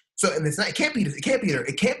different. So, and it can't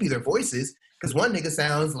be their voices, because one nigga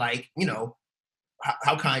sounds like,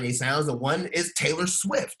 how Kanye sounds, and one is Taylor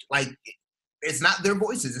Swift. Like, it's not their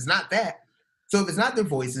voices. It's not that. So if it's not their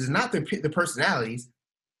voices, not their personalities,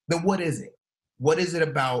 then what is it? What is it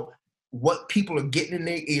about what people are getting in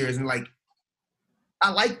their ears and like,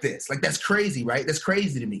 I like this. Like, that's crazy, right? That's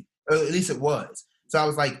crazy to me. Or at least it was. So I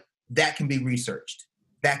was like, that can be researched.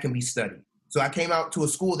 That can be studied. So I came out to a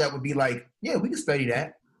school that would be like, yeah, we can study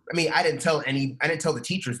that. I mean, I didn't tell the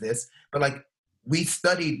teachers this, but like, we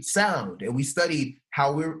studied sound, and we studied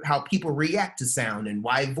how people react to sound, and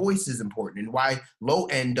why voice is important, and why low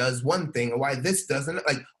end does one thing, and why this doesn't.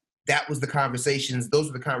 Like, that was the conversations. Those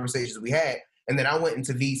were the conversations we had. And then I went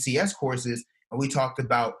into VCS courses, and we talked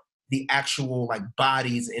about the actual like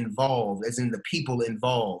bodies involved, as in the people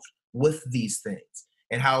involved with these things,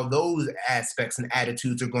 and how those aspects and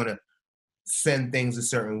attitudes are going to send things a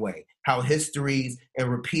certain way, how histories and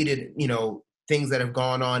repeated, things that have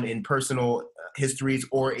gone on in personal histories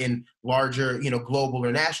or in larger, global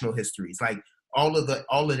or national histories, like all of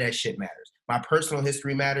that shit matters. My personal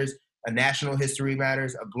history matters, a national history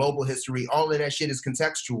matters, a global history, all of that shit is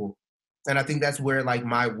contextual. And I think that's where like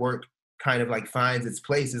my work kind of like finds its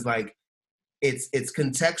place, is like, it's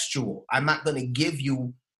contextual. I'm not going to give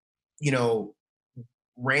you,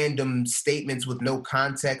 random statements with no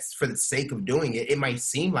context for the sake of doing it. It might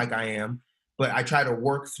seem like I am, but I try to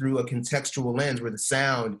work through a contextual lens where the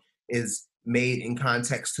sound is made in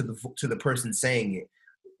context to the person saying it.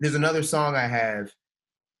 There's another song I have.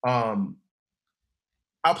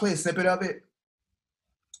 I'll play a snippet of it,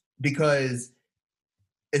 because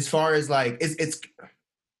as far as like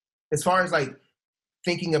as far as like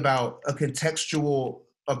thinking about a contextual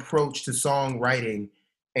approach to songwriting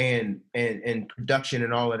and production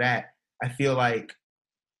and all of that, I feel like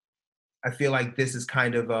this is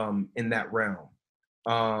kind of in that realm.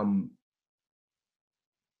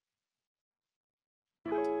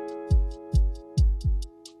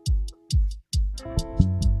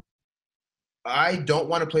 I don't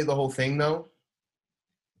want to play the whole thing though,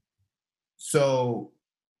 so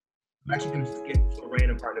I'm actually going to skip to a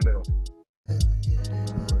random part in the middle.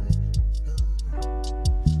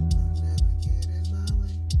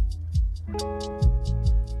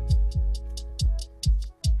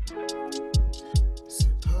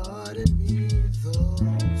 Pardon me,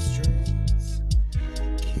 those strings,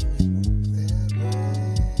 can you move that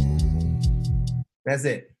way? That's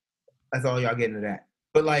it. That's all y'all getting to that.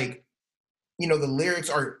 But like, you know, the lyrics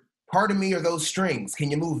are, part of me are those strings. Can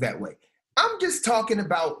you move that way? I'm just talking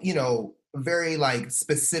about, you know, a very like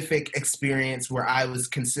specific experience where I was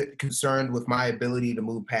concerned with my ability to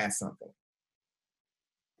move past something.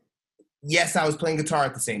 Yes, I was playing guitar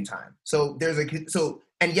at the same time. So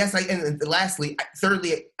and yes, and lastly,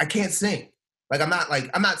 thirdly, I can't sing. Like, I'm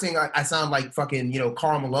not saying I sound like fucking, you know,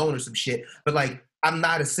 Karl Malone or some shit, but like, I'm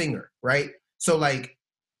not a singer, right? So like,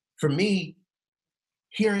 for me,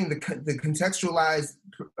 hearing the contextualized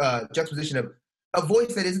juxtaposition of a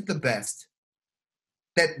voice that isn't the best,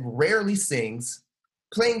 that rarely sings,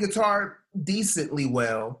 playing guitar decently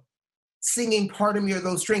well, singing part of me are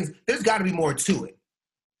those strings, there's got to be more to it.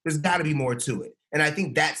 There's got to be more to it. And I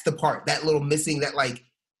think that's the part, that little missing, that like,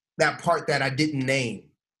 that part that I didn't name.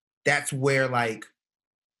 That's where like,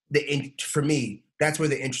 for me, that's where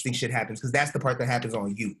the interesting shit happens, because that's the part that happens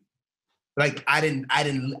on you. Like,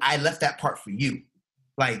 I left that part for you.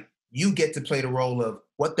 Like, you get to play the role of,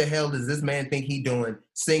 what the hell does this man think he doing,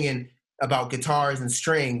 singing about guitars and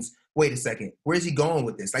strings? Wait a second, where's he going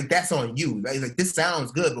with this? Like, that's on you. Like, this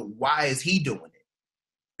sounds good, but why is he doing it?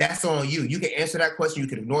 That's on you. You can answer that question. You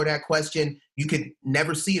can ignore that question. You could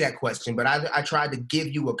never see that question. But I tried to give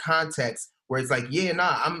you a context where it's like, yeah,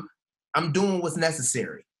 nah, I'm doing what's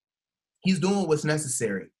necessary. He's doing what's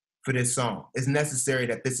necessary for this song. It's necessary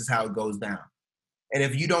that this is how it goes down. And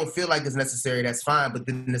if you don't feel like it's necessary, that's fine. But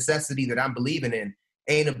the necessity that I'm believing in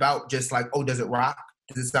ain't about just like, oh, does it rock?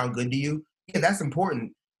 Does it sound good to you? Yeah, that's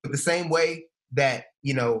important. But the same way that,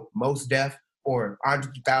 you know, Mos Def or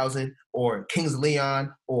Andre 3000 or Kings of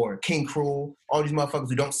Leon or King Cruel, all these motherfuckers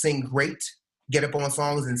who don't sing great, get up on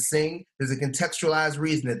songs and sing, there's a contextualized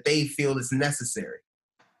reason that they feel it's necessary.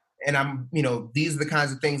 And I'm, you know, these are the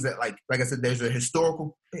kinds of things that, like I said, there's a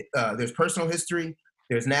historical, there's personal history,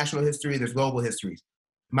 there's national history, there's global histories.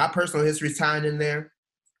 My personal history is tying in there.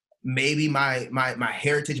 Maybe my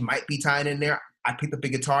heritage might be tying in there. I picked up a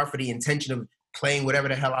guitar for the intention of playing whatever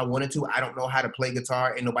the hell I wanted to. I don't know how to play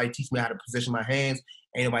guitar. Ain't nobody teach me how to position my hands.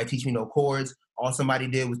 Ain't nobody teach me no chords. All somebody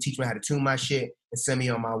did was teach me how to tune my shit and send me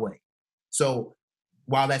on my way. So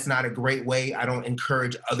while that's not a great way, I don't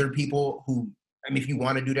encourage other people who, I mean, if you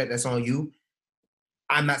want to do that, that's on you.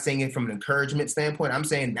 I'm not saying it from an encouragement standpoint. I'm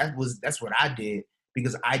saying that's what I did,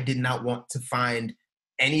 because I did not want to find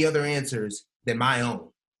any other answers than my own.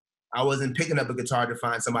 I wasn't picking up a guitar to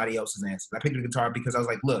find somebody else's answers. I picked up a guitar because I was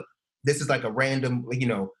like, look, this is like a random, you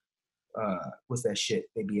know, what's that shit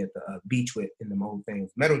they be at the beach with in the old things?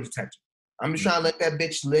 Metal detector. I'm just trying to let that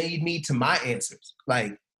bitch lead me to my answers.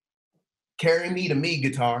 Like, carry me to me,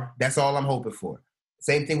 guitar. That's all I'm hoping for.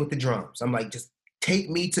 Same thing with the drums. I'm like, just take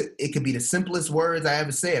me to, it could be the simplest words I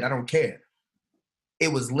ever said. I don't care. It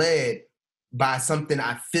was led by something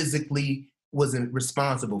I physically wasn't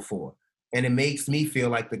responsible for. And it makes me feel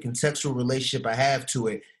like the contextual relationship I have to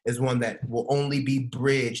it is one that will only be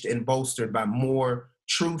bridged and bolstered by more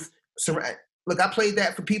truth. Look, I played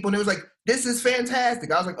that for people and it was like, this is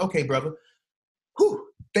fantastic. I was like, okay, brother. Whew,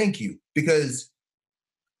 thank you. Because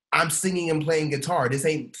I'm singing and playing guitar. This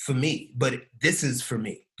ain't for me, but this is for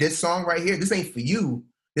me. This song right here, this ain't for you.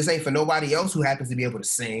 This ain't for nobody else who happens to be able to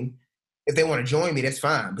sing. If they want to join me, that's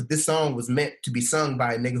fine. But this song was meant to be sung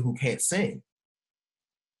by a nigga who can't sing.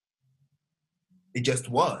 It just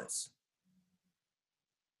was.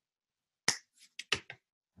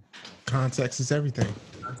 Context is everything.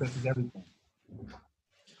 Context is everything.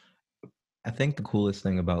 I think the coolest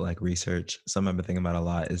thing about like research, something I've been thinking about a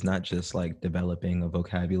lot, is not just like developing a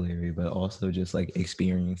vocabulary, but also just like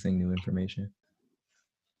experiencing new information.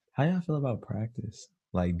 How y'all feel about practice?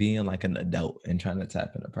 Like being like an adult and trying to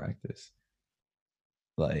tap into practice.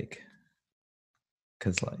 Like,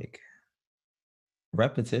 cause like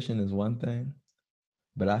repetition is one thing,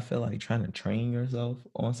 but I feel like trying to train yourself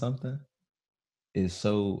on something is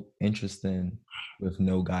so interesting with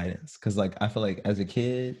no guidance. Cause like, I feel like as a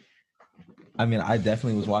kid, I mean, I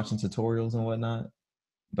definitely was watching tutorials and whatnot,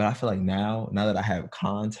 but I feel like now that I have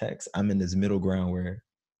context, I'm in this middle ground where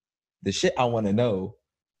the shit I want to know,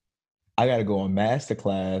 I got to go on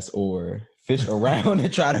masterclass or fish around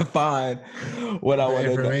and try to find what I want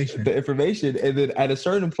to know, the information. And then at a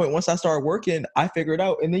certain point, once I start working, I figure it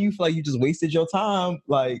out. And then you feel like you just wasted your time.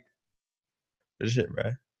 Like, shit,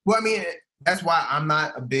 right? Well, I mean, that's why I'm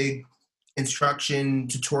not a big instruction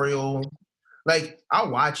tutorial. Like,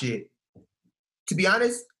 I'll watch it. To be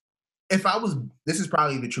honest, this is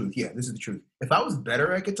probably the truth. Yeah, this is the truth. If I was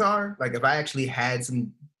better at guitar, like if I actually had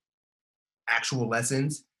some actual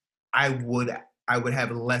lessons, I would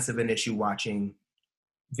have less of an issue watching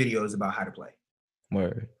videos about how to play.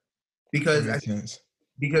 Word. Because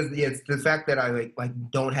because it's the fact that I like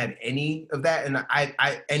don't have any of that, and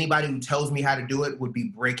I anybody who tells me how to do it would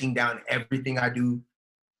be breaking down everything I do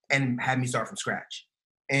and have me start from scratch.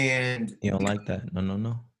 And You don't like that?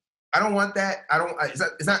 No. I don't want that.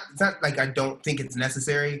 It's not like I don't think it's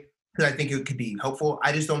necessary, because I think it could be helpful.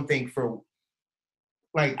 I just don't think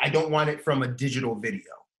I don't want it from a digital video.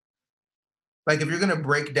 Like, if you're gonna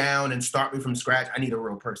break down and start me from scratch, I need a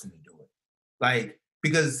real person to do it. Like,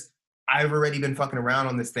 because I've already been fucking around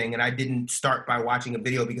on this thing, and I didn't start by watching a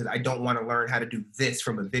video because I don't want to learn how to do this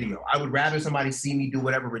from a video. I would rather somebody see me do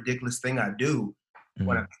whatever ridiculous thing I do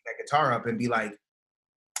when I pick that guitar up and be like,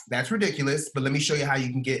 that's ridiculous, but let me show you how you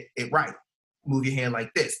can get it right. Move your hand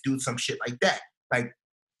like this, do some shit like that. Like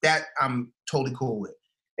that, I'm totally cool with.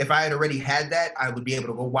 If I had already had that, I would be able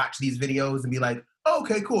to go watch these videos and be like, oh,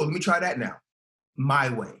 okay, cool, let me try that now. My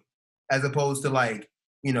way. As opposed to like,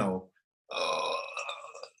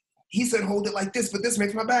 he said hold it like this, but this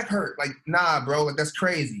makes my back hurt. Like, nah, bro, like that's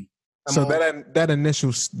crazy. So that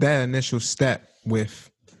initial step with,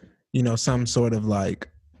 some sort of like,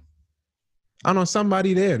 I don't know,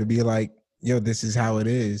 somebody there to be like, yo, this is how it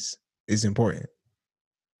is important.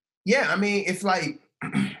 Yeah, I mean, it's like,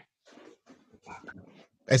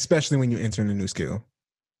 especially when you're entering a new skill.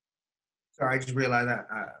 Sorry, I just realized that.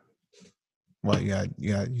 What, you got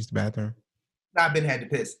to use the bathroom? I've been had to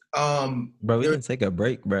piss. Bro, we can take a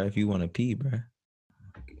break, bro, if you want to pee, bro.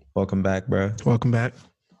 Welcome back, bro. Welcome back.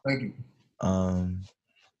 Thank you.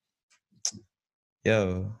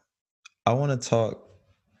 Yo, I want to talk.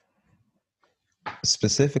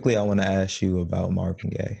 Specifically, I want to ask you about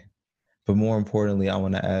Marvin Gaye. But more importantly, I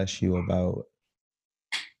want to ask you about,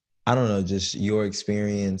 I don't know, just your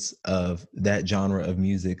experience of that genre of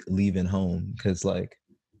music leaving home. Because, like,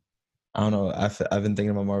 I don't know, I've been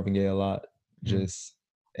thinking about Marvin Gaye a lot, just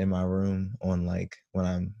in my room on, like, when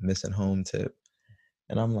I'm missing home tip.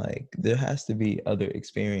 And I'm like, there has to be other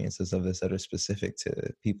experiences of this that are specific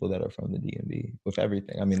to people that are from the DMV with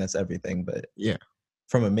everything. I mean, that's everything. But yeah,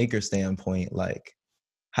 from a maker standpoint, like,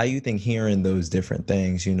 how you think hearing those different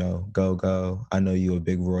things, go. I know you a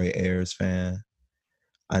big Roy Ayers fan.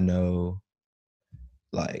 I know,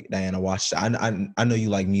 like, Diana watched. I know you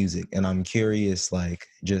like music, and I'm curious, like,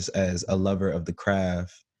 just as a lover of the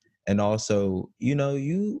craft, and also,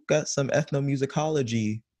 you got some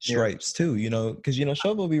ethnomusicology stripes too, because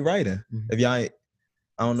Shovel be writing. If y'all ain't,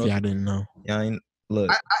 I don't know. Yeah, I didn't know. Y'all ain't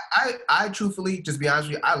look. I truthfully, just be honest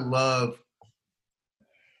with you,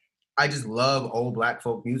 I just love old black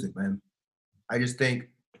folk music, man. I just think,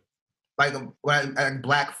 like,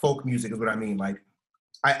 black folk music is what I mean. Like,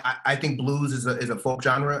 I think blues is a folk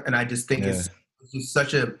genre, and I just think it's just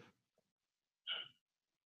such a,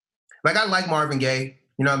 like, I like Marvin Gaye,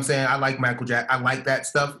 you know what I'm saying? I like Michael Jackson, I like that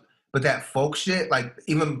stuff, but that folk shit, like,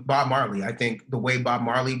 even Bob Marley, I think the way Bob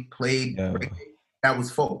Marley played reggae, that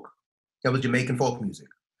was folk. That was Jamaican folk music.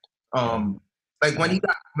 Like, when he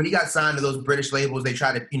got signed to those British labels, they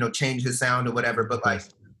try to, change his sound or whatever, but, like,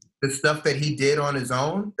 the stuff that he did on his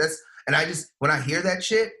own, and I just, when I hear that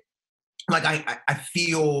shit, like, I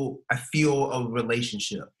feel a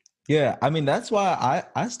relationship. Yeah, I mean, that's why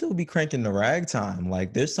I still be cranking the ragtime.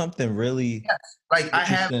 Like, there's something really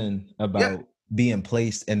interesting about being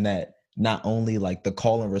placed in that, not only like the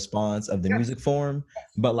call and response of the music form,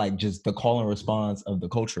 but like just the call and response of the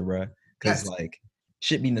culture, bro. Because like,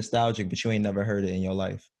 shit be nostalgic, but you ain't never heard it in your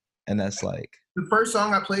life. And that's like, the first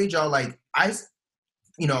song I played, y'all, like, I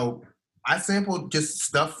sampled just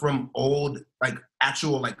stuff from old, like,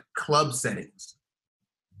 actual, like, club settings.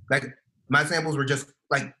 Like, my samples were just,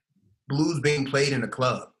 like, blues being played in a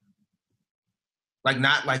club. Like,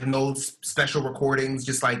 not, like, no special recordings,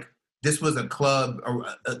 just, like, this was a club, or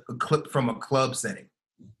a clip from a club setting.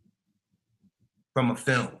 From a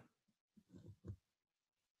film.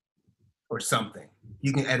 Or something.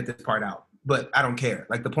 You can edit this part out, but I don't care.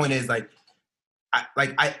 Like, the point is, like,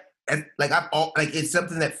 it's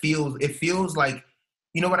something that feels like,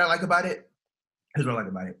 you know what I like about it? Here's what I like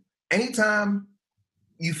about it. Anytime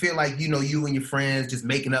you feel like, you and your friends just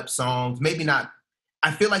making up songs, maybe not, I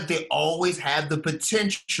feel like they always have the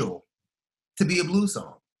potential to be a blues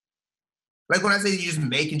song. Like, when I say you're just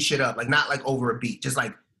making shit up, like, not like over a beat, just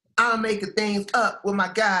like, I'm making things up with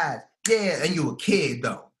my guys. Yeah, and you a kid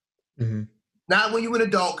though. Mm-hmm. Not when you're an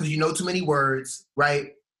adult, because you know too many words,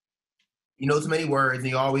 right? You know too many words, and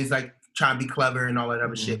you always like trying to be clever and all that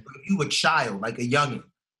other shit. But if you a child, like a youngin',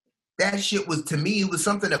 that shit was, to me, it was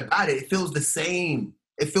something about it. It feels the same.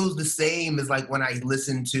 It feels the same as like when I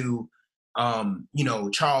listen to,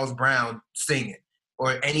 Charles Brown singing,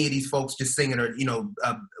 or any of these folks just singing, or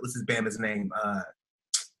what's his Bama's name?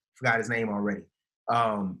 Forgot his name already.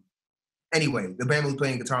 Anyway, the band was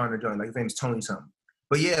playing guitar on the joint. Like his name's Tony something.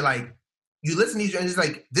 But yeah, like you listen to these and it's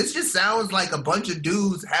like this just sounds like a bunch of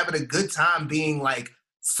dudes having a good time being like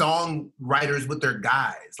songwriters with their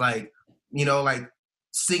guys. Like, you know, like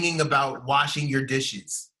singing about washing your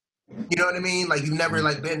dishes. You know what I mean? Like you've never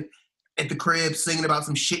like been at the crib singing about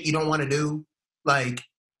some shit you don't want to do. Like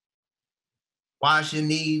washing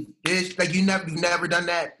the dish. Like you've never done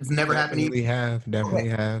that. It's never happened to you. Definitely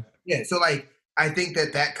have. Yeah. So like I think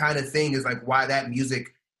that kind of thing is like why that music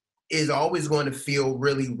is always going to feel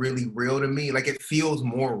really, really real to me. Like it feels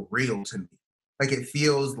more real to me. Like it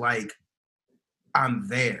feels like I'm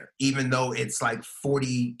there, even though it's like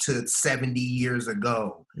 40 to 70 years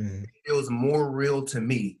ago. It feels more real to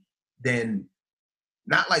me than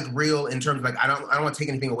not like real in terms of like I don't want to take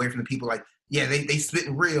anything away from the people like, yeah, they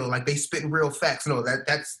spitting real, like they spitting real facts. No,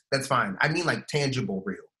 that's fine. I mean like tangible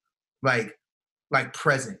real. Like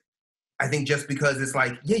present. I think just because it's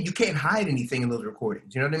like, yeah, you can't hide anything in those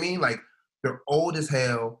recordings. You know what I mean? Like they're old as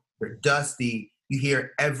hell, they're dusty, you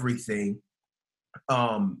hear everything.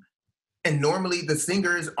 And normally the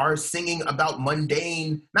singers are singing about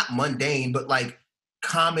not mundane, but like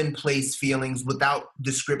commonplace feelings without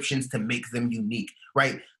descriptions to make them unique,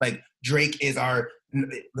 right? Like Drake is the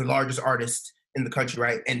largest artist in the country,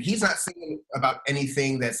 right? And he's not singing about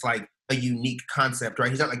anything that's like a unique concept,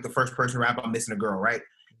 right? He's not like the first person to rap about missing a girl, right?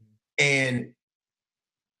 And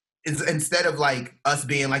instead of like us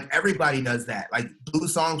being like, everybody does that. Like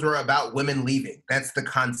blues songs were about women leaving. That's the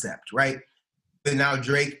concept, right? But now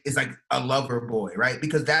Drake is like a lover boy, right?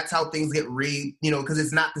 Because that's how things get because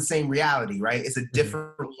it's not the same reality, right? It's a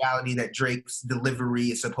different reality that Drake's delivery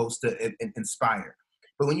is supposed to inspire.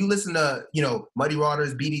 But when you listen to, Muddy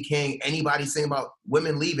Waters, B.B. King, anybody saying about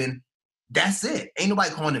women leaving, that's it. Ain't nobody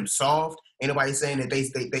calling them soft. Ain't nobody saying that they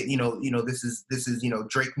this is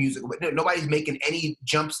Drake music. Nobody's making any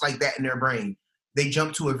jumps like that in their brain. They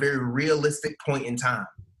jump to a very realistic point in time.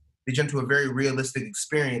 They jump to a very realistic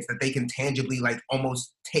experience that they can tangibly like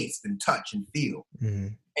almost taste and touch and feel.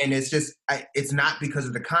 And it's just, it's not because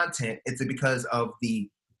of the content. It's because of the,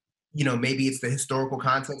 maybe it's the historical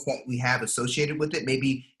context that we have associated with it.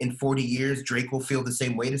 Maybe in 40 years, Drake will feel the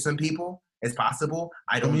same way to some people. It's possible.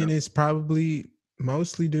 I don't know. It's probably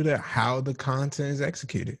mostly due to how the content is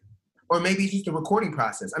executed. Or maybe it's just a recording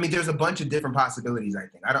process. I mean, there's a bunch of different possibilities, I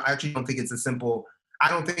think. I actually don't think it's a simple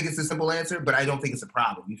answer, but I don't think it's a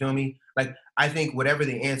problem. You feel me? Like, I think whatever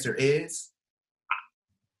the answer is,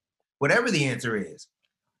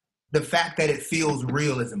 the fact that it feels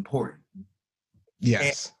real is important.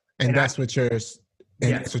 Yes. And that's what you're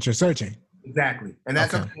searching. Exactly. And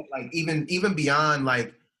that's something like even beyond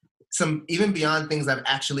like even beyond things I've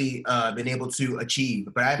actually been able to achieve.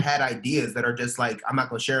 But I've had ideas that are just like, I'm not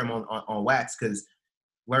gonna share them on wax because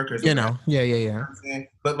lurkers. Yeah.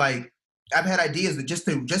 But like I've had ideas that just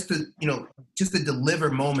to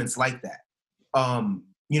deliver moments like that.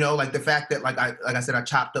 Like the fact that like I said, I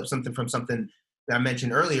chopped up something from something that I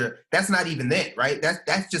mentioned earlier. That's not even it, right?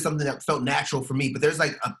 That's just something that felt natural for me. But there's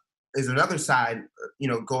another side,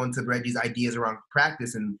 going to Reggie's ideas around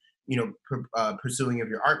practice and pursuing of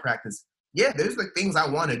your art practice. Yeah, there's like things I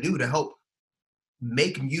want to do to help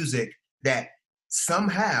make music that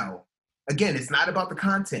somehow, again, it's not about the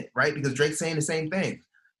content, right? Because Drake's saying the same thing.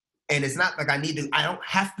 And it's not like I don't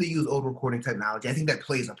have to use old recording technology. I think that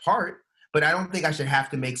plays a part, but I don't think I should have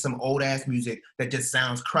to make some old ass music that just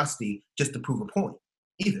sounds crusty just to prove a point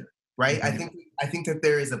either, right? Mm-hmm. I think that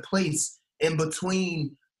there is a place in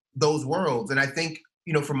between those worlds. And I think,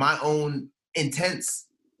 for my own intents,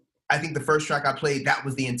 I think the first track I played, that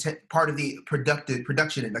was the intent, part of the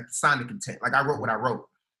production and like the sonic intent. Like I wrote what I wrote,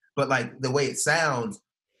 but like the way it sounds,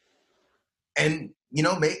 and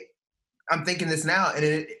I'm thinking this now,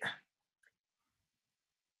 and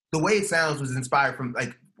the way it sounds was inspired from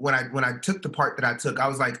like when I took the part that I took, I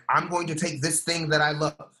was like, I'm going to take this thing that I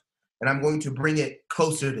love and I'm going to bring it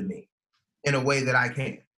closer to me in a way that I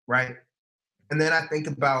can, right? And then I think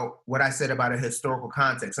about what I said about a historical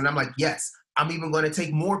context, and I'm like, yes, I'm even going to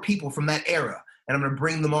take more people from that era and I'm going to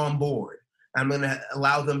bring them on board. I'm going to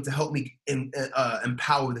allow them to help me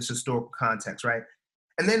empower this historical context, right?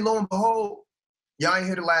 And then lo and behold, y'all ain't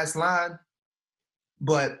hear the last line,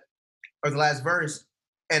 or the last verse,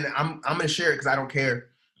 and I'm going to share it because I don't care.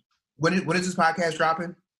 When is this podcast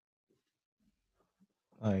dropping?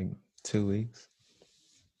 Like 2 weeks.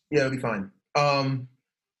 Yeah, it'll be fine.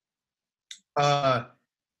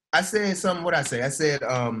 I said something. What I say? I said,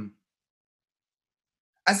 I'm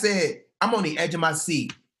on the edge of my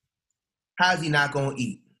seat. How's he not gonna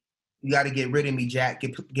eat? You got to get rid of me, Jack.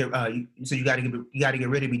 So you got to get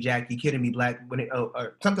rid of me, Jack. You kidding me, Black?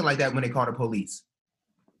 Or something like that when they call the police.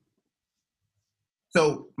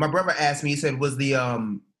 So my brother asked me, he said, was the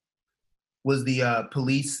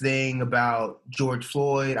police thing about George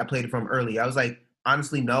Floyd? I played it from early. I was like,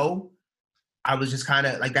 honestly, no. I was just kind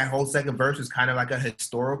of like, that whole second verse was kind of like a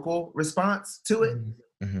historical response to it.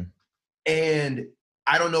 Mm-hmm. And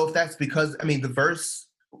I don't know if that's because, I mean, the verse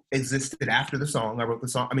existed after the song. I wrote the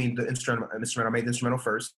song, I mean, the instrumental, I made the instrumental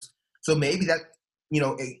first. So maybe that, you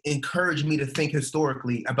know, it encouraged me to think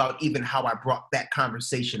historically about even how I brought that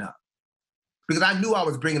conversation up. Because I knew I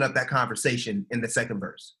was bringing up that conversation in the second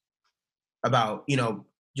verse about, you know,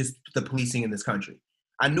 just the policing in this country.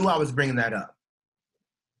 I knew I was bringing that up.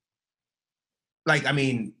 Like, I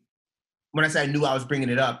mean, when I say I knew I was bringing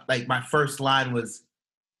it up, like my first line was,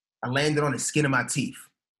 I landed on the skin of my teeth.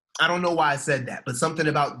 I don't know why I said that, but something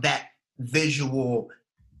about that visual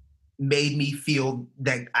made me feel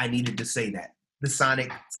that I needed to say that. The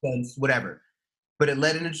sonic sense, whatever. But it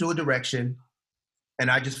led into a direction, and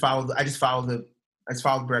I just followed the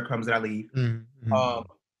breadcrumbs that I leave. Mm-hmm.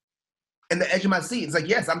 And the edge of my seat, it's like,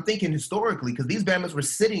 yes, I'm thinking historically, because these Bama's were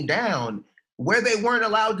sitting down where they weren't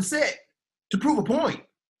allowed to sit to prove a point.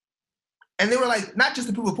 And they were like, not just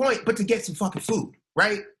to prove a point, but to get some fucking food,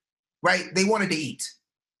 right? Right? They wanted to eat.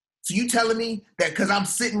 So you telling me that because I'm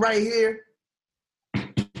sitting right here,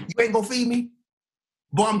 you ain't gonna feed me?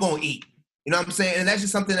 Boy, I'm gonna eat. You know what I'm saying? And that's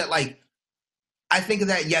just something that, like, I think of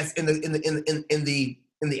that, yes, in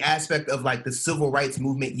the aspect of like the civil rights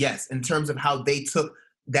movement, yes, in terms of how they took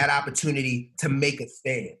that opportunity to make a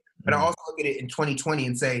stand. But I also look at it in 2020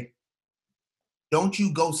 and say, don't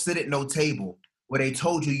you go sit at no table where they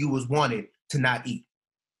told you was wanted to not eat.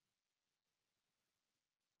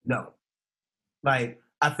 No. Like,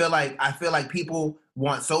 I feel like people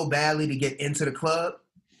want so badly to get into the club,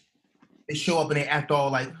 they show up and they act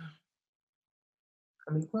all like,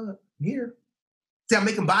 I'm in the club, I'm here. See, I'm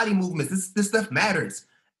making body movements. This stuff matters.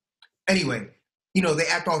 Anyway, you know, they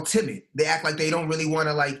act all timid. They act like they don't really want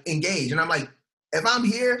to like engage. And I'm like, if I'm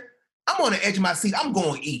here, I'm on the edge of my seat. I'm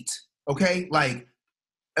going to eat. Okay. Like,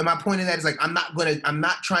 and my point in that is like, I'm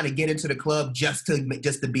not trying to get into the club just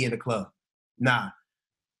to be in the club. Nah.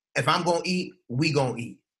 If I'm going to eat, we going to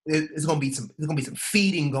eat. There's going to be some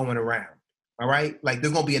feeding going around. All right. Like,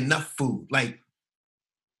 there's going to be enough food. Like,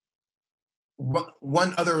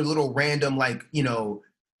 one other little random, like, you know,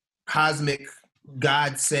 cosmic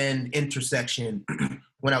godsend intersection.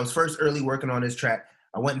 When I was first early working on this track,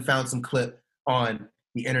 I went and found some clip on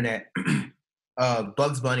the internet of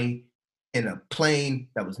Bugs Bunny in a plane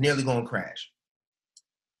that was nearly going to crash.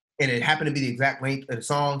 And it happened to be the exact length of the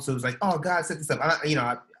song. So it was like, oh, God set this up.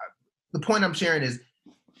 The point I'm sharing is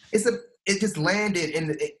it just landed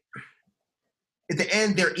in at the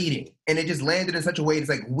end, they're eating. And it just landed in such a way, it's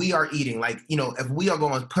like, we are eating. Like, you know, if we are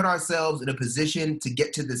going to put ourselves in a position to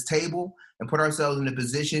get to this table and put ourselves in a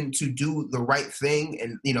position to do the right thing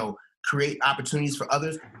and, you know, create opportunities for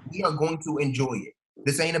others, we are going to enjoy it.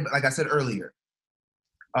 This ain't, like I said earlier,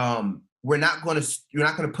 we're not going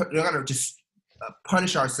to just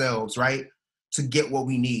punish ourselves, right, to get what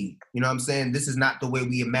we need. You know what I'm saying? This is not the way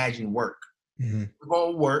we imagine work. Mm-hmm. We're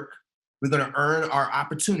going to work. We're going to earn our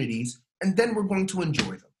opportunities, and then we're going to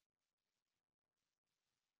enjoy them.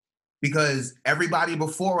 Because everybody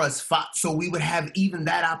before us fought so we would have even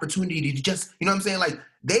that opportunity to just, you know what I'm saying? Like,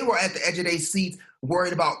 they were at the edge of their seats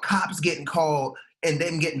worried about cops getting called and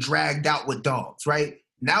them getting dragged out with dogs, right?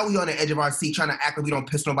 Now we on the edge of our seat trying to act like we don't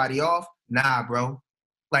piss nobody off. Nah, bro.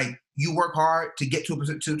 Like, you work hard to get to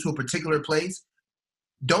a particular place.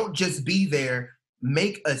 Don't just be there.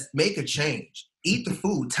 Make a change. Eat the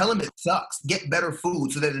food. Tell them it sucks. Get better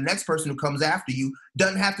food so that the next person who comes after you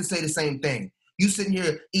doesn't have to say the same thing. You sitting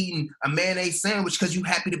here eating a mayonnaise sandwich because you're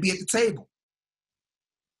happy to be at the table.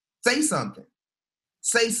 Say something.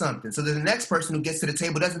 Say something so that the next person who gets to the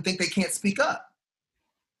table doesn't think they can't speak up.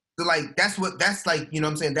 So, like, that's like, you know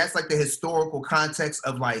what I'm saying? That's like the historical context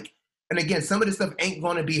of, like, and again, some of this stuff ain't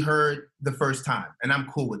going to be heard the first time, and I'm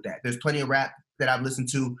cool with that. There's plenty of rap that I've listened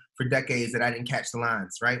to for decades that I didn't catch the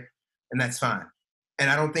lines, right? And that's fine. And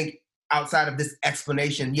I don't think outside of this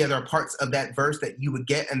explanation, yeah, there are parts of that verse that you would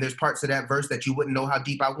get, and there's parts of that verse that you wouldn't know how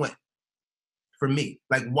deep I went. For me,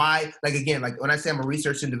 like, why? Like, again, like when I say I'm a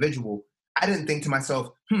research individual, I didn't think to myself,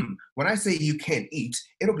 when I say you can't eat,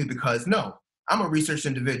 it'll be because, no, I'm a research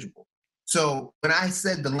individual. So when I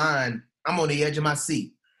said the line, I'm on the edge of my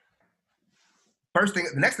seat.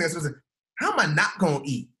 The next thing I said was, how am I not gonna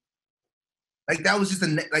eat? Like, that was just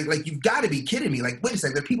like you've got to be kidding me. Like, wait a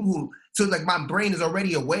second, there are people who, so like my brain is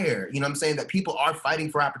already aware, you know what I'm saying, that people are fighting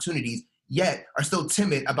for opportunities, yet are still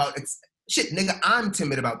timid about, shit, nigga, I'm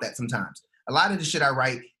timid about that sometimes. A lot of the shit I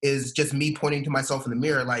write is just me pointing to myself in the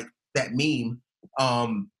mirror, like that meme,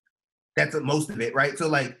 That's most of it, right? So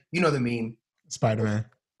like, you know the meme. Spider-Man.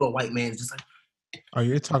 The white man's just like Oh,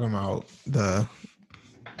 you're talking about the...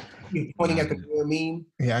 you're pointing at the real meme.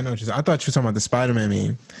 Yeah, I know what you're saying. I thought you were talking about the Spider-Man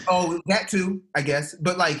meme. Oh, that too, I guess.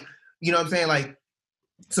 But like, you know what I'm saying? Like,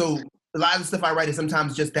 so a lot of the stuff I write is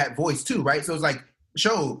sometimes just that voice too, right? So it's like,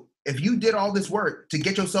 show, if you did all this work to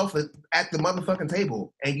get yourself at the motherfucking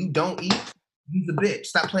table and you don't eat, you's a bitch.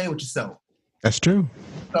 Stop playing with yourself. That's true.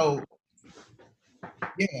 So,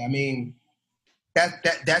 yeah, I mean,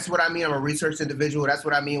 that's what I mean. I'm a research individual. That's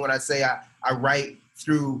what I mean when I say I write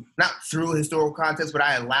through, not through historical context, but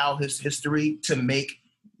I allow his history to make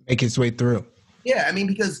its way through. Yeah, I mean,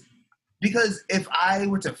 because if I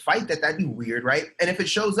were to fight that, that'd be weird, right? And if it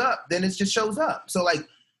shows up, then it just shows up. So like,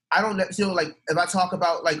 I don't feel like if I talk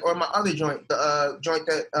about like, or my other joint, the joint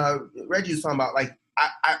that Reggie was talking about, like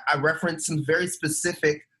I reference some very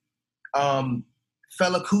specific Fela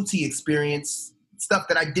Kuti experience stuff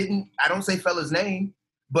that I don't say Fela's name,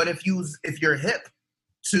 but if you're hip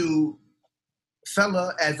to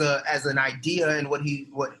Fela as an idea and what he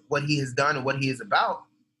has done and what he is about,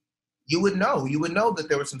 you would know that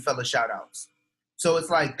there were some Fela shout outs. So it's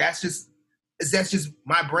like, that's just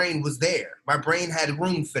my brain was there. My brain had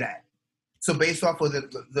room for that. So based off of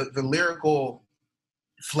the lyrical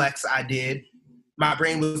flex I did, my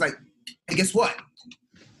brain was like, hey, guess what?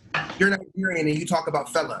 You're Nigerian and you talk about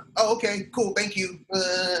Fela. Oh, okay, cool, thank you.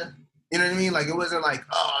 You know what I mean? Like, it wasn't like,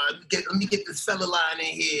 oh, let me get this Fela line in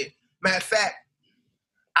here. Matter of fact,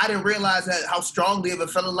 I didn't realize how strongly of a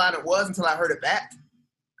Fela line it was until I heard it back.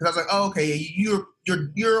 Because I was like, oh, okay,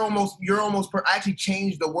 you're almost. I actually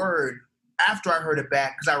changed the word after I heard it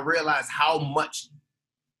back because I realized how much,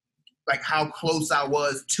 like how close I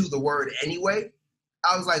was to the word anyway.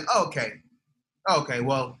 I was like, oh, okay,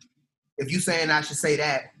 well, if you saying I should say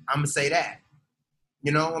that, I'm gonna say that.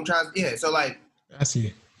 You know, I'm trying. Yeah, so like, I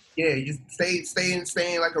see. Yeah, you just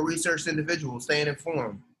staying like a researched individual, staying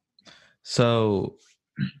informed. So,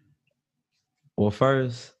 well,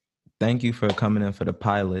 first, thank you for coming in for the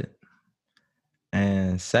pilot.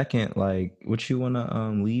 And second, like, what you want to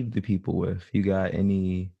leave the people with? You got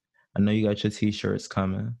any? I know you got your t-shirts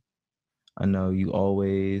coming. I know you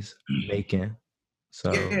always making.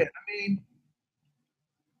 So yeah, I mean,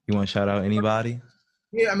 you want to shout out anybody?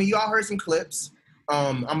 Yeah, I mean, y'all heard some clips.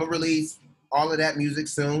 I'm gonna release all of that music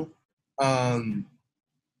soon. Eshovo,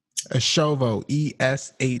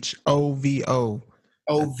 ESHOVO.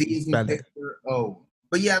 O-V is in Victor O.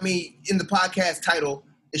 But yeah, I mean, in the podcast title,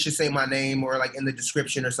 it should say my name or like in the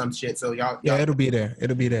description or some shit. So y'all it'll be there.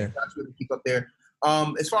 It'll be there. That's what to keep up there.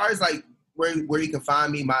 As far as like where you can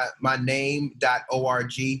find me, my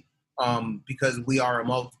name.org, because we are a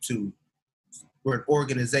multitude. We're an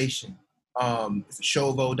organization. It's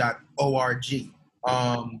shovo.org.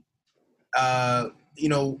 You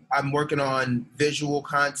know, I'm working on visual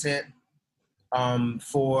content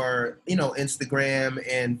for, you know, Instagram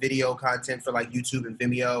and video content for like YouTube and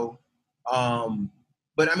Vimeo.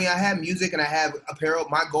 But I mean, I have music and I have apparel.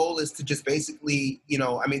 My goal is to just basically, you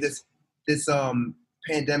know, I mean, this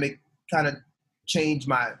pandemic kind of changed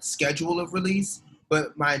my schedule of release,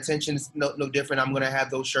 but my intention is no different. I'm going to have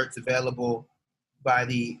those shirts available by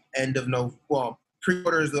the end of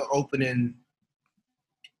pre-orders are opening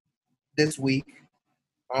this week.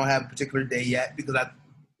 I don't have a particular day yet because I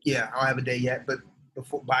don't have a day yet, but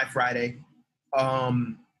by Friday.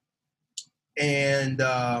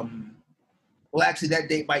 Well, actually, that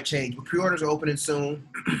date might change, but pre-orders are opening soon.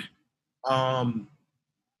 I'm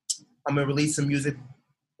gonna release some music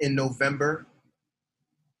in November.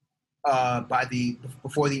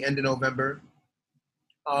 Before the end of November.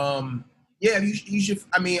 Yeah, you should.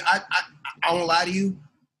 I mean, I won't lie to you.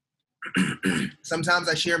 Sometimes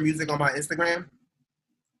I share music on my Instagram.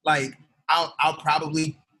 Like, I'll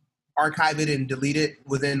probably archive it and delete it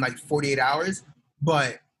within like 48 hours,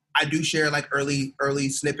 but I do share like early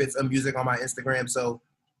snippets of music on my Instagram, so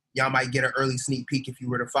y'all might get an early sneak peek if you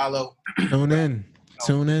were to follow. Tune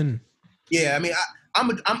in. Yeah, I mean,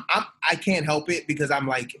 I can't help it because I'm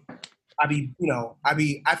like,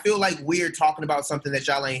 I feel like weird talking about something that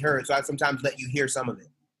y'all ain't heard, so I sometimes let you hear some of it,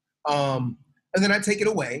 and then I take it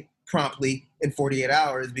away promptly in 48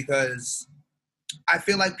 hours because I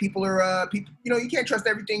feel like people are people. You know, you can't trust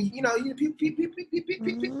everything. You know, people be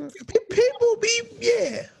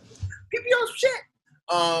on some shit.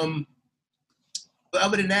 But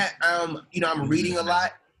other than that, you know, I'm reading a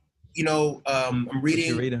lot. You know, I'm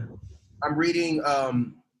reading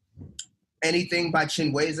anything by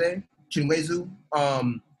Chinweizu.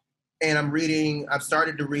 And I've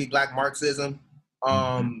started to read Black Marxism.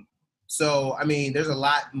 So, I mean, there's a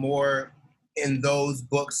lot more in those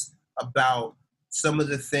books about some of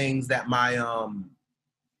the things that my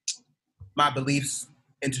my beliefs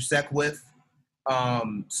intersect with.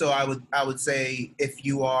 So I would say if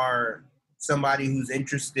you are somebody who's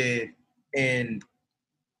interested in,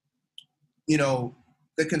 you know,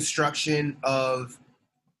 the construction of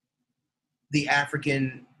the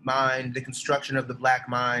African mind, the construction of the Black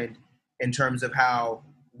mind, in terms of how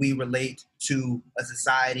we relate to a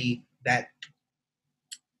society that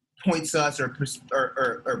points us or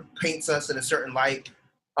paints us in a certain light,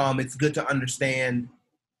 it's good to understand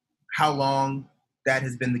how long that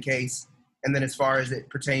has been the case. And then as far as it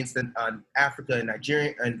pertains to Africa and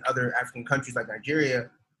Nigeria and other African countries like Nigeria,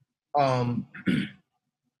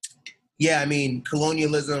 yeah, I mean,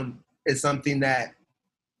 colonialism is something that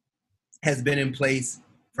has been in place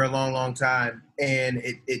for a long, long time. And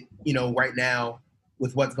it you know, right now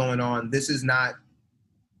with what's going on, this is not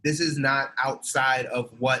outside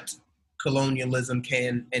of what colonialism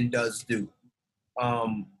can and does do.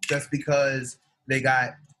 Just because they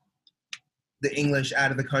got the English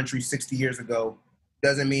out of the country 60 years ago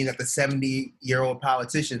doesn't mean that the 70-year-old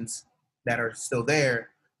politicians that are still there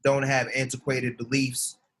don't have antiquated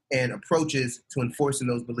beliefs and approaches to enforcing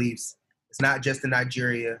those beliefs. It's not just in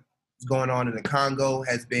Nigeria. It's going on in the Congo,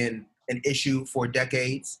 has been an issue for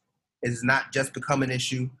decades. It's not just become an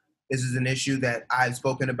issue. This is an issue that I've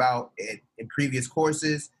spoken about in previous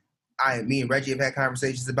courses. Me and Reggie have had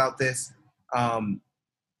conversations about this.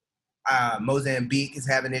 Mozambique is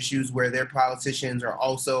having issues where their politicians are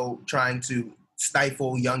also trying to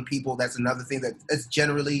stifle young people. That's another thing that's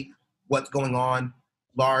generally what's going on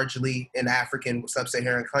largely in African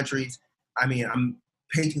sub-Saharan countries. I mean, I'm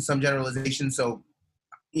painting some generalization, so,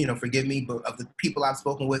 you know, forgive me, but of the people I've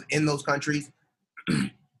spoken with in those countries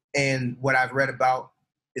and what I've read about,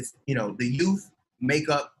 it's, you know, the youth make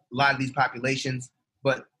up a lot of these populations,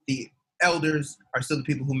 but the elders are still the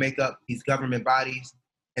people who make up these government bodies,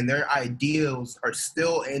 and their ideals are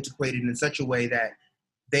still antiquated in such a way that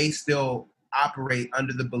they still operate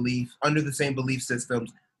under the same belief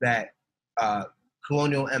systems that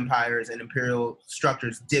colonial empires and imperial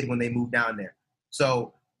structures did when they moved down there.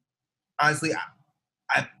 So honestly,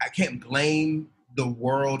 I can't blame the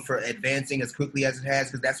world for advancing as quickly as it has,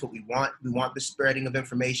 because that's what we want. We want the spreading of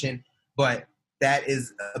information, but that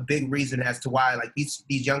is a big reason as to why, like, these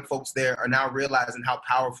young folks there are now realizing how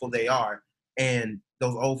powerful they are, and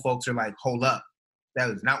those old folks are like, hold up, that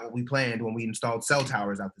was not what we planned when we installed cell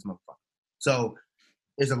towers out this motherfucker. So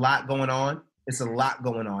there's a lot going on. It's a lot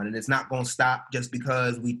going on, and it's not going to stop just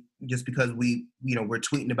because we you know, we're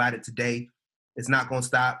tweeting about it today. It's not going to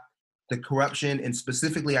stop. The corruption, and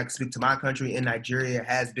specifically I can speak to my country in Nigeria,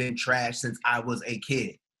 has been trashed since I was a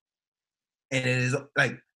kid. And it is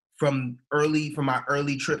like from my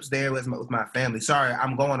early trips there with my family. Sorry,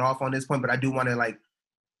 I'm going off on this point, but I do want to, like,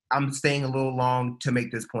 I'm staying a little long to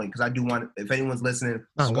make this point, because I do want, if anyone's listening.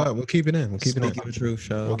 No, go ahead. We'll keep it in. We'll keep it in. Speaking the truth,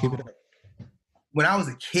 show. We'll keep it in. When I was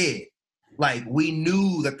a kid, like, we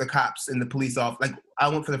knew that the cops and the police like, I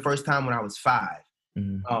went for the first time when I was 5.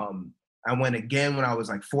 Mm-hmm. I went again when I was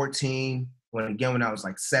like 14, went again when I was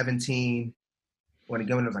like 17, went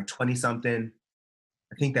again when I was like 20 something.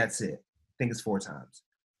 I think that's it. I think it's 4 times.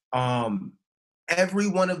 Every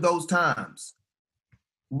one of those times,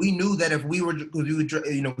 we knew that if we would,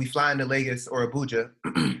 you know, we fly into Lagos or Abuja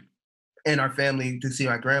and our family to see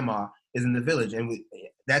my grandma is in the village. And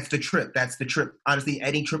that's the trip. Honestly,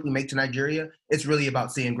 any trip we make to Nigeria, it's really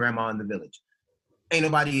about seeing grandma in the village. Ain't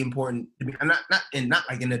nobody important to me. I'm not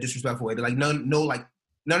like in a disrespectful way, but like none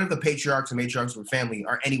of the patriarchs and matriarchs of the family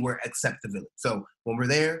are anywhere except the village. So when we're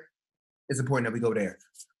there, it's important that we go there.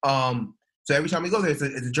 So every time we go there, it's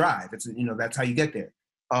a drive. You know, that's how you get there.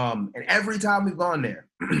 And every time we've gone there,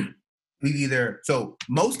 so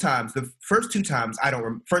most times, the first 2 times,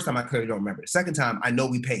 first time I clearly don't remember. The second time, I know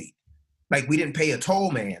we paid. Like, we didn't pay a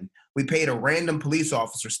toll man. We paid a random police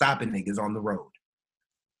officer stopping niggas on the road.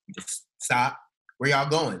 Just stop. Where y'all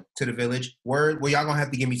going? To the village. Word. Well, y'all gonna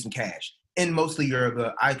have to give me some cash. And mostly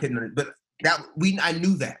Yoruba. I couldn't, but I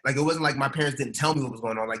knew that. Like, it wasn't like my parents didn't tell me what was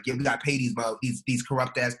going on. Like, yeah, we got to pay these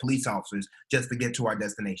corrupt ass police officers just to get to our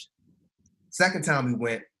destination. Second time we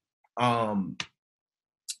went, or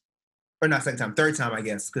not second time, third time, I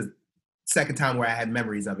guess, because second time where I had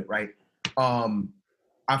memories of it, right?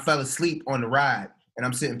 I fell asleep on the ride, and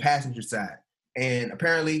I'm sitting passenger side, and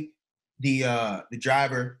apparently the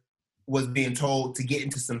driver was being told to get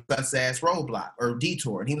into some sus-ass roadblock or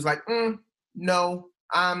detour, and he was like, no,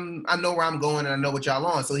 I know where I'm going, and I know what y'all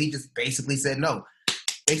on, so he just basically said no.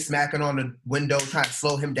 They smacking on the window, trying to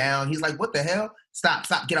slow him down. He's like, what the hell? Stop,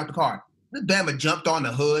 get out the car. This Bama jumped on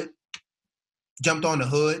the hood.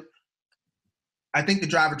 I think the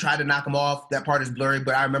driver tried to knock him off. That part is blurry,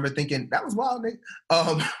 but I remember thinking that was wild, nigga.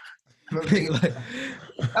 I remember thinking, Like,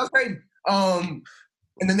 that was crazy. And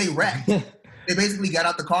then they wrecked. They basically got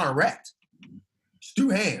out the car and wrecked. Just threw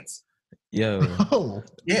hands. yo, Oh,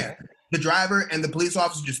 Yeah. The driver and the police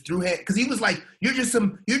officer just threw hands. Because he was like, you're just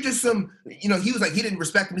some, he was like, he didn't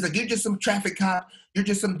respect him. He's like, you're just some traffic cop. You're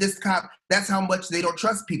just some disc cop. That's how much they don't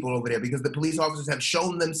trust people over there because the police officers have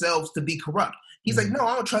shown themselves to be corrupt. He's like, no,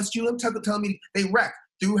 I don't trust you. I'm telling me they wrecked,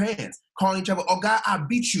 threw hands, calling each other, oh God, I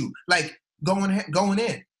beat you. Like going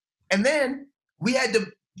in. And then we had to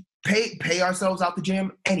pay ourselves out the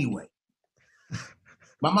gym anyway.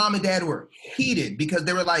 My mom and dad were heated because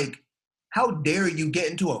they were like, how dare you get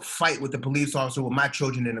into a fight with the police officer with my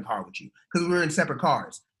children in the car with you? Because we were in separate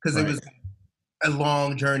cars. Because it was a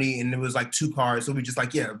long journey and it was like 2 cars. So we just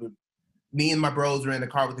like, yeah, me and my bros were in the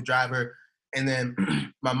car with the driver. And then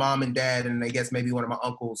my mom and dad and I guess maybe one of my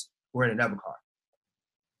uncles were in another car.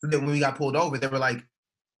 So then when we got pulled over, they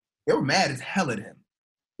were mad as hell at him.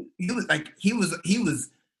 He was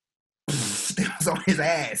on his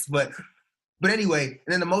ass. But anyway, and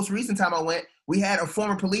then the most recent time I went, we had a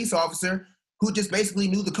former police officer who just basically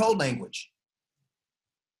knew the code language.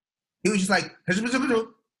 He was just like,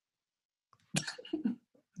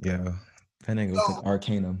 yo, that nigga was like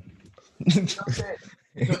Arcanum. so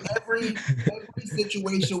every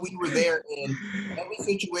situation we were there in,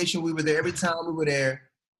 every time we were there,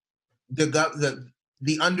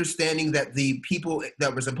 the understanding that the people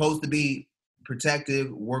that were supposed to be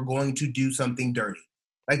protective were going to do something dirty.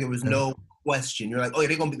 Like there was no question. You're like, oh yeah,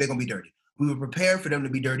 they're gonna be dirty. We were prepared for them to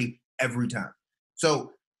be dirty every time.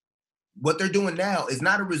 So what they're doing now is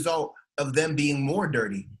not a result of them being more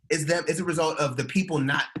dirty. It's a result of the people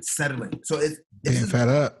not settling. So it's being fed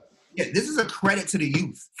up. Yeah, this is a credit to the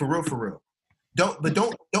youth, for real. Don't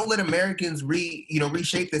let Americans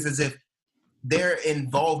reshape this as if their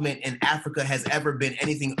involvement in Africa has ever been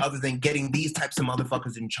anything other than getting these types of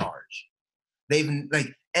motherfuckers in charge. They've like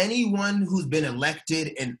anyone who's been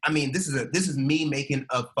elected, and I mean this is me making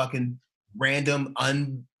a fucking random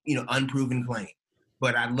unproven claim,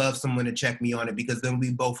 but I'd love someone to check me on it because then we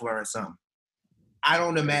both learn something. I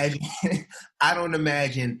don't imagine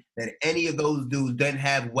that any of those dudes doesn't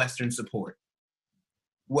have Western support.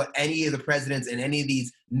 What any of the presidents in any of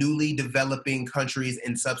these newly developing countries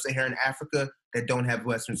in sub-Saharan Africa that don't have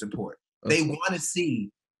Western support. Okay. They want to see.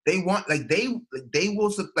 They will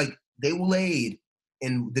aid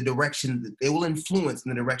in the direction. They will influence in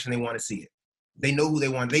the direction they want to see it. They know who they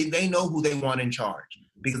want. They know who they want in charge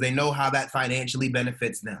because they know how that financially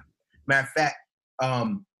benefits them. Matter of fact,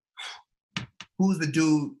 who's the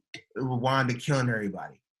dude in Rwanda killing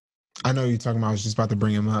everybody? I know you're talking about. I was just about to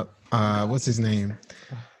bring him up. What's his name?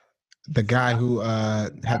 The guy who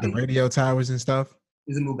had the radio towers and stuff.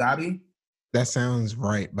 Is it Mugabe? That sounds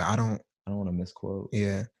right, but I don't want to misquote.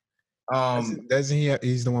 Yeah. Doesn't he?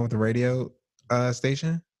 He's the one with the radio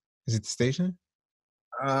station. Is it the station?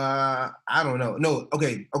 I don't know. No.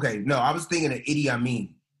 Okay. No, I was thinking of Idi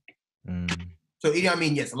Amin. So Idi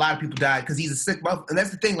Amin, yes, a lot of people died because he's a sick motherfucker. And that's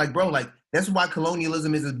the thing, like, bro, like, that's why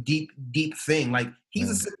colonialism is a deep, deep thing. Like, he's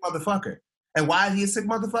a sick motherfucker. And why is he a sick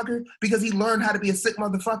motherfucker? Because he learned how to be a sick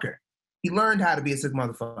motherfucker.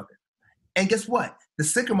 And guess what? The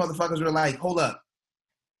sicker motherfuckers were like, hold up.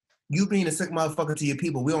 You being a sick motherfucker to your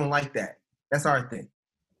people, we don't like that. That's our thing.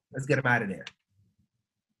 Let's get him out of there.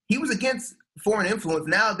 He was against foreign influence.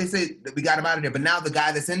 Now they say that we got him out of there. But now the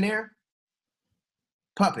guy that's in there,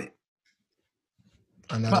 puppet.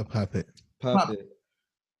 Another puppet.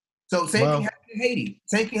 So same thing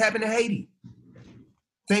happened to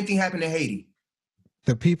Haiti.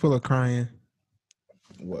 The people are crying.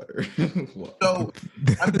 What? So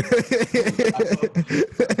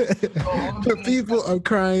the people are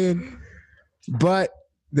crying, but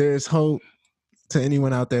there's hope to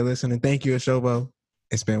anyone out there listening. Thank you, Ashobo.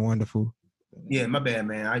 It's been wonderful. Yeah, my bad,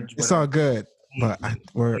 man. It's all good, but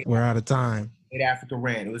we're out of time. Africa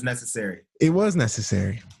ran. It was necessary. It was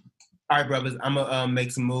necessary. All right, brothers. I'm gonna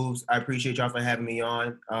make some moves. I appreciate y'all for having me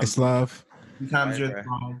on. It's love. Sometimes you're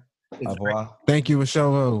wrong. Thank you,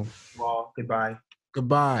 Ashobo. Goodbye.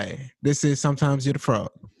 Goodbye. This is Sometimes You're the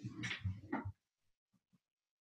Frog.